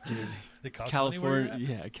that, Dude, it costs money where California.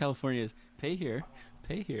 you're at? Yeah, California is pay here,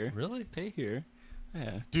 Really? pay here.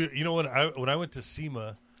 Yeah. Dude, you know when I went to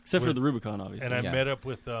SEMA Except for With- the Rubicon, obviously. and I Yeah. met up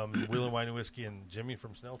with Wheel and Wine and Whiskey and Jimmy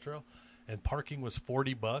from Snell Trail, and parking was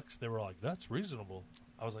 $40. They were like, "That's reasonable."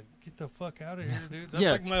 I was like, "Get the fuck out of here, dude! That's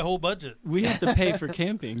Yeah. like my whole budget." We have to pay for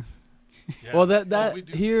camping. Yeah. Well, that Oh, we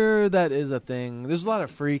do. here that is a thing. There's a lot of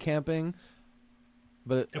free camping,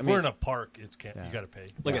 but If I we're mean, in a park, it's camp. Yeah. You got to pay.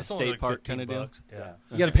 Like a It's only state park 15 kinda deal? bucks. Yeah. Yeah. You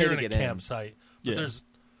you got to If pay you're to in get a in. campsite, but Yeah. there's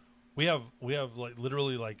we have like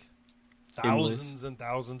literally like Endless. thousands and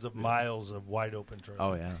thousands of miles of wide open trail.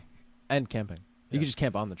 Oh yeah, and camping. You Yeah. can just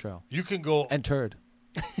camp on the trail You can go and turd.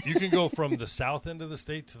 you can go from the south end of the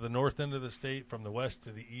state to the north end of the state, from the west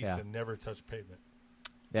to the east, Yeah. and never touch pavement.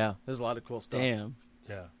 Yeah, there's a lot of cool stuff. Damn,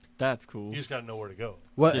 Yeah, that's cool. you just got to know where to go.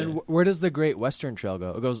 What Yeah. and where does the Great Western Trail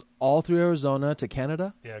go? It goes all through Arizona to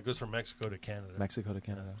Canada, Yeah, it goes from Mexico to Canada. Mexico to Yeah.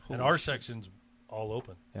 Canada. And our section's all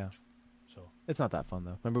open. Yeah, So it's not that fun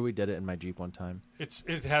though. Remember we did it in my Jeep one time. it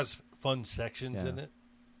has fun sections Yeah. in it.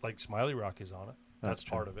 Like Smiley Rock is on it. That's That's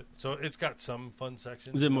part true. of it. So it's got some fun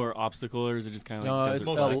sections. Is it more obstacle or is it just kind of No, like it's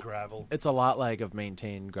desert mostly stuff? gravel? It's a lot like of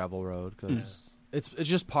maintained gravel road because it's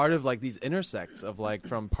just part of like these intersects of like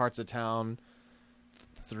from parts of town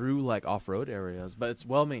through like off road areas, but it's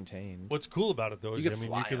well maintained. What's cool about it though is You I could mean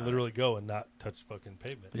fly you can on literally go and not touch fucking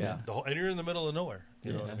pavement. Yeah. And you're in the middle of nowhere.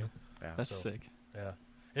 You know what I Yeah. mean? Yeah. That's So- sick. Yeah,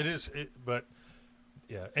 it is. But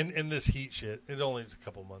yeah, and this heat shit, it only is a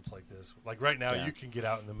couple months like this. Like right now, Yeah. you can get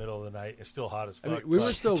out in the middle of the night. It's still hot as I fuck. mean, we were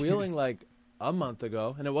but- still wheeling like a month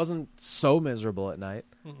ago, and it wasn't so miserable at night.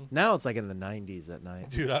 Mm-mm. Now it's like in the 90s at night.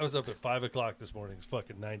 Dude, I was up at 5:00 this morning. It's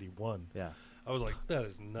fucking 91. Yeah. I was like, that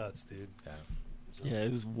is nuts, dude. Yeah. So- Yeah,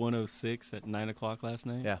 it was 106 at 9:00 last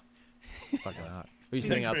night. Yeah. Fucking hot. Were you Isn't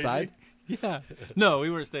staying that crazy? outside? Yeah. No, we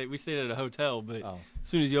weren't staying. We stayed at a hotel, but Oh, as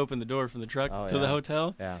soon as you open the door from the truck Oh, to yeah. the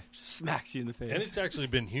hotel, yeah. it smacks you in the face. And it's actually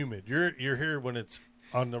been humid. You're here when it's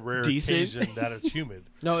on the rare Decent. occasion that it's humid.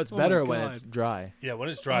 No, it's Oh my better when God. it's dry. Yeah, when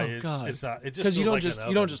it's dry, Oh, God. it's not. It just Because you feels don't like just an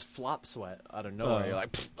you don't oven. just flop sweat out of nowhere. Oh. You're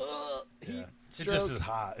like, heat, Yeah. It's stroke. just as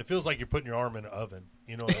hot. It feels like you're putting your arm in an oven.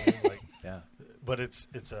 You know what I mean? Like, Yeah. but it's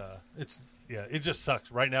yeah. It just sucks.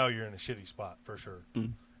 Right now, you're in a shitty spot for sure.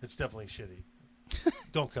 Mm. It's definitely shitty.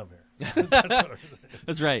 Don't come here. That's what I'm saying.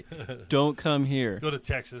 That's right. Don't come here. Go to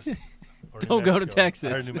Texas. Or New Don't go to Mexico. Texas.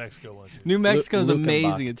 I heard New Mexico once. New Mexico's Luckenbach,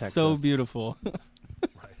 amazing. It's so Texas. beautiful.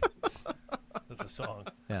 Right. That's a song.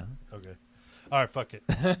 Yeah. Okay. All right. Fuck it.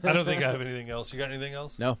 I don't think I have anything else. You got anything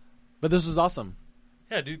else? No. But this is awesome.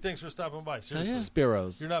 Yeah, dude. Thanks for stopping by. Seriously. yeah.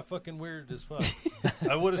 Spiros. You're not fucking weird as fuck.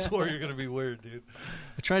 I would have swore you're gonna be weird, dude.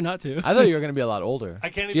 I try not to. I thought you were going to be a lot older. I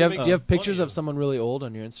can't Do you even. have make pictures fun of you. someone really old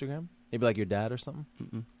on your Instagram? Maybe like your dad or something?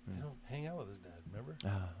 Mm-mm. I don't hang out with his dad. Remember?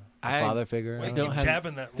 A I father figure? Why you don't keep have-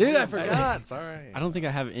 jabbing that. Dude, I room? forgot. Sorry. I don't think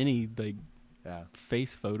I have any like Yeah.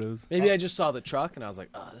 face photos. Maybe I just saw the truck and I was like,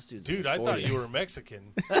 oh, this dude's in Dude, his I thought 40s. you were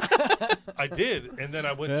Mexican. I did, and then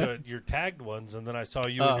I went to your tagged ones, and then I saw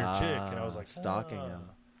you and your chick, and I was like, stalking ah. him.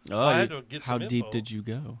 Oh, I had to get how some deep info. did you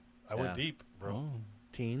go? I went Yeah. deep, bro. Oh.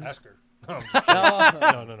 Teens? Ask her. No, I'm just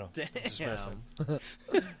kidding. Oh, no. Just messing.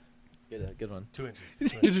 damn. Good one. 2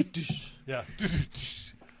 inches. 2 inches. Yeah.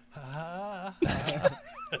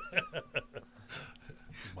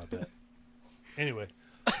 My bad. Anyway,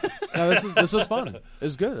 No, this was fun. It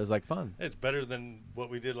was good. It was like fun. it's better than what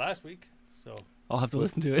we did last week. So I'll have to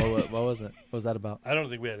listen to it. What was it? What was that about? I don't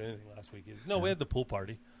think we had anything last week either. No, we had the pool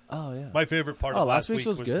party. Oh, yeah. My favorite part Oh, of last last week's week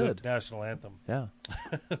was the good. national anthem. Yeah.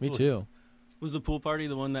 Me too. Was the pool party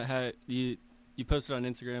the one that had you posted on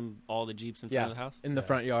Instagram all the Jeeps in front Yeah. of the house? In the Yeah.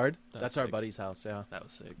 front yard. That's That's our sick. buddy's house. Yeah. That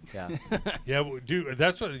was sick. Yeah. Yeah, dude,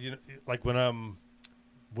 that's what you know. Like when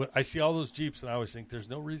I see all those Jeeps, and I always think there's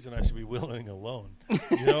no reason I should be wheeling alone.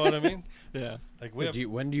 You know what I mean? Yeah. Like we have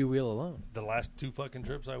When do you wheel alone? the last 2 fucking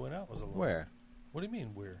trips I went out was alone. Where? What do you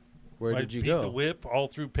mean where? Where I did you beat go? the whip all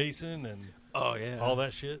through Payson and Oh yeah. all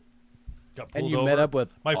that shit. Got pulled And you over. met up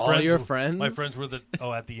with My all friends your were- friends? My friends were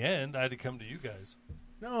at the end. I had to come to you guys.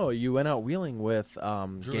 No, you went out wheeling with Drew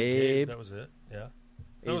and Gabe. that was it. Yeah,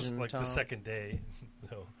 that was Asian like Tom. the second day.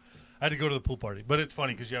 No, I had to go to the pool party, but it's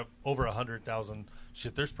funny because you have over 100,000.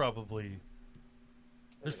 Shit, there's probably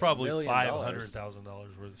There's probably $1 million. $500,000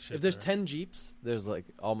 worth of shit. If there's there. 10 Jeeps, there's like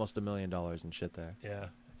almost $1 million in shit there. Yeah,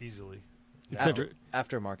 easily. Except Now,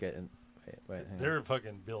 Aftermarket and wait, hang on. they're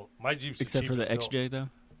fucking built. My Jeep's Except for the cheapest built. XJ though.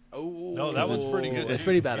 Oh, No, that one's pretty good. It's too.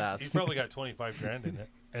 pretty He's- badass. He's probably got 25 grand in it,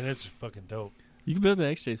 and it's fucking dope. You can build the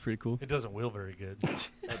XJ. It's pretty cool. It doesn't wheel very good.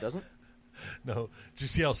 It doesn't. No. Did you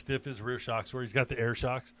see how stiff his rear shocks were? He's got the air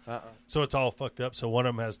shocks, Uh-uh. so it's all fucked up. So one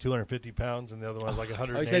of them has 250 pounds, and the other one has like Oh,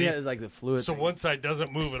 180. you said it was like the fluid. So thing. one side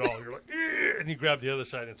doesn't move at all. You're like, "Eh," and you grab the other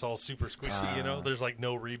side, and it's all super squishy. You know, there's like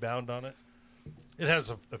no rebound on it. It has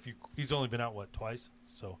a few. He's only been out twice,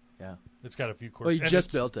 so Yeah. it's got a few quarters. Well, you And just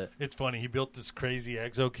it's- built it. It's funny. He built this crazy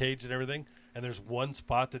exo cage and everything, and there's one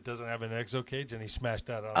spot that doesn't have an exo cage, and he smashed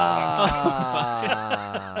that out.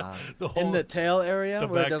 Ah. The whole, In the tail area the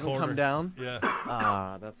where it back doesn't corner. come down. Yeah,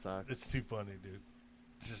 Ah, that sucks. it's too funny, dude.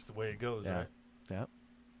 It's just the way it goes, Yeah. right? Yeah. You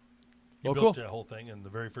Well, built cool. that whole thing, and the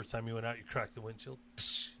very first time you went out, you cracked the windshield.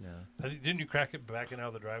 Yeah. Didn't you crack it backing out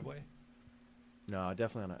of the driveway? No,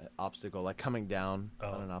 definitely on an obstacle, like coming down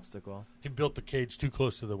Oh. on an obstacle. He built the cage too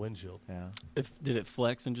close to the windshield. Yeah. Did it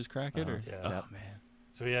flex and just crack it, or Yeah. oh Yep. man,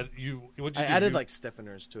 So he had you. What'd you I do? added You- like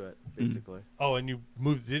stiffeners to it, basically. Oh, and you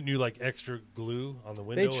moved? Didn't you like extra glue on the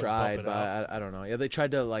window? They and tried, bump it but out? I don't know. Yeah, they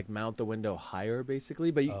tried to like mount the window higher,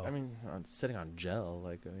 basically. But you, Oh. I mean, it's sitting on gel.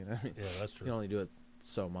 Like, I mean, Yeah, that's you true. can only do it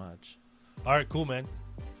so much. All right, cool, man.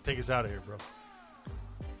 Take us out of here, bro.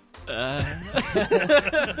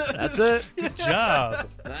 That's it. Good job.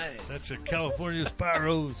 Nice. That's your California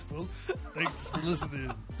Spyros, folks. Thanks for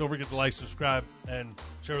listening. Don't forget to like, subscribe, and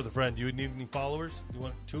share with a friend. You need any followers? You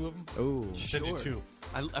want 2 of them? Oh, She sent you 2.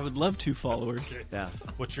 I would love 2 followers. Okay. yeah.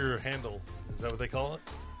 What's your handle? Is that what they call it?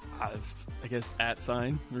 I guess @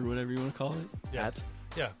 or whatever you want to call it. Yeah. At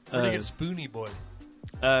Yeah. Where do you Uh, get Spoony Boy?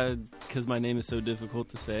 Because my name is so difficult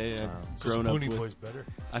to say. I've So grown up Spoony with Boy's better.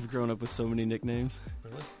 I've grown up with so many nicknames.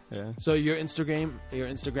 Really? Yeah, So your Instagram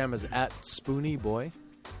is at Spoony Boy.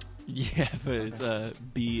 yeah, but it's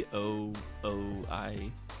BOOI.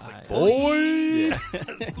 Boy! Yeah,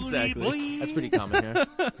 Spoony exactly. Boy! That's pretty common here.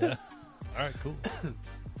 Yeah. All right, cool.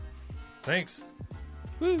 Thanks.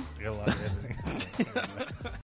 Woo. I got a lot of editing.